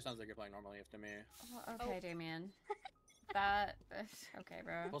 It just sounds like you're playing normally to me. Oh, okay, Damien. That... okay,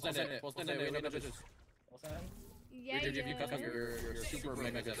 bro. We'll send it. We'll send it. We know bitches. We'll send it? Yeah, If you cut your super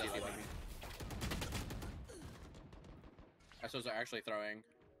mega zesty like me. SOs are actually throwing.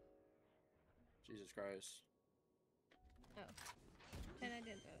 Jesus Christ. Oh. And I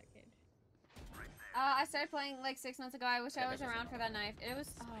didn't throw that cage. I started playing like 6 months ago. I wish I was around for that knife. It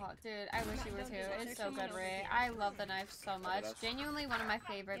was... Oh, dude. I wish you were too. It's so good, Ray. I love the knife so much. Genuinely one of my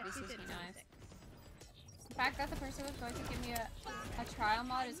favorite BCT knives. The fact that the person was going to give me a trial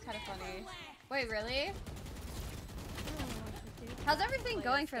mod is kind of funny. Wait, really? How's everything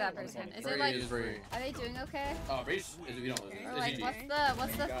going for that person? Is it like... Are they doing okay? Oh, Breeze, you don't lose. Or like, what's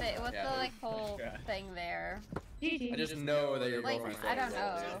the like whole thing there? I just know that your like, girlfriend's I don't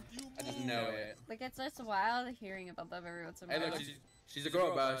know. I just know it. Like, it's just wild hearing about them every once in a while. Hey, look, she's a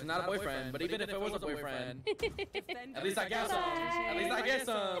girl, but she's not a boyfriend. But even if it was a boyfriend, at least I get some. At least I get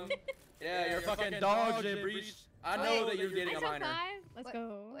some. Yeah, you're fucking dog shit, Breach. I know that you're dating a minor. Let's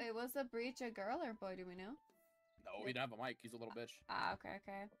go. Wait, was the Breach a girl or boy? Do we know? No, he didn't have a mic. He's a little bitch. Ah, okay.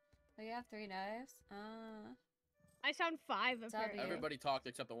 So you have 3 knives. I found 5 apparently. Everybody talked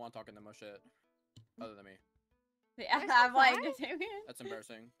except the one talking the most shit. Other than me. Yeah, I'm like, that's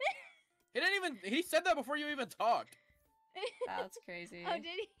embarrassing. He said that before you even talked. That's crazy. Oh, did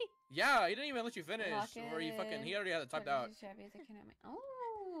he? Yeah, he didn't even let you finish. Or he already had it typed out. Oh.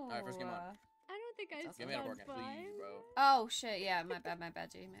 Alright, first game on. I don't think I Give me an organ, please, bro. Oh shit, yeah, my bad,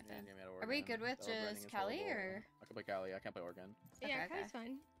 G, my bad. Yeah, Are we good with just Kelly or? I can play Kelly. I can't play organ. Yeah, Kelly's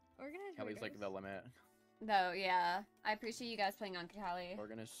fine. Organ has Kelly's like the limit. No, yeah. I appreciate you guys playing on Kelly.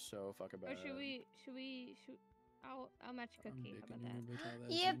 Organ is so fucking bad. Or should we? I'll match Cookie. How about that?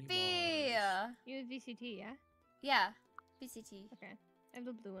 Yippee! You have VCT, yeah? Yeah, VCT. Okay. I have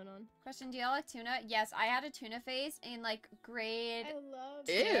the blue one on. Question, do y'all like tuna? Yes, I had a tuna phase in like grade... I love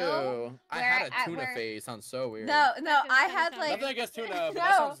Ew! I had a tuna phase. Sounds so weird. No, I had like... Nothing against tuna, but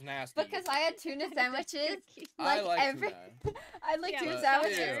that sounds nasty. Because I had tuna sandwiches. I like tuna. I like tuna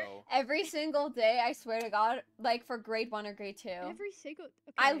sandwiches every single day, I swear to God, like for grade 1 or grade 2. Every single...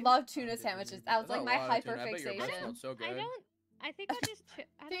 Okay. I love tuna sandwiches. That was like my hyper fixation. So good. I think I'll just...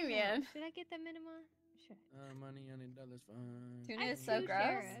 I don't know. Should I get the minima? Money on $8 fine. Tuna is so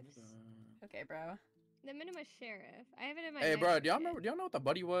gross. Okay, bro. The minima sheriff. I have it in my. Hey, bro, do y'all know what the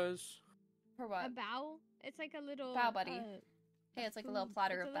buddy was? For what? A bow. It's like a little bow buddy. Hey, it's like a little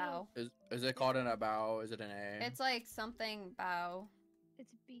platter of bow. Is it called a bow? Is it an A? It's like something bow.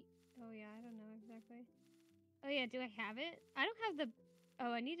 It's B. Oh yeah, I don't know exactly. Oh yeah, do I have it? I don't have the.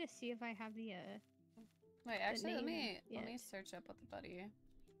 Oh, I need to see if I have the. Wait, actually, let me search up what the buddy.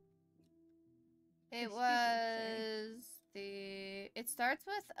 It it starts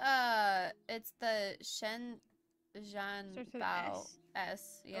with, it's the Shen Zhan Bao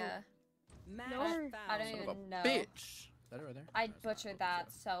S, yeah. I don't even know. Bitch! Is that it right there? I butchered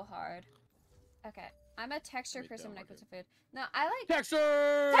that so hard. Okay. I'm a texture Let me person when it download comes to food. No, I like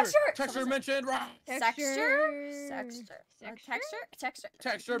Texture! Texture! Texture mentioned! Texture?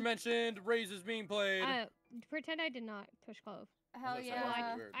 Texture mentioned, raises being played. Pretend I did not push clove. Hell That's yeah.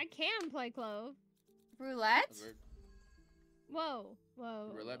 actually weird. I can play clove. Roulette? That's weird. Whoa, whoa.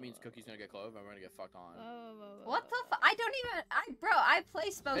 Roulette means Cookie's gonna get clove. I'm gonna get fucked on. What the fuck? I don't even. I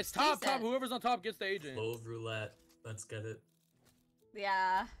play Spokes. It's top. Whoever's on top gets the agent. Clove roulette. Let's get it.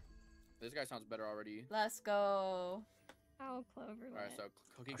 Yeah. This guy sounds better already. Let's go. Oh, clove roulette. Alright, so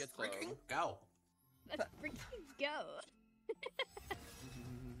Cookie gets clove. Go. Let's freaking go.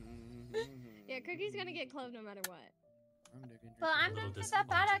 Yeah, Cookie's gonna get clove no matter what. But I'm gonna get that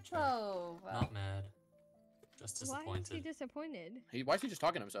bad at clove. Not mad. Just disappointed. Why is he disappointed? Why is he just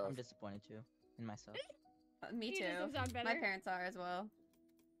talking to himself? I'm disappointed too in myself. Me He too. doesn't sound better. My parents are as well.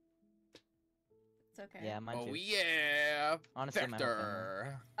 It's okay. Yeah, mine too. Oh yeah. Honestly, my whole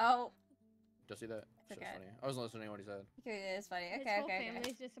Vector. Oh. Did you see that? It's okay. Funny. I wasn't listening to what he said. Okay, it's funny. His Okay, whole okay.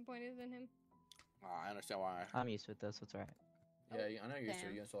 family's disappointed in him. Oh, I understand why. I'm used with this. It's alright. Yeah, I know you're used to it.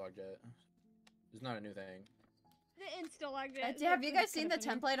 Damn. You install Jet. It's not a new thing. The insta-log jet. Have you guys seen the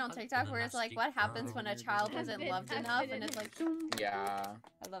template on TikTok where it's like, what happens when a child isn't loved enough? And it's like, boom. Yeah.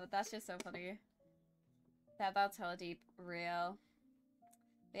 I love it. That's just so funny. That's hella deep. Real.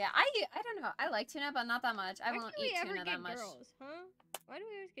 Yeah, I don't know. I like tuna, but not that much. I won't eat tuna that much. Girls, huh? Why do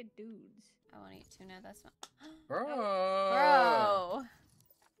we always get dudes? I won't eat tuna. That's not. Bro. Bro.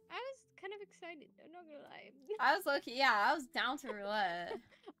 I was kind of excited. I'm not gonna lie. I was lucky. Yeah, I was down to roulette.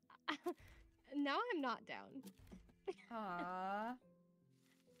 Now I'm not down. Aww.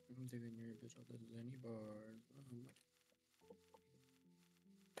 I'm taking your bitch off this any bar.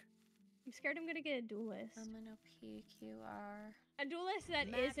 I'm scared I'm gonna get a duelist. I'm gonna PQR. A duelist that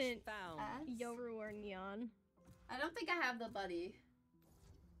Match isn't found. Yoru or Neon. I don't think I have the buddy.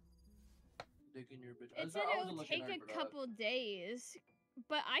 Taking your bitch. It said it'll take a couple days,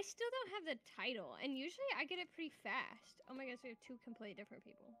 but I still don't have the title, and usually I get it pretty fast. Oh my gosh, we have two completely different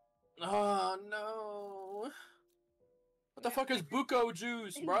people. Oh no. What the fuck is buko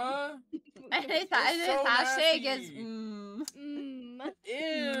juice, bruh? And his so hashtag nasty. is mmm.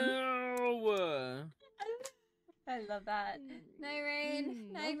 Ew. I love that. Night rain.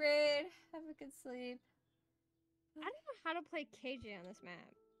 Night rain. Have a good sleep. I don't know how to play KJ on this map.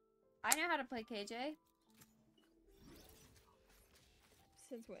 I know how to play KJ.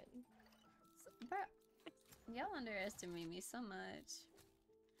 Since when? But y'all underestimate me so much.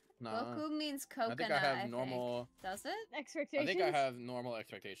 Nah. Goku means coconut. I think I have normal. Does it? Expectations? I think I have normal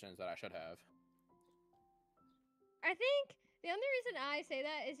expectations that I should have. I think the only reason I say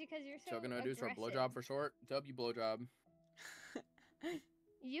that is because you're so Gonna do for a aggressive. blowjob for short. W blowjob.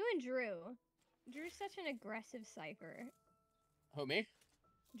 You and Drew. Drew's such an aggressive cipher. Who, me?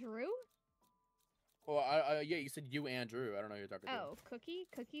 Drew? Well, yeah, you said you and Drew. I don't know who you're talking to. Oh, Cookie?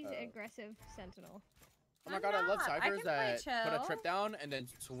 Cookie's aggressive sentinel. Oh my god, I love not. I ciphers can play that put a chill. trip down and then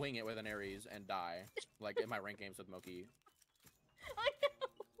swing it with an Ares and die. Like in my rank games with Moki. I know!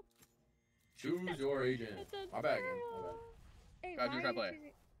 Choose your agent. My bad, game. My bad. Hey, Guys, why you are try you play.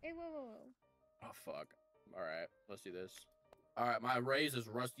 choosing- Hey, whoa. Oh, fuck. Alright, let's do this. Alright, my raise is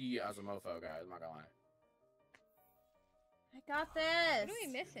rusty as a mofo, guys. I'm not gonna lie. I got this. What are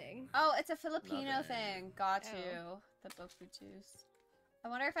we missing? Oh, it's a Filipino Nothing. thing. Got Oh. you. The bofu juice. I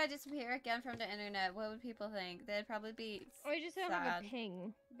wonder if I disappear again from the internet, what would people think? They'd probably be Or you just don't have sad. a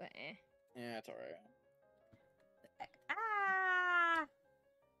ping, but eh. Yeah, it's alright. Ah!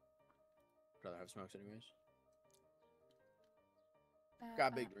 I'd rather have smokes anyways.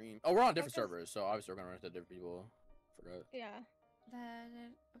 Got big dream. Oh, we're on different Focus. servers, so obviously we're gonna run into different people. Forgot. Yeah.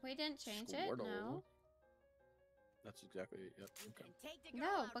 We didn't change it, no. Squirtle. That's exactly it. Yep. Okay.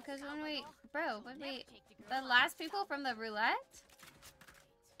 No, because when we, the last people from the roulette?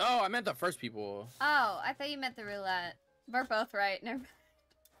 Oh, I meant the first people. Oh, I thought you meant the roulette. We're both right. Never.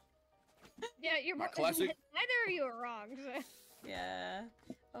 Yeah, you're My more- classic- Neither of you are wrong. So. Yeah.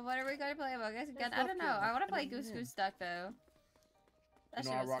 Well, what are we going to play about? Guys, again, Let's I don't go know. for it. I want to I play don't Goose know. Goose Duck though. That You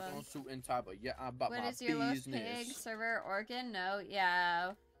shit know, I was rock fun. on suit and tie, but yeah, I'm about What my is your lowest business. pig server? Oregon? No.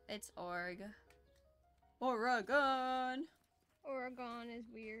 Yeah. It's Org. Oregon. Oregon is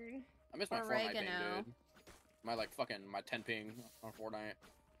weird. I miss my Fortnite ping, Oregano. dude. My like fucking my 10 ping on Fortnite.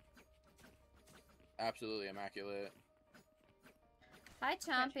 Absolutely immaculate. Hi,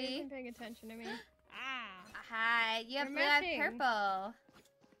 Gotcha, Chompy. you've been paying attention to me. Ah. Hi. You have We're blue, I have matching. purple.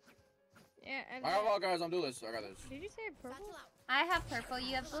 Yeah. And Alright, well, guys, I'm duelist. I got this. Did you say purple? I have purple.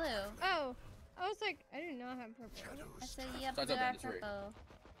 You have blue. Oh. I was like, I did not have purple. I said you have Sides blue, up, I man, have it's free. purple.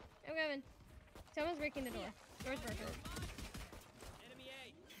 I'm coming. Someone's breaking the door. Door's broken.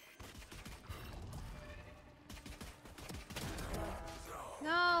 No!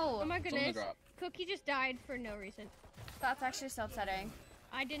 Oh my Someone goodness. drop. Cookie just died for no reason. That's actually so upsetting.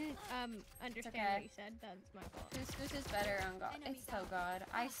 I didn't understand okay. what you said. That's my fault. This is better on God. It's so good.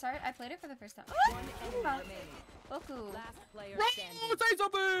 I played it for the first time. One enemy remaining. Boku. Last player Bro, standing. say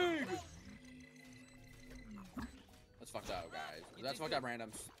something! That's fucked up, guys. That's fucked up,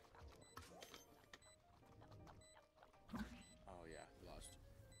 randoms. Oh yeah, we lost.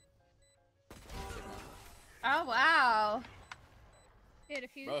 Oh wow. He had a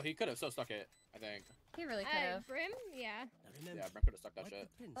few. Bro, he could have so stuck it. I think. He really could have. Brim? Yeah. Yeah, Brent could have stuck that shit.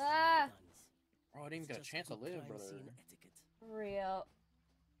 Ah. Bro, I didn't even get a chance to live, brother. Real.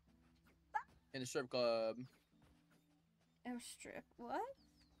 In the strip club. Oh, strip. What?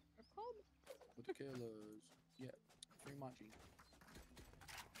 With the killers. Yeah. Free machi.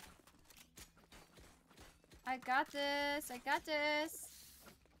 I got this. I got this.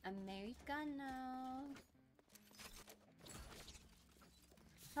 Americano.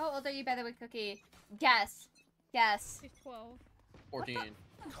 How old are you, by the way, Cookie? Guess. Guess. She's 12. 14.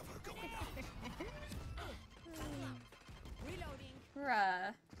 Reloading. Bruh.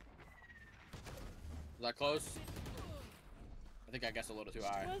 Is that close? I think I guessed a little too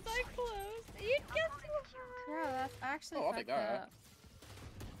high. Was I close? You guessed too high. Bro, that's actually Oh, I'll take fucked that. up.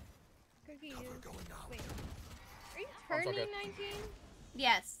 Cookie, you. Wait. Are you Oh, it's turning okay. 19?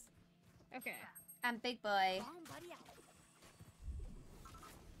 Yes. Okay. I'm big boy. Bomb buddy out.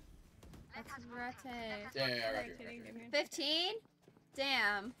 Let's rotate. Yeah, I got you. Rotating different. 15?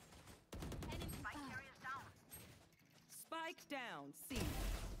 Damn. Spike down. C.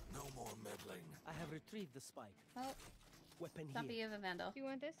 No more meddling. I have retrieved the spike. Oh. Weapon Stop here. you of a vandal. Do you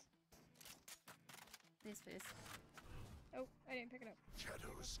want this? Please, please. Oh, I didn't pick it up.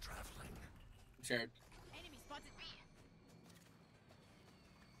 Shadows traveling. I'm scared. Enemy spotted B.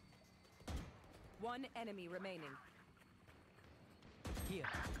 One enemy remaining. Here.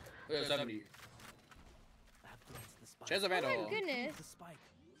 Look at 70. I have placed the spike. She has a vandal. Oh my goodness. The spike.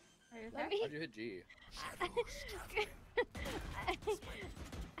 Are you Let okay? me. How'd you hit G? I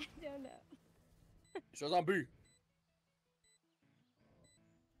don't know. Shows on B.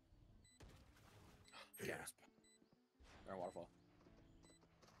 Gasp. They're in waterfall.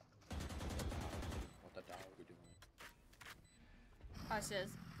 What the hell are we doing? Oh, she has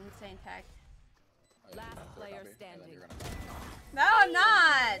insane tech. Last player standing. No, I'm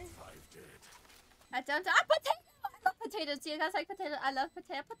not! I don't. Ah, potato! I love potatoes. Do you guys like potatoes? I love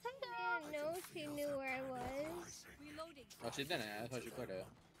potato. I didn't know she knew where I was. Reloading. Oh, she didn't. I thought she cleared it.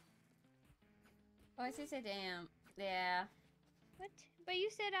 Oh, I see. Say damn. Yeah. What? But you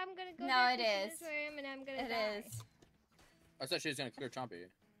said I'm gonna go. No, there it 'cause is. That's where I am, and I'm gonna It die. is. I said she was gonna clear Chompy.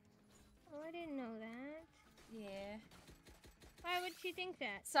 Oh, I didn't know that. Yeah. Why would she think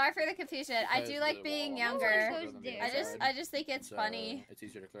that? Sorry for the confusion. I do like being younger. I just think it's funny. It's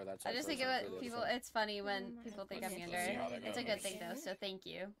easier to clear that. I just think it's funny when people think I'm younger. see how that It's a goes. good thing though, so thank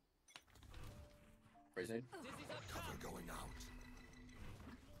you. Praise nade. Cover going out.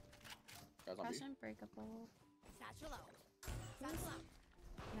 Guys on B. Fashion breakable. Satchel out. Satchel out.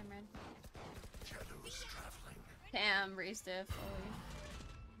 Never mind. Shadows traveling. Damn, re-stiff. Holy.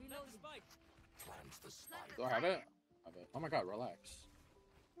 Reloading. Plant the spike. Do I have it? I have it. Oh my god, relax.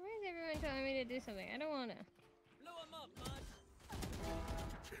 Why is everyone telling me to do something? I don't wanna. Blow him up, bud. I don't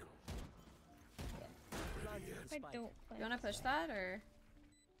play. You wanna push that or?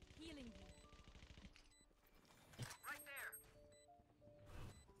 Healing you. Right there.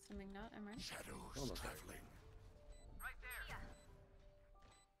 Something not, am I? Shadows Oh, okay. traveling. Right there.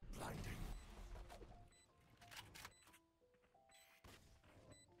 Blinding.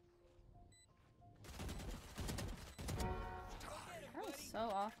 That was so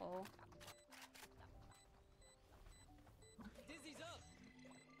awful. Dizzy's up.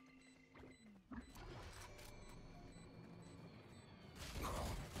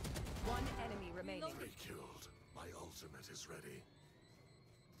 One enemy remaining. Three killed. My ultimate is ready.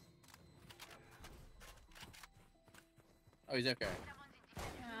 Oh, he's okay.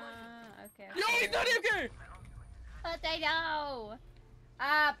 Okay. Yo, he's not okay! Potato!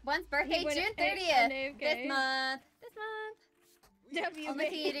 One's birthday, He went June A- 30th. AFK. This month. This month. W. Only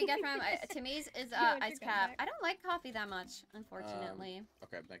thing you didn't get from Timmy's is You want ice your gun cap. back? I don't like coffee that much, unfortunately.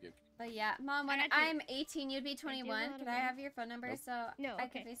 Okay, thank you. But yeah, Mom, when I got you. I'm 18, you'd be 21. Could I have your phone number Nope. so No, I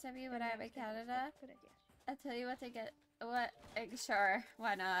okay. can FaceTime you when I'm in Canada? Good idea. I'll tell you what to get. What? Sure,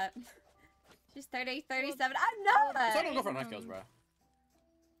 why not? She's 30, 37. I'm not! That's why I don't go for knife kills, bro.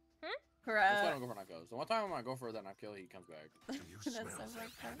 Huh? That's why I Bruh. don't go for knife kills. The one time I go for that knife kill, he comes back. Do you That's smell so that fucked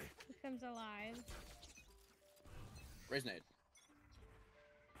up. panic? Becomes alive. Raise nade.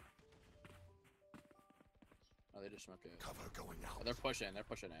 Oh, they just smoked it. Cover going out. Oh, they're pushing it.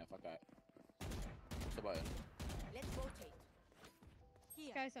 Fuck that. What's the button? Let's rotate.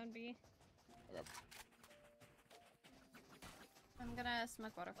 Here. Guys on B. Okay. I'm gonna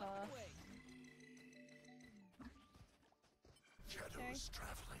smoke waterfall. Shadows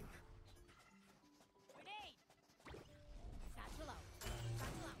traveling. Grenade. Satchel out.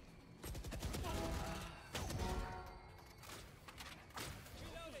 Satchel out.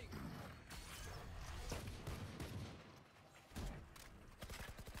 Reloading.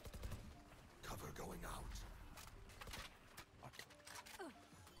 Cover going out.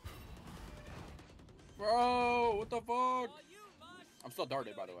 Bro, what the fuck? I'm still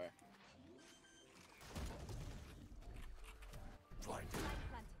darted, by the way.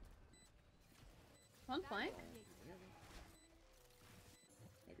 One point? Maybe.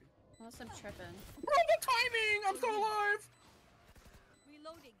 Unless I'm tripping. Bro, the timing! I'm still alive!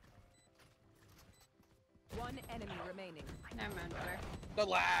 Reloading. One enemy remaining. Never mind, better. The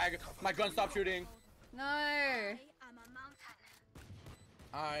lag! My gun stopped shooting! No!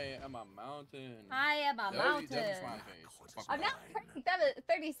 I am a mountain. I am a mountain. Face. I'm not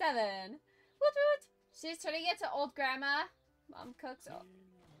 37. Woot woot! She's turning into old grandma. Mom cooks. Oh.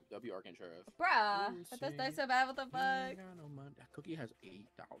 W Arcane Sheriff. Bruh, but that's not so bad. What the fuck? That cookie has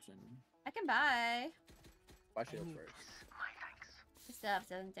 8,000. I can buy. Buy shield first. I still have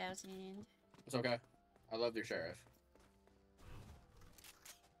 7,000. It's okay. I love your sheriff.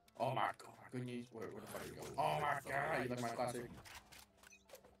 Oh my god, my goodness. Where the fuck are you going? Oh my god, you like my classic.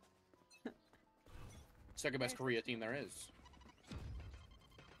 Second best Korea team there is.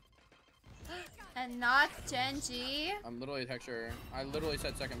 And not Genji. I'm literally a texture. I literally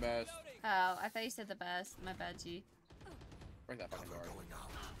said second best. Oh, I thought you said the best. My bad, G. Break that fucking door.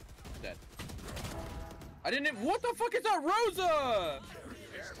 Dead. I didn't. What the fuck is that, Rosa?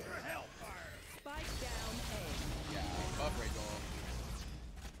 Spike down A. Yeah, buff Rachel.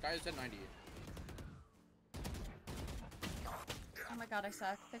 Guy is at 90. Oh my god, I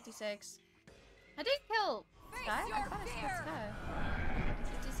suck. 56. I didn't kill Sky. I thought I killed Sky.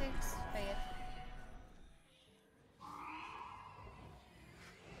 56. Fade.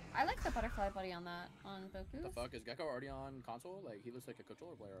 I like the butterfly buddy on that, on Boku. The fuck, is Gecko already on console? Like, he looks like a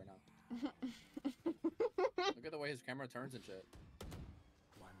controller player right now. Look at the way his camera turns and shit.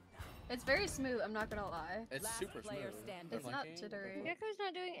 It's very smooth, I'm not gonna lie. It's super smooth. It's not jittery. Gecko's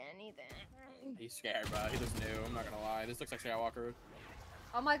not doing anything. He's scared, bro. He looks new, I'm not gonna lie. This looks like Skywalker.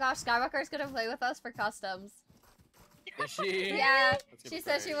 Oh my gosh, Skywalker's gonna play with us for customs. Is she? Yeah, she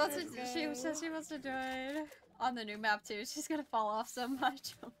said she wants to. She said she wants to join on the new map too. She's gonna fall off so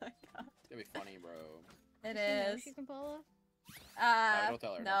much. Oh my god. It's gonna be funny, bro. It Does is. she can pull off? No, don't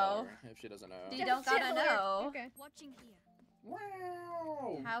tell her. No. Don't tell her if she doesn't know. You don't gotta know. Okay. Watching here.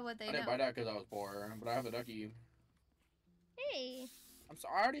 Wow. How would they I know? didn't buy that because I was poor, but I have the ducky. Hey. I'm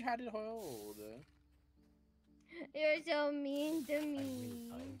sorry, I already had it hold. You're so mean to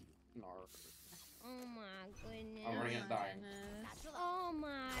me. No. Oh my goodness. I'm already dying. Oh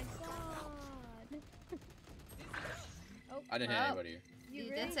my god. Oh, I didn't hit anybody. You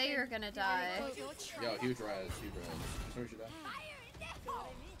really did say you were gonna die. Yo, huge res, huge res. As soon as you die.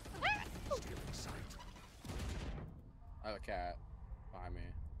 I have a cat behind me.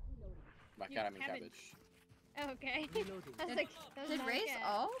 By cat, I mean cabbage. Okay. I was like, that was Did not Raze good.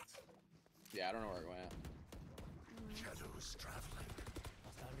 ult? Yeah, I don't know where it went. Shadows traveling.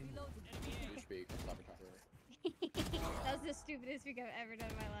 You speak. Stop it, talking. That was the stupidest thing I've ever done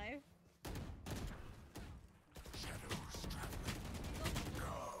in my life. Shadows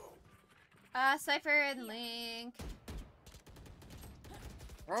traveling. Cypher and Link.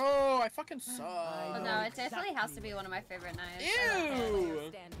 Oh, I fucking suck. Oh no, it definitely has to be one of my favorite knives.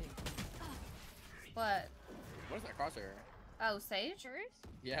 Ew! What? What is that crosshair? Oh, Sage?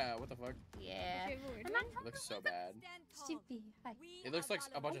 Yeah, what the fuck? Yeah. It looks so bad. Hi. It looks like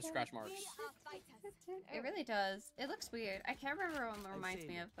a bunch of scratch marks. It really does. It looks weird. I can't remember what it reminds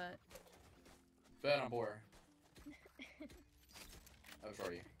me of, but... Bet on board. That was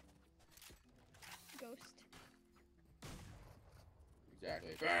shorty. Ghost.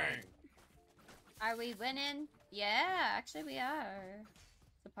 Exactly. Bang! Are we winning? Yeah, actually we are.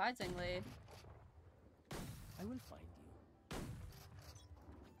 Surprisingly. I will find you.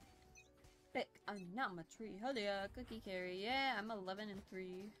 Pick a number 3. Hell yeah, cookie carry. Yeah, I'm 11 and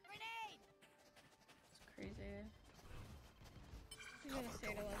 3. It's crazy. She's gonna stay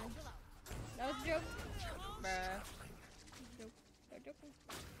at 11. That was a joke. Bruh. Joke. No joking.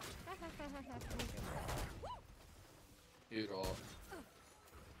 Ha ha ha ha ha. Funny joke. Dude, all.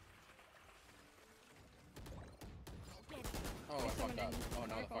 Oh, I fucked up. Oh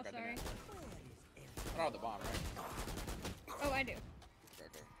no, the fuck I didn't. Not with the bomb, right? Oh, I do.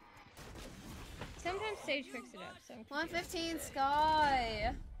 Okay. Sometimes Sage picks it up. So I'm 115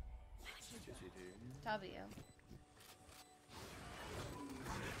 Sky. W.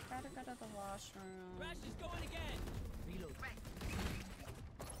 Gotta go to the washroom. Rash is going again. Reload.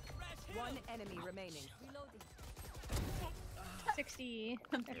 One enemy remaining. 60.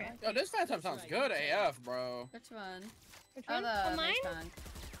 Okay. Yo, this Phantom sounds good AF, bro. Which one? Which Oh, one? the Oh, mine? Phantom.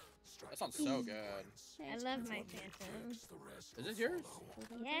 That sounds so good. I love my Phantom. Is this yours?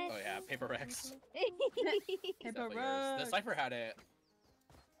 Yes. Oh yeah, Paper Rex. Paper The Cypher had it.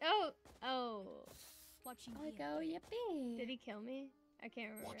 Oh. Watching I go, yippee. Did he kill me? I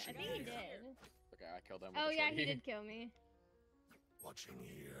can't remember. I think he did. Okay, I killed him. Oh with the yeah, shorty. he did kill me. Watching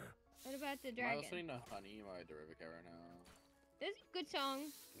here. What about the Am I dragon? listening to Honey by Derivica right now? This is a good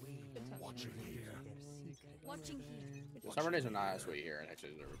song. Good song. Watching here. Watching here. The summer days are not as sweet here in Texas,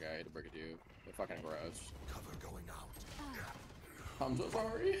 Derivica. I hate to break it to you. They're fucking gross. Cover going out. I'm so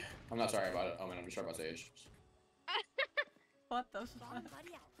sorry. I'm not sorry about it. Oh man, I'm just sorry about Sage. What the fuck?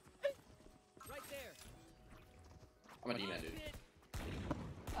 Right there. I'm a D-man, dude.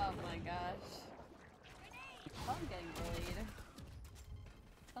 Oh my gosh. I'm getting bullied.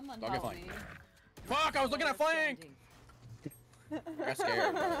 Someone Don't get help flanked. me. Fuck! I was looking at flank! I got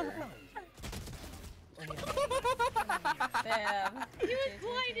scared, brother. Damn. He was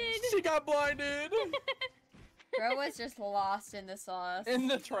blinded. She got blinded! Bro was just lost in the sauce. In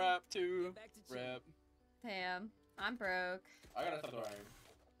the trap, too. Rip. Damn. I'm broke. I gotta stop throwing.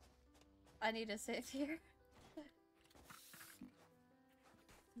 I need to save here.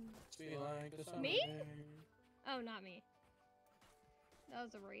 Me? Oh, not me. That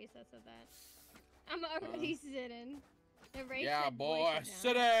was a race that said that. I'm already sitting. The race Yeah, said boy, sit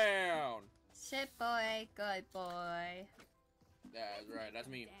sit down! Shit boy, good boy. Yeah, that's right, that's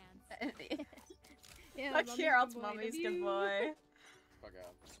me. Yeah, Fuck mommy's here, good else boy, mommy's W. good boy. Fuck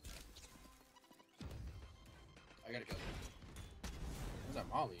out. I gotta kill her. What's that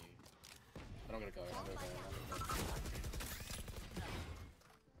Molly? I don't gotta kill her. I'm gonna kill her.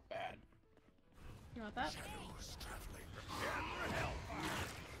 Bad. You want that?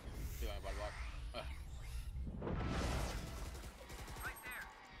 Do my body block.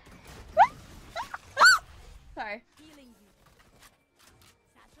 Sorry. Healing you.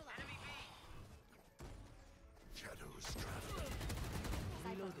 Satchel out. Shadows traveling.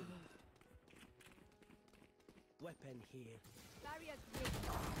 Reloaded. Weapon here. Barrier great.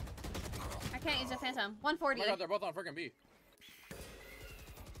 I can't use a phantom. Oh 140. my god, they're both on freaking B.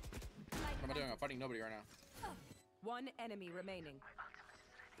 What am I doing? I'm fighting nobody right now. One enemy remaining.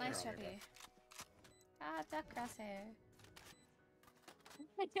 Nice, They're all Chubby. Ah, duck crosshair.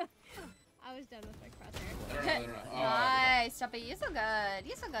 I was done with my I crosshair. don't know. Oh, Nice, Chubby. You're so good.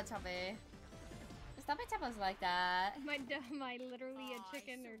 You're so good, Chubby. Stop it, Chubby's like that. My literally a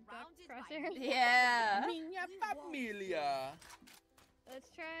chicken or duck crosshair. Yeah. Minha familia.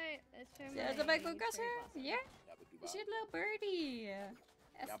 Let's try Yeah, the my big crosshair. Yeah. She's a little birdie.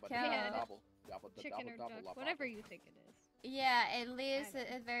 That's Yabba cute. Yeah. dabba dabba chicken or dabba duck, dabba whatever dabba. you think it is. Yeah, it leaves.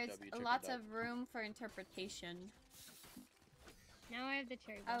 There's chicken lots duck. of room for interpretation. Now I have the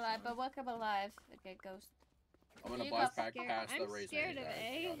cherry Alive, blossom. but welcome alive. Okay, ghost. I'm gonna You blast got back scared. past the I'm razor. scared of guys.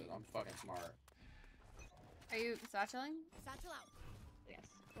 A. I'm fucking smart. Are you satcheling? Satchel out. Yes,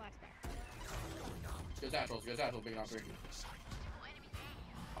 flashback. Good satchels, big on 3.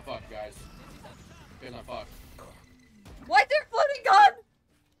 I'm fucked, guys. Guys, I'm fucked. What? They're floating gun!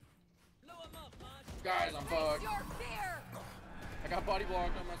 Blow him up, Mod. Guys, I'm fucked. Your fear. I got body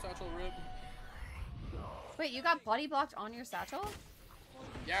blocked on my satchel rip. Wait, you got body blocked on your satchel?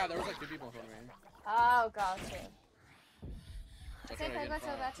 Yeah, there was like 2 people in front of me. Oh, gotcha. That's Okay, what I go get to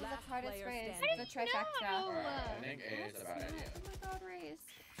front. that's the Last hardest player race. standing. The trifecta. Alright, I think A is a bad idea. Oh my god, race.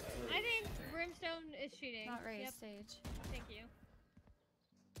 I think Brimstone is cheating. Not race Yep, stage. thank you.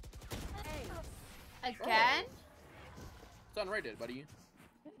 Again? It's unrated, buddy.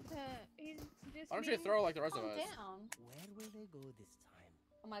 He's just Why don't you being- throw like the rest of Calm us? down. Where will they go this time?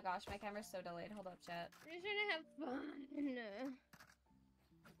 Oh my gosh, my camera's so delayed. Hold up, chat. We're just trying to have fun.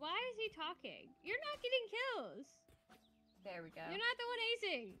 Why is he talking? You're not getting kills. There we go. You're not the one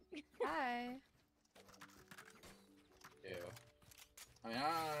acing. Hi. Ew. I mean,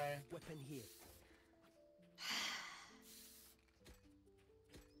 hi. Weapon here.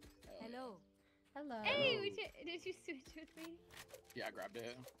 Hello. Hello. Hey, did you switch with me? Yeah, I grabbed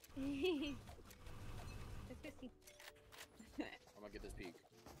it. Let's go see. I'm gonna get this peek.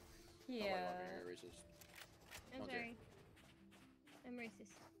 Yeah. Oh, my God, you're racist. I'm Okay. sorry. I'm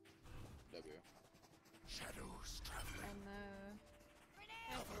racist. W. Shadows traveling.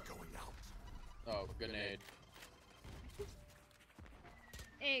 And Cover going out. Oh, good nade.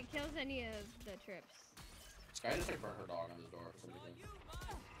 It kills any of the trips. This guy just like burnt her dog on the door for some reason.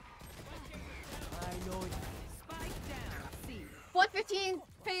 I know it. Spike down. C. 115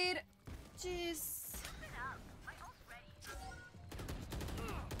 fade. Jeez.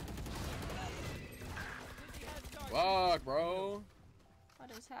 Fuck, bro.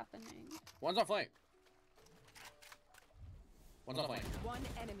 What is happening? One's on flank. One's on flank. One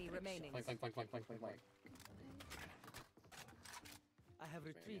enemy remaining. Flank. I have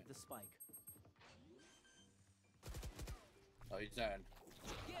retrieved the spike. Oh, he's dead.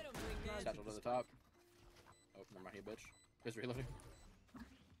 Get him, wingman. Satchel to the top. Oh, never mind, he bitch. Just reloading.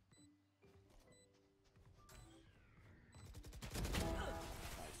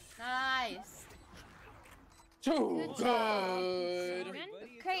 Nice. Too good.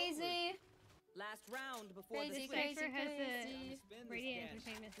 Crazy. Last round before Crazy, the crazy, Cypher has crazy. a radiant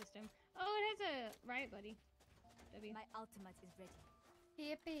entertainment system. Oh, it has a riot buddy. W. My ultimate is ready.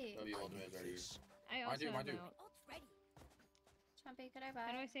 Yippee. W ultimate is ready. I also have Mine too. no. Ult ready. Chumpy, could I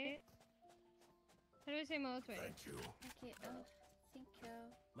How do buy? I say it? How do I say my ult ready? Thank you. Okay, oh, thank you.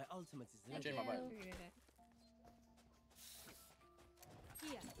 My ultimate is Thank ready. Change my you. mind. Figured it out.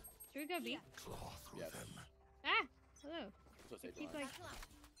 Here. Should we go B? Claw through Yes. them. Ah! Hello. So say Keep John. like.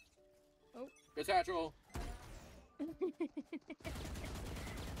 Oh. Good satchel.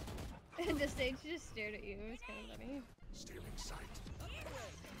 The stage just stared at you. It was kind of funny. Stealing sight.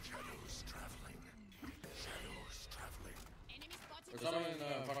 Shadows traveling. Shadows traveling. There's someone in the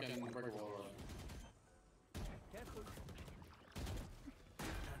fucking brick wall. Careful.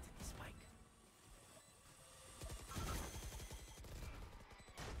 Planting the spike.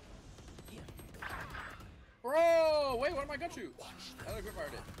 Here. Bro, wait, what am I gun shoot? I like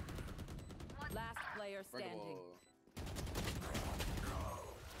fired it. Last player Brick standing. wall.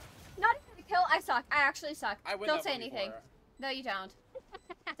 Not even a kill. I suck. I actually suck. I win Don't that say one anything. before. No, you don't.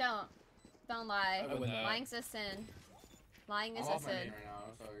 Don't lie. I win that. Lying's a sin. Lying is I'm a off my main sin. right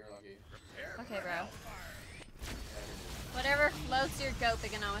now, so you're lucky. Okay, bro. Whatever floats your goat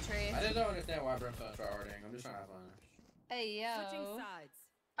econometry. I just don't understand why Brimstone's tryharding. I'm just trying to have fun. Hey, Switching yo. sides.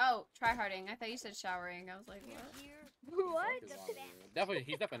 Oh, tryharding. I thought you said showering. I was like, what? What? Fuck is wrong with you? Definitely,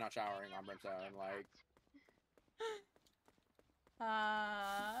 he's definitely not showering on Brimstone. Like,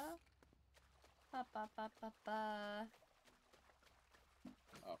 Ba, ba, ba, ba, ba.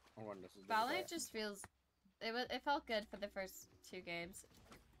 oh, I wonder this is Valorant just feels... It felt good for the first 2 games.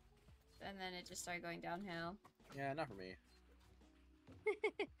 And then it just started going downhill. Yeah, not for me.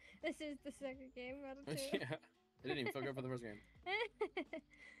 This is the second game out of 2. Yeah, it didn't even feel good for the first game.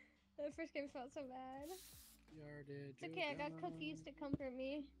 The first game felt so bad. It's okay, I got cookies to comfort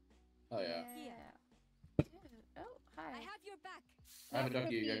me. Oh yeah. Dude. Oh, hi. I have your back. I have a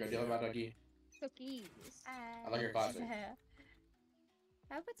ducky. You gotta go deal about ducky. Cookies. I like your classic.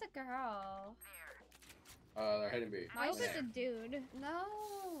 I hope it's a girl. They're hidden B. I hope it's a dude. No.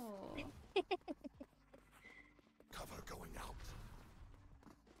 Cover going out.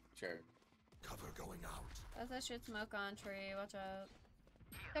 Sure. Cover going out. That's that shit smoke on tree. Watch out.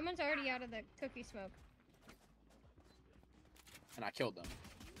 Someone's already out of the cookie smoke. And I killed them.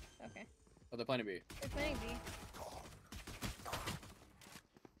 Okay. Oh, they're playing B. They're playing B.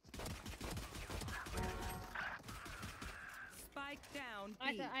 Spike down.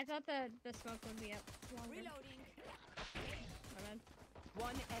 I B. thought the smoke would be up longer. Reloading. My bad.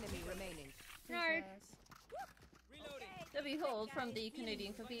 One enemy remaining. Nerd. Reloading. To behold from the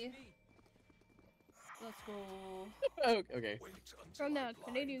Canadian cookie. Let's go. Oh, okay. From the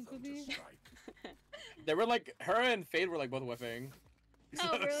Canadian cookie. They were like, her and Fade were like both whiffing.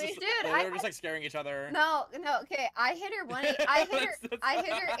 Oh, really? Dude, they were just like scaring each other. No, okay. I hit her I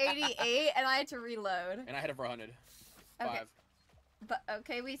hit her 88 and I had to reload. And I hit her for 100. Okay. 5. But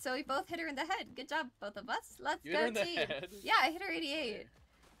okay, so we both hit her in the head. Good job, both of us. Let's You hit go her in the team. head? Yeah, I hit her 88.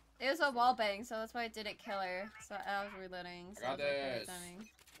 It was a wall bang, so that's why it didn't kill her. So I was reloading. So I got was like, perfect this. timing.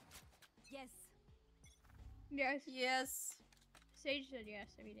 Yes. Yes. Yes. Sage said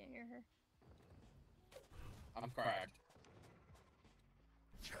yes if you didn't hear her. I'm cracked.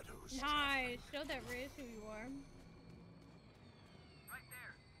 Shadows. Nice. Show that Riz who you are.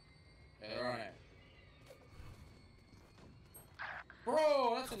 Yeah, they're on it.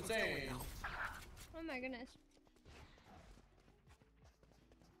 Bro, that's insane. Oh my goodness.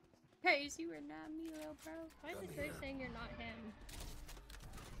 Pace, you were not me, little bro. Why is it Riz saying you're not him?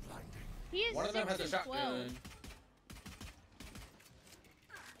 He is One of them has a 6 and 12. shotgun.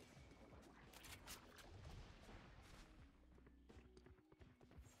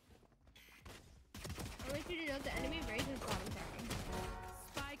 I want you to know the enemy raises bottom tacking.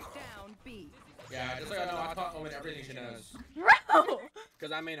 Spike down. B. Yeah, just so I know, I taught Omen everything she knows. Bro!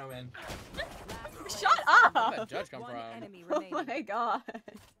 Because I made Omen. Shut Where'd up! that judge come from? Oh my god.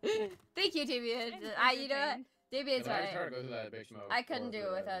 Thank you, David. You know what? David's I just right. tried to go through that big smoke. I couldn't do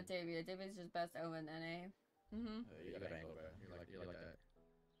it without David. David's just best Omen NA. Mm-hmm. You got angle, bro. You're like that.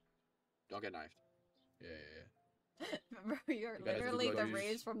 Don't get knifed. Yeah. Bro, you're You gotta literally do the glitches.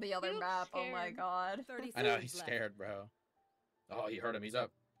 rays from the other map. Oh my god. I know, he's scared, bro. Oh, he heard him. He's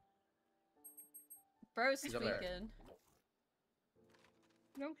up. Bro's He's up there. speaking.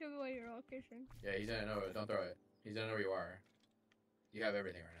 Don't give away your location. Yeah, he's gonna know it. Don't throw it. He's gonna know where you are. You have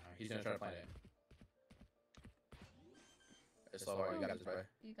everything right now. He's gonna try to plant it. It's slow. You got this, bro.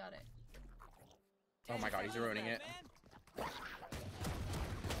 You got it. Oh my god, he's ruining it.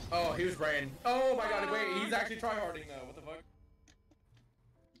 Oh, he was brain. Oh my god, wait, he's actually tryharding though. What the fuck?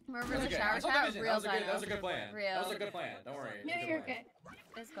 Remember the Okay, shower I saw shot? the vision. Real That was a good plan. Real. That was a good plan. Don't worry. No, you're okay.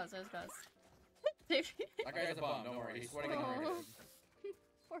 It's close, it's close. That guy has a bomb. Don't worry. He's sweating in the rain.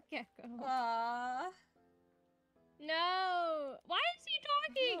 Poor Gecko. Aww. No! Why is he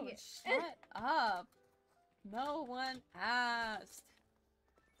talking? No, shut up. No one asked.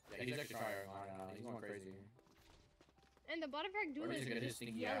 Yeah, he's actually trying right now. He's going crazy. And the bottom frag dude Or he's is gonna get his just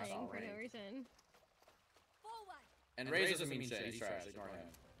stinky ass yelling all for no right. reason. And Raze doesn't mean shit. He's trash. Ignore him.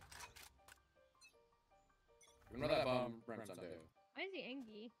 Ignore that bum Brimstone too. Why is he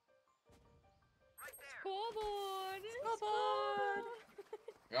angry? Scoreboard! Scoreboard!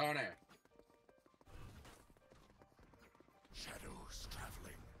 Go on there. Shadows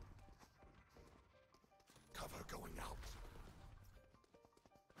traveling. Cover going out.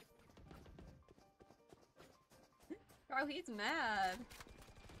 Bro, he's mad.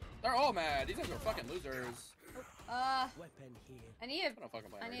 They're all mad. These guys are fucking losers. Weapon here. I need to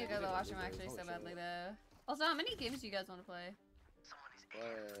go to the washroom actually so badly though. Also, how many games do you guys want to play? I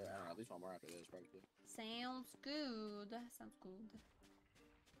don't know, at least one more after this, probably. Sounds good. Sounds good.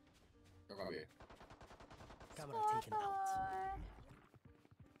 They're gonna be. Camera taken out.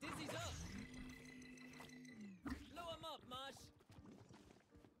 Dizzy's up. Blow him up, Marsh.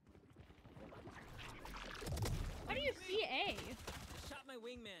 How do you see A? Shot my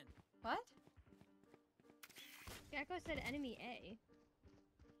wingman. What? Gecko said enemy A.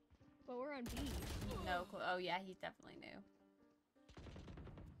 But we're on B. No clue. Oh yeah, he definitely knew.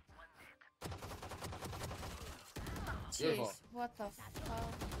 Beautiful. Jeez, what the fuck?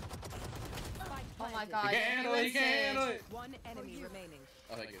 Oh my god. He can't handle it, he can't handle it! One enemy remaining.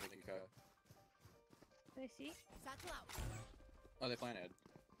 Oh, thank you, Kyle. Do I see? Oh, they planted.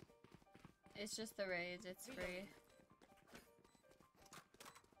 It's just the rage, it's free.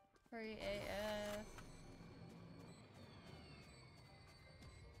 Free AF.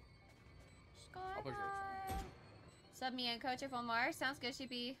 I'll push yours. Sub me and coach if one more. Sounds good,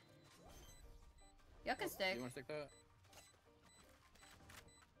 sheepy. Y'all can stick. You wanna stick that?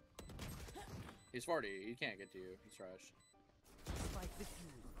 He's 40. He can't get to you. He's trash.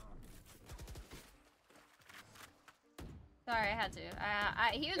 Sorry, I had to.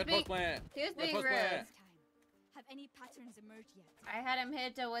 He was Good being post plant. he was Good being post rude. plant. Have any patterns emerged yet? I had him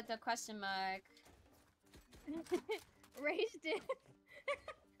hit with a question mark. Raised it.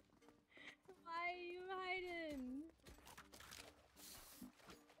 Why are you hiding?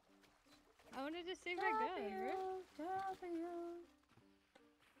 I wanted to save my gun.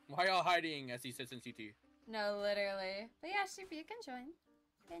 Why y'all hiding as he sits in CT? No, literally. But yeah, sheepy, you can join.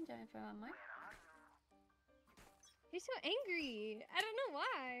 You can join for one more. He's so angry. I don't know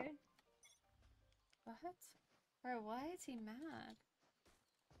why. What? Or why is he mad?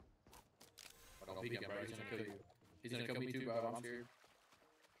 Don't peek him, bro. He's gonna kill you. He's gonna kill me too, bro. I'm scared.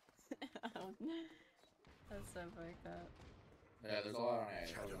 That's so fucked up. Yeah, there's a lot on A.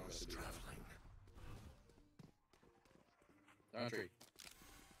 Shadows traveling. They're on a tree.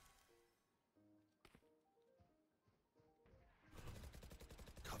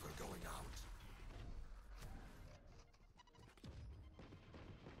 Cover going out.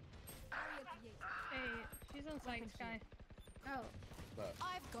 Hey, she's on site, Sky. Oh. But,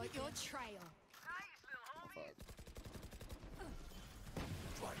 I've got your trail. fuck.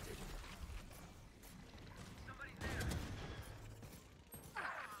 Blinded.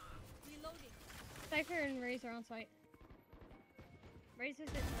 Reloading. Cypher and Raze are on site. Raze is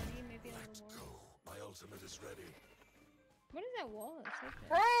at 20, maybe a little more. My ultimate is ready. What is that wall? That's so big.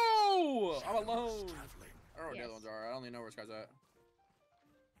 Bro! I'm alone! I don't know where the other ones are. I don't even know where this guy's at.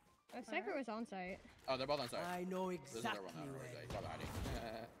 Oh, Cypher was on site. Oh, they're both on site. I know This is their exactly one. where. He's probably hiding.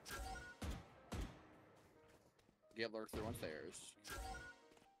 Get lurks through on stairs.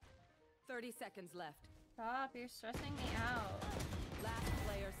 30 seconds left. Stop, you're stressing me out. Last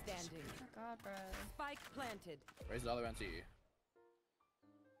player player standing. Oh god, bro. Spike planted. Raise the other NC.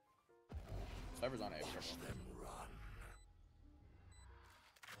 Cypher's on A. Watch them run.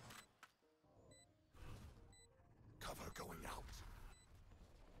 Cover going out.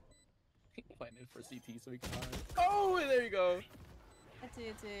 Planted for CT so we can hide. Oh, there you go.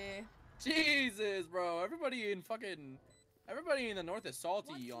 It's Jesus, bro. Everybody in the north is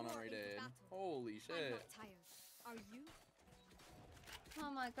salty on unrated. Holy shit. Are you?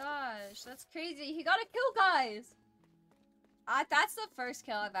 Oh my gosh, that's crazy. He got a kill, guys. That's the first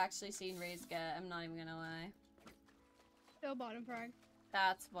kill I've actually seen Raze get. I'm not even gonna lie. Still bottom frag.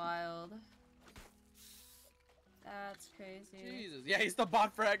 That's wild. That's crazy. Jesus. Yeah, he's the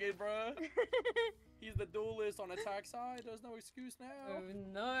bot fragging, bro. He's the duelist on attack side. There's no excuse now. Oh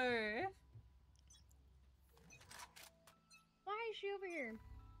no. Why is she over here?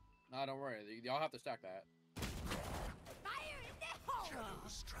 Nah, don't worry. Y'all have to stack that. Fire in the hole!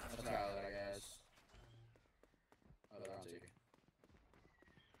 Shadows That's traveling. valid, I guess. Oh, they're on TV.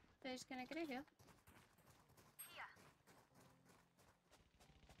 They're just gonna get a heal.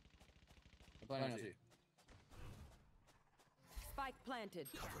 They're playing on TV. Spike planted.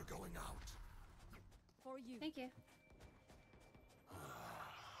 Cover going out. For you. Thank you.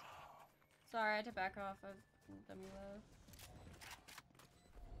 Sorry, I had to back off of dummy low.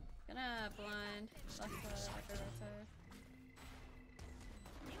 Gonna blind left side, like right side.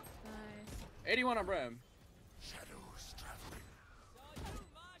 Nice. 81 on Brim. Shadows traveling.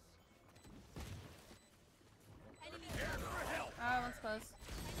 Oh, one's close.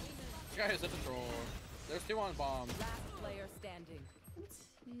 This guy is such a troll. There's 2 on bomb. Last player standing.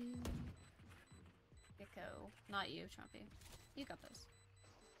 Gecko. Not you, Trumpy. You got this.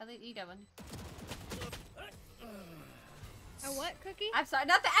 I think you got one. A what, Cookie? I'm sorry,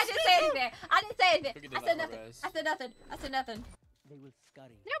 nothing. I didn't say anything. I didn't say anything. Cookie did I that said for nothing. Rez. I said nothing. I said nothing. They will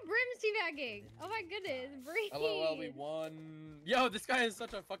scurry. No, Brim's teabagging. Oh my goodness, breathe. LOL, we won. Yo, this guy is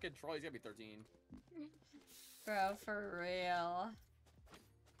such a fucking troll. He's gonna be 13. Bro, for real.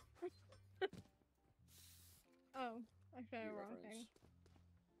 Oh, I said the wrong thing.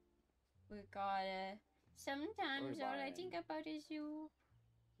 We got it. Sometimes all I Ryan. think about is you.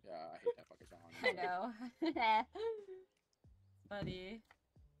 Yeah, I hate that fucking song. I know. Buddy.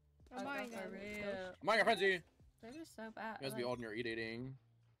 I'm buying for it. real. I'm on your frenzy. They're just so bad. You guys be old and you're eating.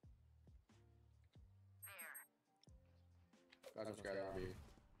 Guys, I'm scared of me.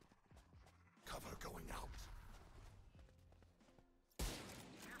 Cover going out.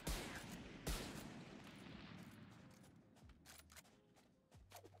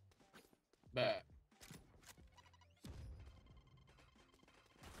 Bet.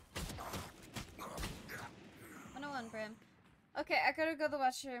 101, Brim. Okay, I gotta go to the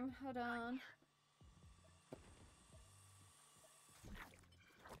washroom. Hold on.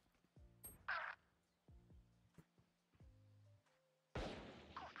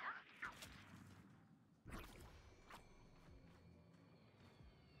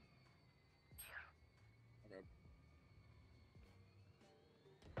 Okay.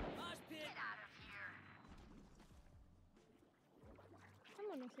 Mosh pit.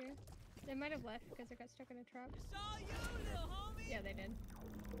 Someone was here. They might have left because they got stuck in a trap. Saw you, little homie. Yeah, they did.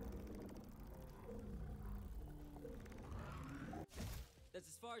 That's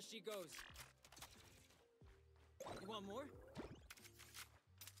as far as she goes. You want more?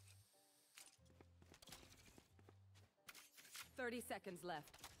 $30 seconds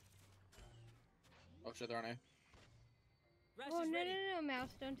left. Oh shit, they're on A. Rash Oh, is no, ready. no,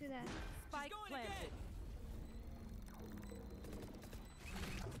 Mouse, don't do that. Spike going planted. again.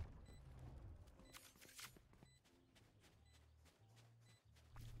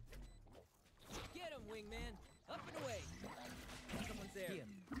 Get him, wingman. Up and away. Someone's there. Here.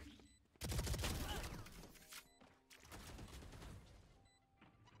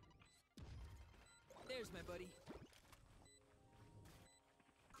 There's my buddy.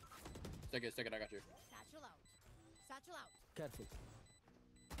 Stick it, I got you. Satchel out. Satchel out. Careful.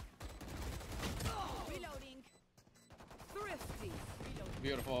 Reloading. Thrifty.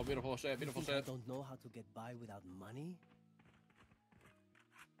 Beautiful, beautiful shit, beautiful You think I shit. don't know how to get by without money?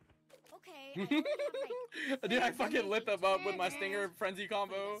 Okay. I only have, like, Dude, I 4 fucking lit them up with my Mhm. stinger frenzy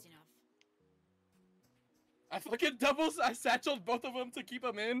combo. That's enough. I fucking I satcheled both of them to keep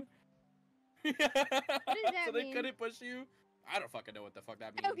them in. does that So they mean? couldn't push you. I don't fucking know what the fuck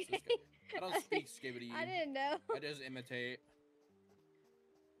that means. Okay. I don't speak skibbity. I didn't know. I just imitate.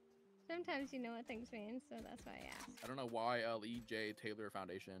 Sometimes you know what things mean, so that's why I asked. I don't know why L.E.J. Taylor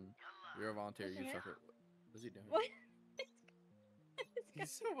Foundation. You're a volunteer. You Okay. sucker. What is he doing? What?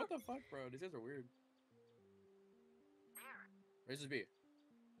 What the fuck, bro? These guys are weird. Raise his B.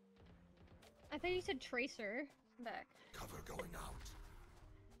 I thought you said Tracer. Back. Cover going out.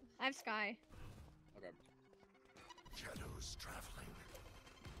 I have Sky. Okay. Shadows traveling.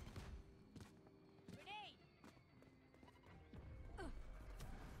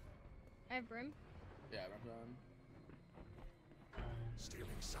 I have Brim. Yeah, I'm done.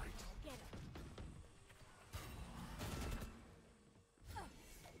 Stealing sight. Get him.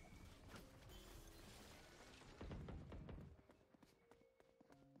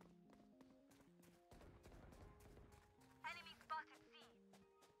 Enemy spotted C.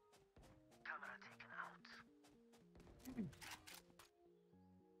 Camera taken out.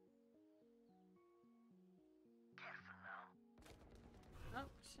 Careful now. Oh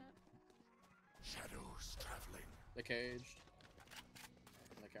shit. Shadows traveling. The caged.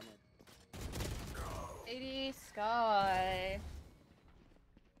 The camera. 80 Sky.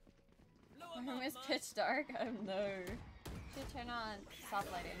 My room is pitch dark. I don't know. Should turn on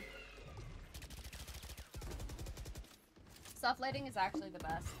soft lighting. Soft lighting is actually the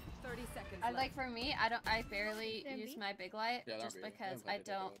best. 30 seconds. I like for me, I barely use my big light Yeah, just that'd be- because yeah, I played it,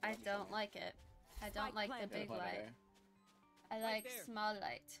 don't that'd be like it. I don't like the big light. I like small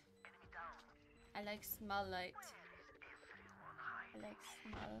light. I like small light. I like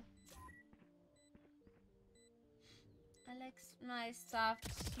small. I like nice soft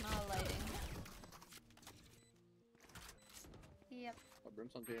small lighting. Yep. Oh,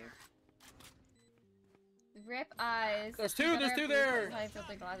 Brimstone's here. Rip eyes. There's two Better there! blue light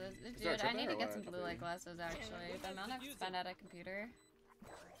filter glasses. Dude, there a I trip need there to or get what? some blue light glasses actually. The amount I've spent at a computer.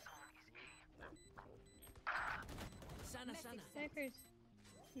 Sana, Sana. Cypher's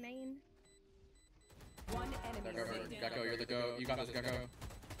main. One enemy Gecko, remaining. Gecko, you're the goat. You got this, Gecko.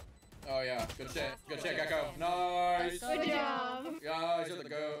 Oh yeah, good shit. Good shit, Gecko. Nice! Good job. Guys, you're the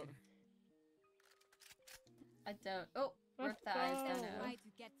goat. I don't. Oh, rip the eyes down now. Try to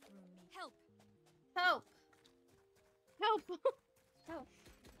get through me. Help. Help! Help. Help!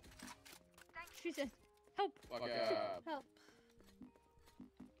 She said, help. Fuck yeah. Help!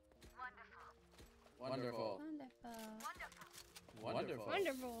 Wonderful. Wonderful. Wonderful.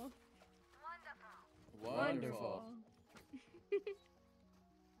 Wonderful. Wonderful.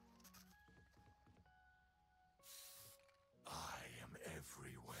 I am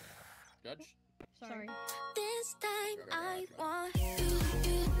everywhere. Judge? Sorry. This time I want you,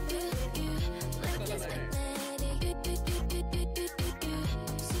 like it's magnetic,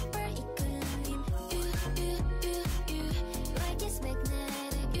 super equilibrium, like it's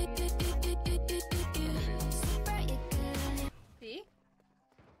magnetic, super equilibrium. See?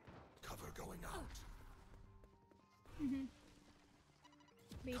 Cover going out.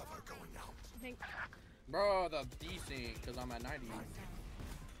 B. Cover going out. I think. Bro, the D-sync, because I'm at 90.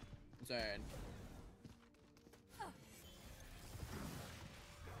 Insane.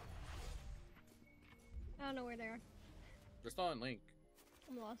 I don't know where they are. Just on Link.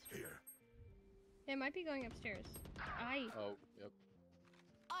 I'm lost. Here. They might be going upstairs. Aye. Oh, yep.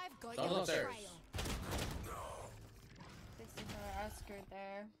 I've got Someone's your upstairs. trail. 64, I was screwed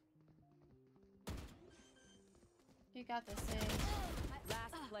there. You got this, Sig.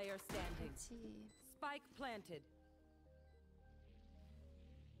 Last player standing. Gee. Spike planted.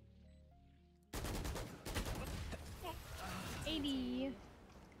 $80.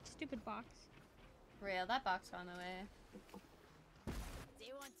 Stupid box. Real, that box gone away. Do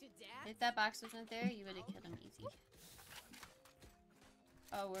you want to dance? If that box wasn't there, you would have killed him easy.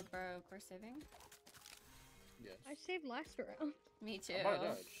 Oh, we're broke. We're saving? Yes. I saved last round. Me too. I'm about to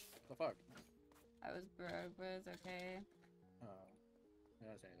dodge. The fuck? I was broke, but it's okay. Oh. I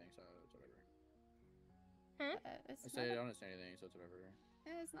don't say anything, so it's whatever. Huh? It's I say I not, don't say anything, so it's whatever.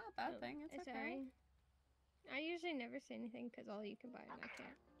 it's not a bad thing. It's okay. alright. I usually never say anything because all you can buy and I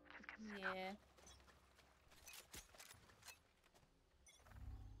can't. Yeah.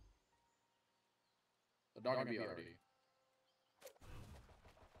 The dog can be already.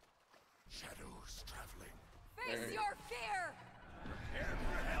 Shadows traveling. Face your fear! Prepare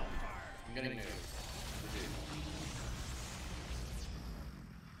for hellfire. I'm getting news.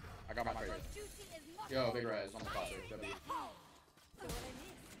 I got my Your favorite. duty is not Yo, big res on the crosser. W. So what I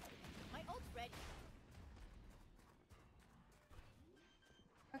missed. My ult's ready.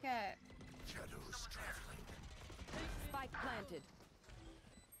 Okay. Shadows traveling. Spike planted.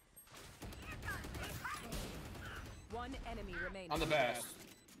 One enemy remaining. I'm the best.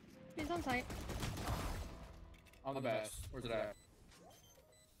 He's on site. I'm the best. Where's it at?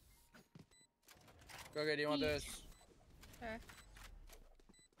 Okay, do you want this? Sure.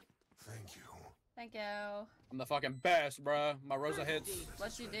 Thank you. Thank you. I'm the fucking best, bruh. My Rosa hits.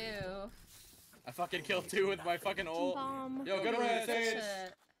 What you do? I fucking killed two with my fucking ult. Bomb. Yo, good res, Sage.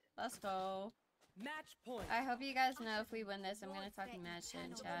 Shit. Let's go. Match point. I hope you guys know if we win this, I'm gonna talking mad shit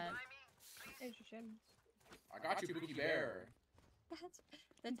in chat. As you should. I got you, Bookie Bear.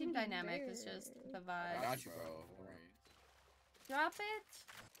 The team dynamic is just the vibe. I got you, bro. Don't worry. Drop it.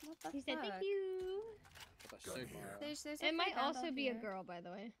 What the He fuck? said thank you. What the Sigma? There's It might down also be a here. girl, by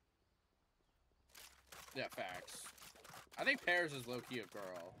the way. Yeah, facts. I think Pears is low-key a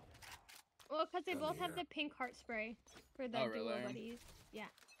girl. Well, because they both have the pink heart spray for the Oh, duo really? buddies. Yeah.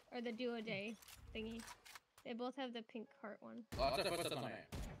 Or the duo day thingy. They both have the pink heart one. Lots of footsteps on A.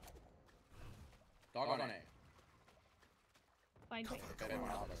 Dog on A. Fine. Okay, well,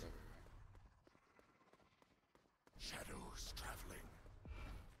 I'll go. Shadows traveling.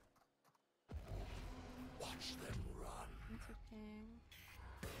 Watch them run. It's okay.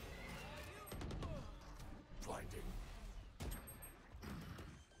 Blinding.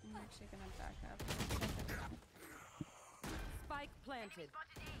 I'm actually gonna back up. Spike planted.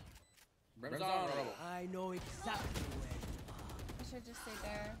 Brim's on Rebel. I know exactly where you I should just stay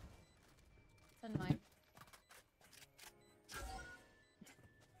there. It's annoying.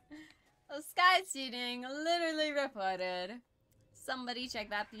 Oh, Sky cheating, literally reported. Somebody check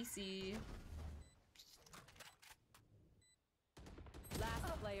that PC.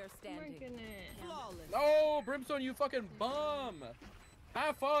 Last player Oh my standing. goodness. Flawless. No, Brimstone, you fucking bum.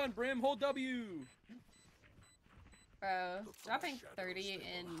 Have fun, Brim. Hold W. Bro, dropping 30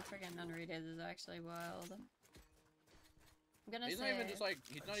 in friggin' unrated is actually wild. I'm gonna He's say not even just like,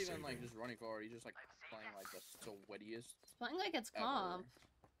 he's not even like just running forward. He's just like playing like the sweatiest. it's playing like it's ever. comp.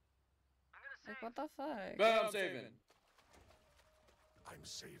 Like what the fuck? But I'm saving. I'm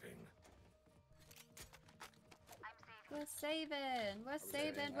saving. We're saving. We're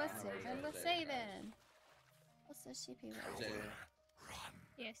saving. We're saving. We're saving. What's the sheepy I'm word? saving.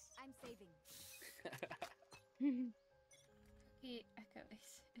 Yes. I'm saving. He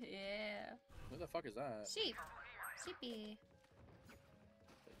echoes. Yeah. Who the fuck is that? Sheep. Sheepy.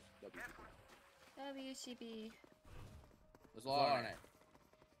 W. W sheepy. There's a lot on it.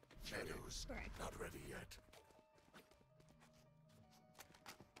 Shadows. Correct. Not ready yet.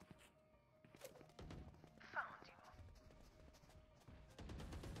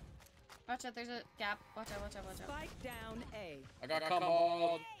 Watch out, there's a gap. Watch out, watch out, watch out. Spike down A. I got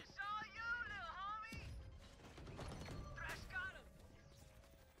cumbled.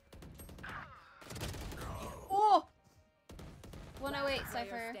 Oh! 108,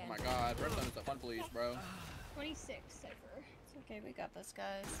 Cypher. Oh my god, Brimstone is a fun police, bro. 26, Cypher. It's okay, we got this,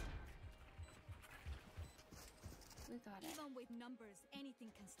 guys. We got it. Even with numbers, anything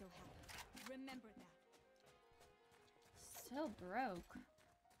can still happen. Remember that. Still broke.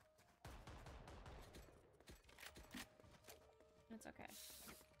 It's okay.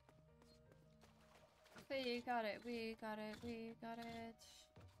 We got it, we got it, we got it.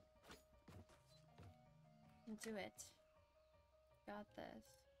 Do it. Got this.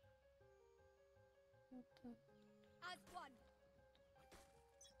 What the? As one.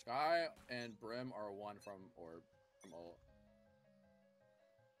 Sky and Brim are one from orb. From ult.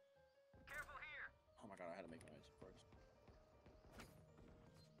 Careful here. Oh my god, I had to make noise, of course.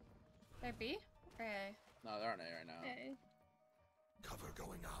 They're B? Or A? No, they're on A right now. Okay. Cover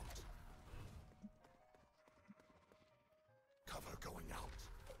going out. Cover going out.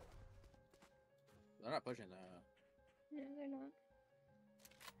 They're not pushing that. No, they're not.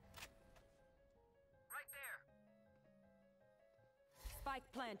 Right there. Spike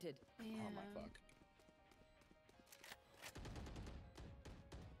planted. Yeah. Oh my fuck.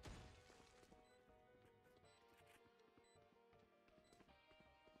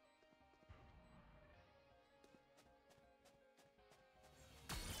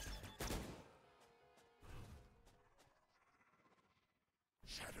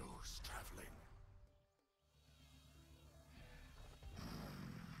 Shadows traveling.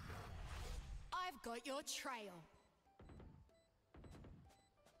 I've got your trail.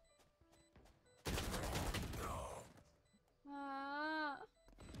 Ah.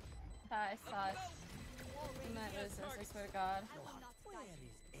 I saw it. We might lose this, I swear to God. Where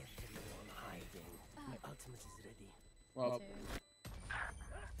is everyone hiding? My ultimate is ready. Well,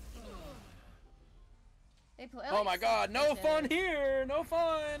 They play. oh my god, no fun here! No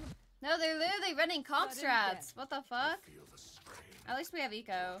fun! No, they're literally running comp Sudden strats. death. What the fuck? Feel the strain. At least we have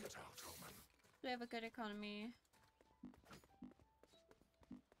eco. Get out, Omen. We have a good economy.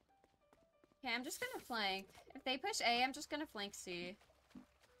 Okay, I'm just gonna flank. If they push A, I'm just gonna flank C.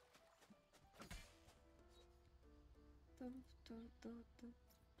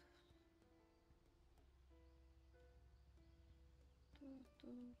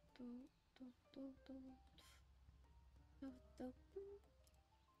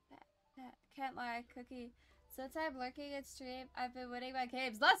 Can't lie, Cookie. Since I'm lurking in stream, I've been winning my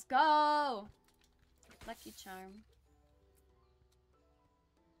games. Let's go! Lucky charm.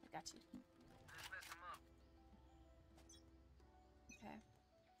 I got you. Okay.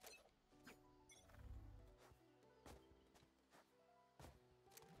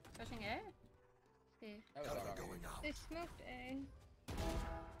 Pushing A? B. They smoked A.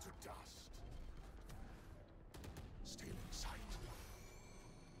 To dust. Stealing sight.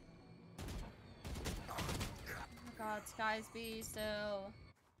 Oh my god, Sky's B still.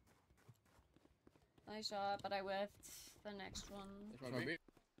 Nice shot, but I whiffed the next one.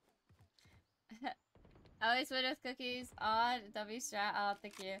 I always win with cookies on W strat. Oh,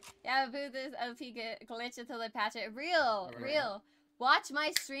 thank you. Yeah, boo this OP glitch until they patch it. Real, real. Watch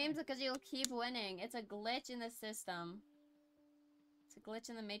my streams because you'll keep winning. It's a glitch in the system. It's a glitch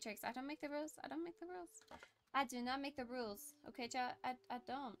in the matrix. I don't make the rules. I don't make the rules. I do not make the rules. Okay, chat. I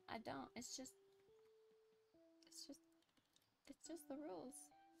don't. I don't. It's just the rules.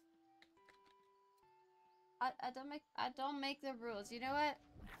 I don't make the rules. You know what?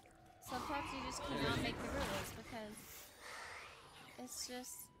 Sometimes you just cannot make the rules because it's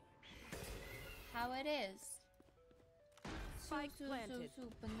just how it is. Spike planted.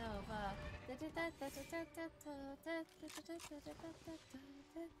 Supernova.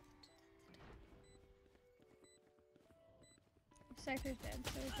 Cypher's dead,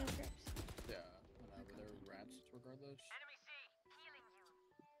 so there's no traps. Yeah, whatever. They're rats regardless. Enemy C, healing you.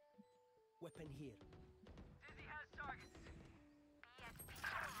 Weapon here. Dizzy has targets.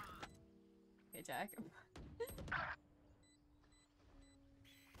 Hey, Jack.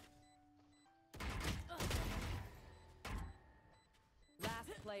 Last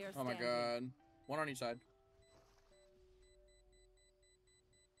player Oh my standing. god. One on each side.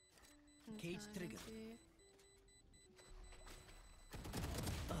 Cage trigger.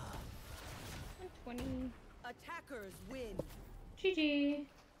 120. Attackers win. GG.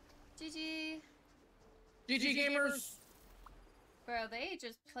 GG. GG gamers. Bro, they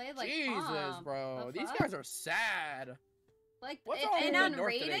just played like Jesus, calm. bro. The These fuck? guys are sad. Like, What's wrong and with on the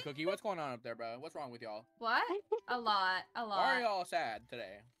North today, rating? Cookie? What's going on up there, bro? What's wrong with y'all? What? A lot. A lot. Why are y'all sad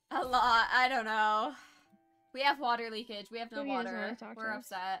today? A lot. I don't know. We have water leakage. We have no Cookie doesn't water. wanna talk to We're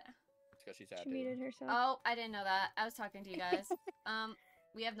us. upset. It's because she's sad She too. muted herself. Oh, I didn't know that. I was talking to you guys.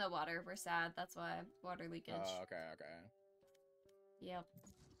 We have no water. We're sad. That's why. Water leakage. Oh, okay. Yep.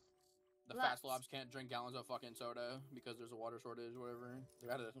 The fat slobs can't drink gallons of fucking soda because there's a water shortage or whatever. They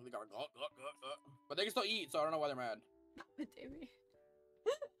got but they can still eat, so I don't know why they're mad. Davey.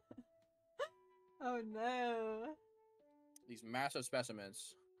 Oh no. These massive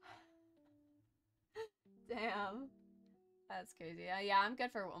specimens. Damn. That's crazy. Yeah, I'm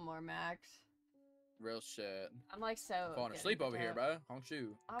good for one more max. Real shit. I'm like so Falling getting asleep over here, dope. bro. Hong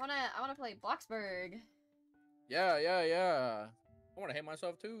Shu. I wanna play Bloxburg. Yeah. I wanna hate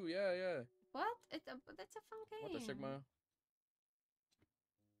myself too. Yeah. What? It's a fun game. What the Sigma?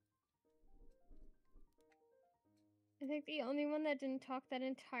 I think the only one that didn't talk that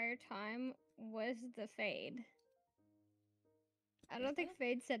entire time was the Fade. I don't think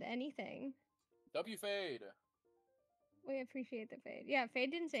Fade said anything. W Fade. We appreciate the Fade. Yeah,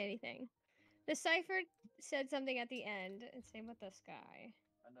 Fade didn't say anything. The Cypher said something at the end, and same with the Sky.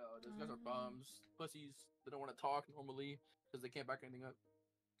 I know, those guys are bums. Pussies. They don't want to talk normally because they can't back anything up.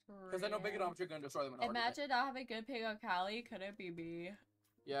 Because I know Big Dom gonna destroy them in a heartbeat. Imagine not having good ping on Cali. Could it be me?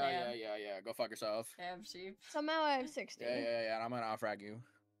 Yeah. Go fuck yourself. Damn sheep. Somehow I have 60. Yeah. And I'm gonna off-frag you.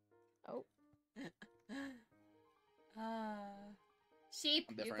 Oh. Sheep,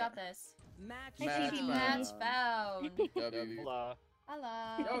 I'm you different. got this. Match Match found. W. Hello.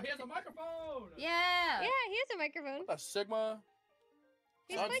 Hello. Yo, he has a microphone! Yeah. Yeah, he has a microphone. What the Sigma?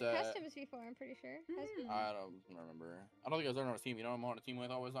 He's played Sunset. customs before, I'm pretty sure. I don't remember. I don't think I was on a team. You know, I'm on a team with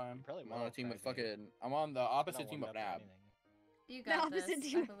all the time. Probably I'm on a team with fucking. I'm on the opposite team of Nab. You The got this, opposite I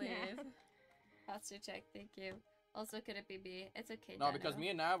team of believe. Nab. Pastor check, thank you. Also, could it be B? It's okay. No, Dano. because me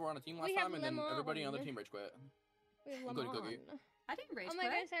and Nav were on a team last We have time, and then Lemon. everybody on the team rage quit. We have Including Lemon. Cookie. I didn't rage Oh my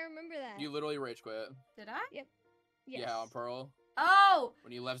quit. gosh, I remember that. You literally rage quit. Did I? Yep. Yes. Yeah, on Pearl. Oh!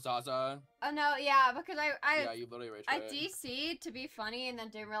 When you left Zaza. Oh no, yeah, because Yeah, you literally rage I quit. DC'd to be funny and then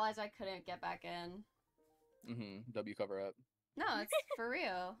didn't realize I couldn't get back in. W cover up. No, it's for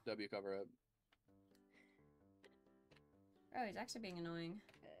real. W cover up. Oh, he's actually being annoying.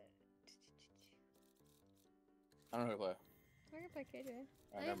 I don't know who to play. I can play KJ. Alright,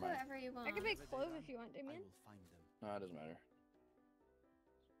 Play never mind. whoever you want. I can play Clove if you want, Damien. No, it doesn't matter.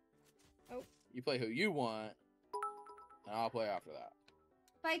 Oh. You play who you want, and I'll play after that.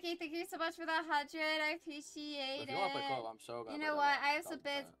 Mikey, thank you so much for the 100. I appreciate But if it. you want to play Clove, I'm so gonna You play know that what? one, I have some 1000%.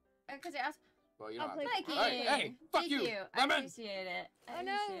 bits. because you asked. Well, you I'll don't play have to. Thank you. Hey, fuck Thank you. I Lemon. appreciate it. I Oh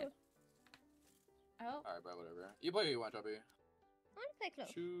no! appreciate it. Oh. Alright, bro, whatever. You play who you want, Toby. I want to play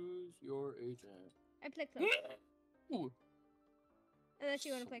close. Choose your agent. I play close. Ooh. Unless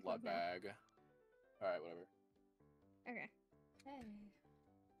you want to play close Slut now. bag. Alright, whatever. Okay.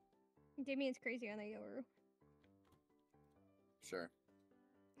 Hey. Damien's crazy on the Yoru. Sure.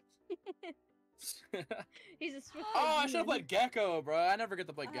 He's a Swift. Oh, I should have played Gecko, bro. I never get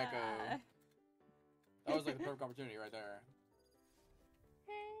to play Gecko. That was like the perfect opportunity right there.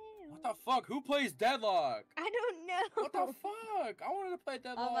 Hey. What the fuck? Who plays Deadlock? I don't know. What the fuck? I wanted to play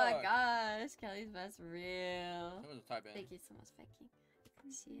Deadlock. Oh my gosh, Kelly's best real. I'm gonna type in. Thank you so much, Vicky.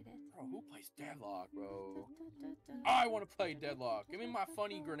 Appreciate it. Bro, who plays Deadlock, bro? I want to play Deadlock. Give me my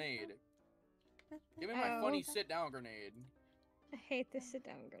funny grenade. Give me my funny sit-down grenade. I hate this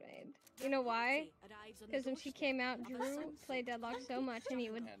sit-down grenade. You know why? Because when she came out, Drew played Deadlock so much, and he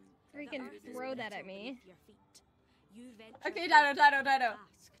would freaking throw that at me. Okay, Dido.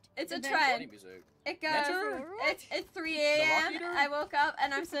 It's a trend. It goes. It's 3 a.m. I woke up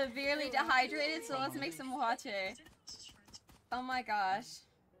and I'm severely dehydrated, so let's make some water. Oh my gosh.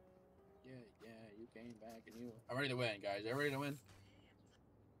 Yeah, you came back and you. I'm ready to win, guys. You ready to win?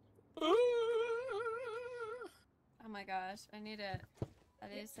 Oh my gosh, I need to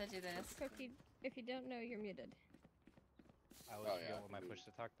send you this. Cookie, if you don't know, you're muted. I always forget what my push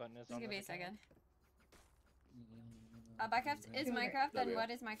to talk button is. Just give me a second. Mm-hmm. Minecraft is Minecraft, then what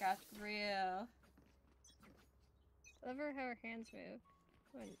is Minecraft? Real. Love her how her hands move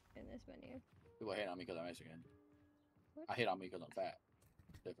when in this menu. People hate on me because I'm Mexican. What? I hate on me because I'm fat.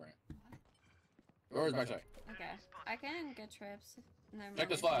 Different. Where's my side? Okay, I can get trips. Check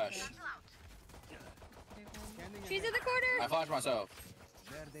this flash. She's in the corner! I flashed myself.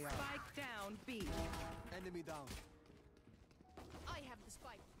 There they are. Spike down, B. Enemy down. I have the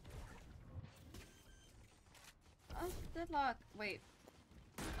spike. Oh, Deadlock. Wait.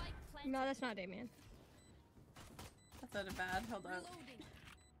 No, that's not Damien. That sounded bad. Hold on.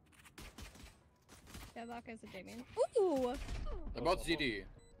 Deadlock is a Damien. Ooh! They're both CD.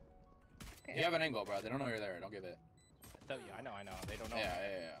 Okay. You have an angle, bro. They don't know you're there. Don't give it. Yeah, I know. They don't know.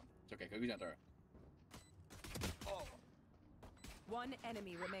 Yeah. It's okay. Cookie's not there. One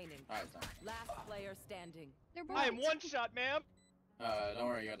enemy remaining. Alright, it's done. Last player standing. I am one shot, ma'am. Don't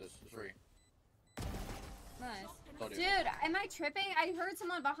worry. You got this. It's free. Nice. Told you. Dude, am I tripping? I heard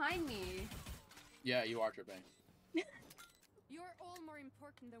someone behind me. Yeah, you are tripping. You're all more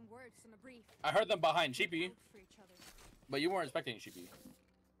important than words in a brief. I heard them behind Cheapy, For each other. but you weren't expecting Cheapy.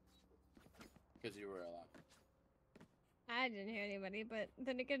 Because you were alive. I didn't hear anybody, but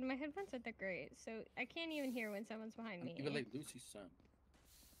then again, my headphones aren't that great, so I can't even hear when someone's behind me. Even like Lucy's son.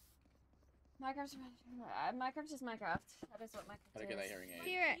 Minecraft is Minecraft. That is what Minecraft Gotta is. get that hearing aid.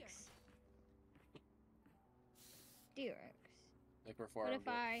 D-Rex. D-Rex. They perform What if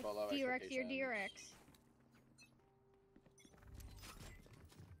I D-Rex your D-Rex?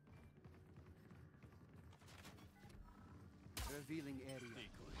 Revealing area.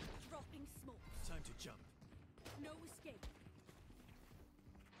 Dropping smoke. Time to jump. No escape.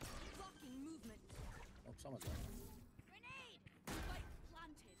 Blocking movement. Oh, someone's there. Grenade! Spike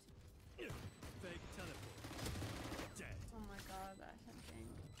planted. Fake teleport. Dead. Oh my god, that hunting.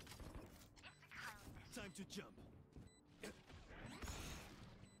 Time to jump.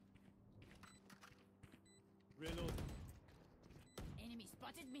 Reload. Enemy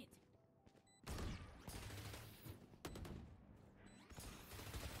spotted mid.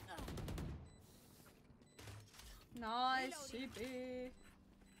 Nice, sheepy.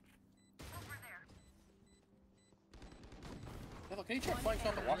 Hello, can you check flanks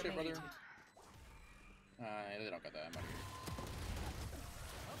on the watch it, brother? They don't got that. I'm out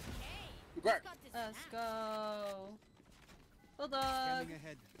here. Great. Let's go. Bulldog. Scanning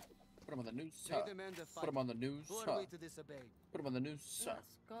ahead. Put him on the news. They demand a fight. Put him on the news. Who are we to disobey? Put him on the news.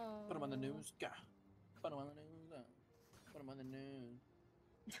 Let's go. Put him on the news. Put him on the news. Put him on the news.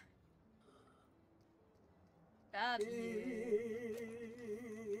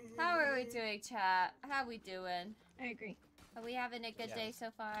 How are we doing, chat? How we doing? I agree. Are we having a good day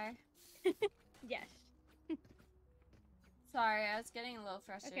so far? Yes. Sorry, I was getting a little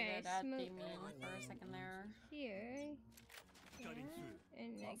frustrated Okay, at smoke. being mean for a second there. Here. Cutting through.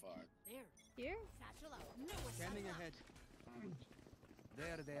 And Oh, like fuck. There. here? Satchel out. No Scanning ahead.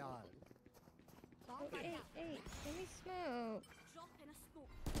 There they are. Oh, hey, give me smoke. Drop in a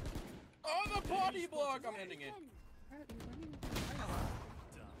smoke. Oh, the body block! I'm ending it.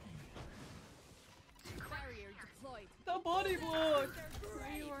 Barrier deployed. The body block!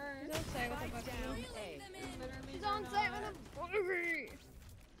 She's on site with a bucky. A. She's on site with a bucky.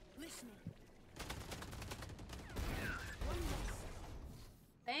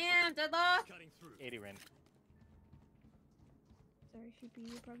 Damn, deadlock. 80 Ren. Sorry, Sheepy,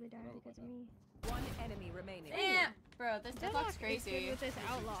 you probably died because of me. One enemy remaining. Damn, bro, this deadlock's Deadlock is good crazy. with this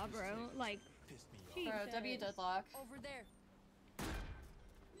outlaw, bro. Like, Bro, W deadlock. Over there.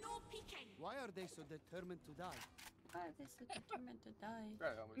 No peeking. Why are they so determined to die? Why are they so determined to die?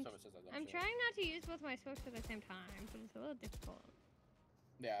 I'm trying not to use both my smokes at the same time, but it's a little difficult.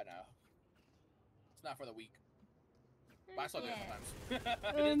 Yeah, I know. It's not for the weak. But I still do it Yeah. sometimes.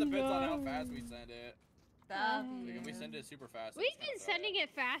 It just depends on how fast we send it. Like, if we send it super fast. We've been sending it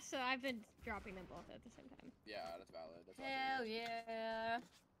fast, so I've been dropping them both at the same time. Yeah, that's valid. That's Hell yeah.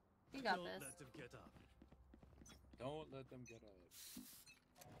 You got this. Let them get up. Don't let them get up.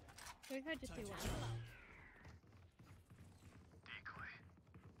 We've had just do one.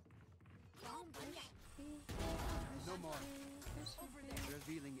 No more.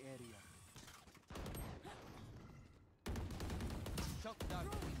 Revealing area. Shut down.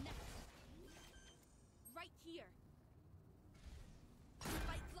 Right here.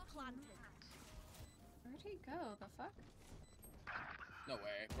 Spike planted. Where'd he go? The fuck? No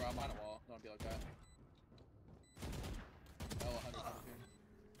way, bro. I'm behind a wall. Don't be like that. Oh,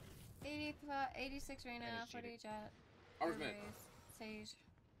 100. 86 Reyna, 40 Jet. Ours mid. Sage.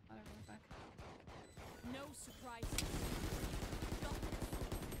 Whatever the fuck. No surprises.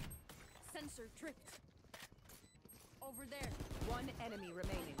 Sensor tripped. Over there. One enemy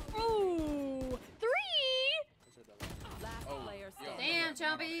remaining. Ooh, 3! Last player standing. Damn,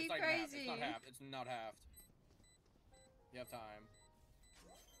 Jumpy, It's like crazy. Half. It's not half. It's not half. You have time.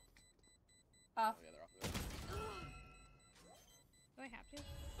 Off. Oh, yeah, they're off of it. Do I have to?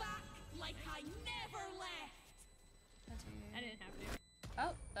 Back like I never left. I didn't have to.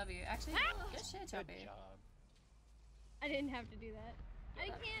 Oh, W. Actually, good shit, Good Jumpy. job. I didn't have to do that. I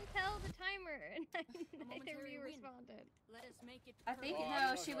can't tell the timer, and neither of you responded. Let us make it. I think, Oh,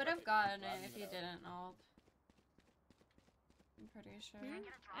 no, I she know would that have gotten I it if knew you that. didn't ult. I'm pretty sure. I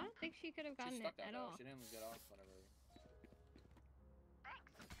don't think she could have gotten She it stuck that at though. all. She didn't get off whatever.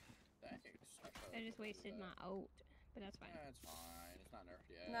 Thanks. I just wasted my ult, but that's fine. Yeah, it's fine. It's not nerfed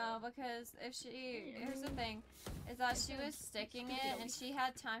yet. No, because if she, here's the thing, is that she was sticking it and she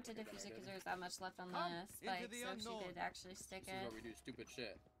had time to defuse it because there was that much left on the spike, so she did actually stick This is it. where we do stupid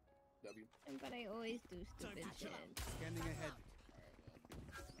shit. W. But I always do stupid shit. Scanning ahead.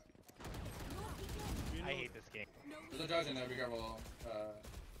 I hate this game. There's a judge in there. Be careful.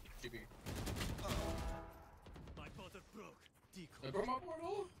 GP. My portal broke. They Decoy. broke my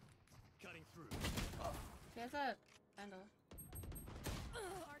portal. Cutting through. She has a handle.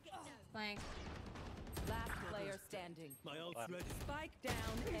 Flank. Last player standing. My ult's ready. Spike down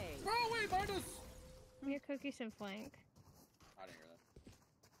A. Bro, wait, behind us. Your cookies and flank. I didn't hear that.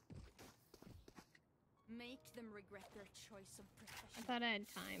 Make them regret their choice of I profession. thought I had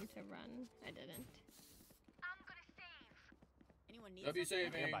time to run. I didn't. I'm gonna save. Anyone need W something? I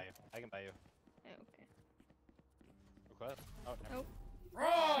can saving. buy you. I can buy you. Oh, okay. Request? Oh, no.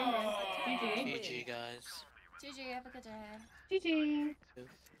 Oh. GG, guys. GG, have a good day. GG.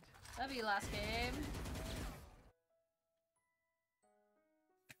 W last game.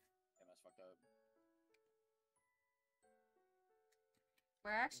 Damn, that's fucked up.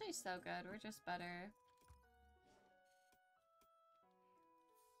 We're actually so good, we're just better.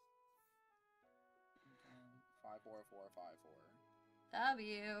 Five, four, four, 5, 4.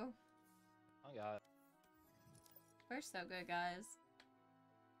 W. Oh, God. We're so good, guys.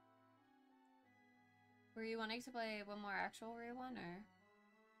 Were you wanting to play one more actual real one, or?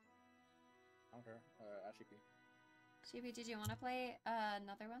 I don't care. Actually, Chibi, did you want to play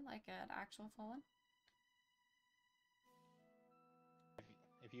another one, like an actual full one?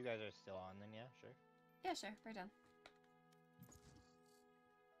 If you guys are still on, then yeah, sure. Yeah, sure, we're done.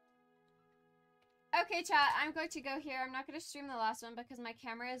 Okay, chat, I'm going to go here. I'm not going to stream the last one because my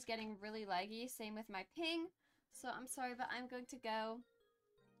camera is getting really laggy. Same with my ping. So I'm sorry, but I'm going to go.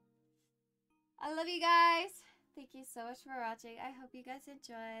 I love you guys. Thank you so much for watching. I hope you guys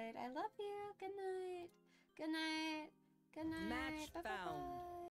enjoyed. I love you. Good night. Good night. Good night. Match Bye-bye. found.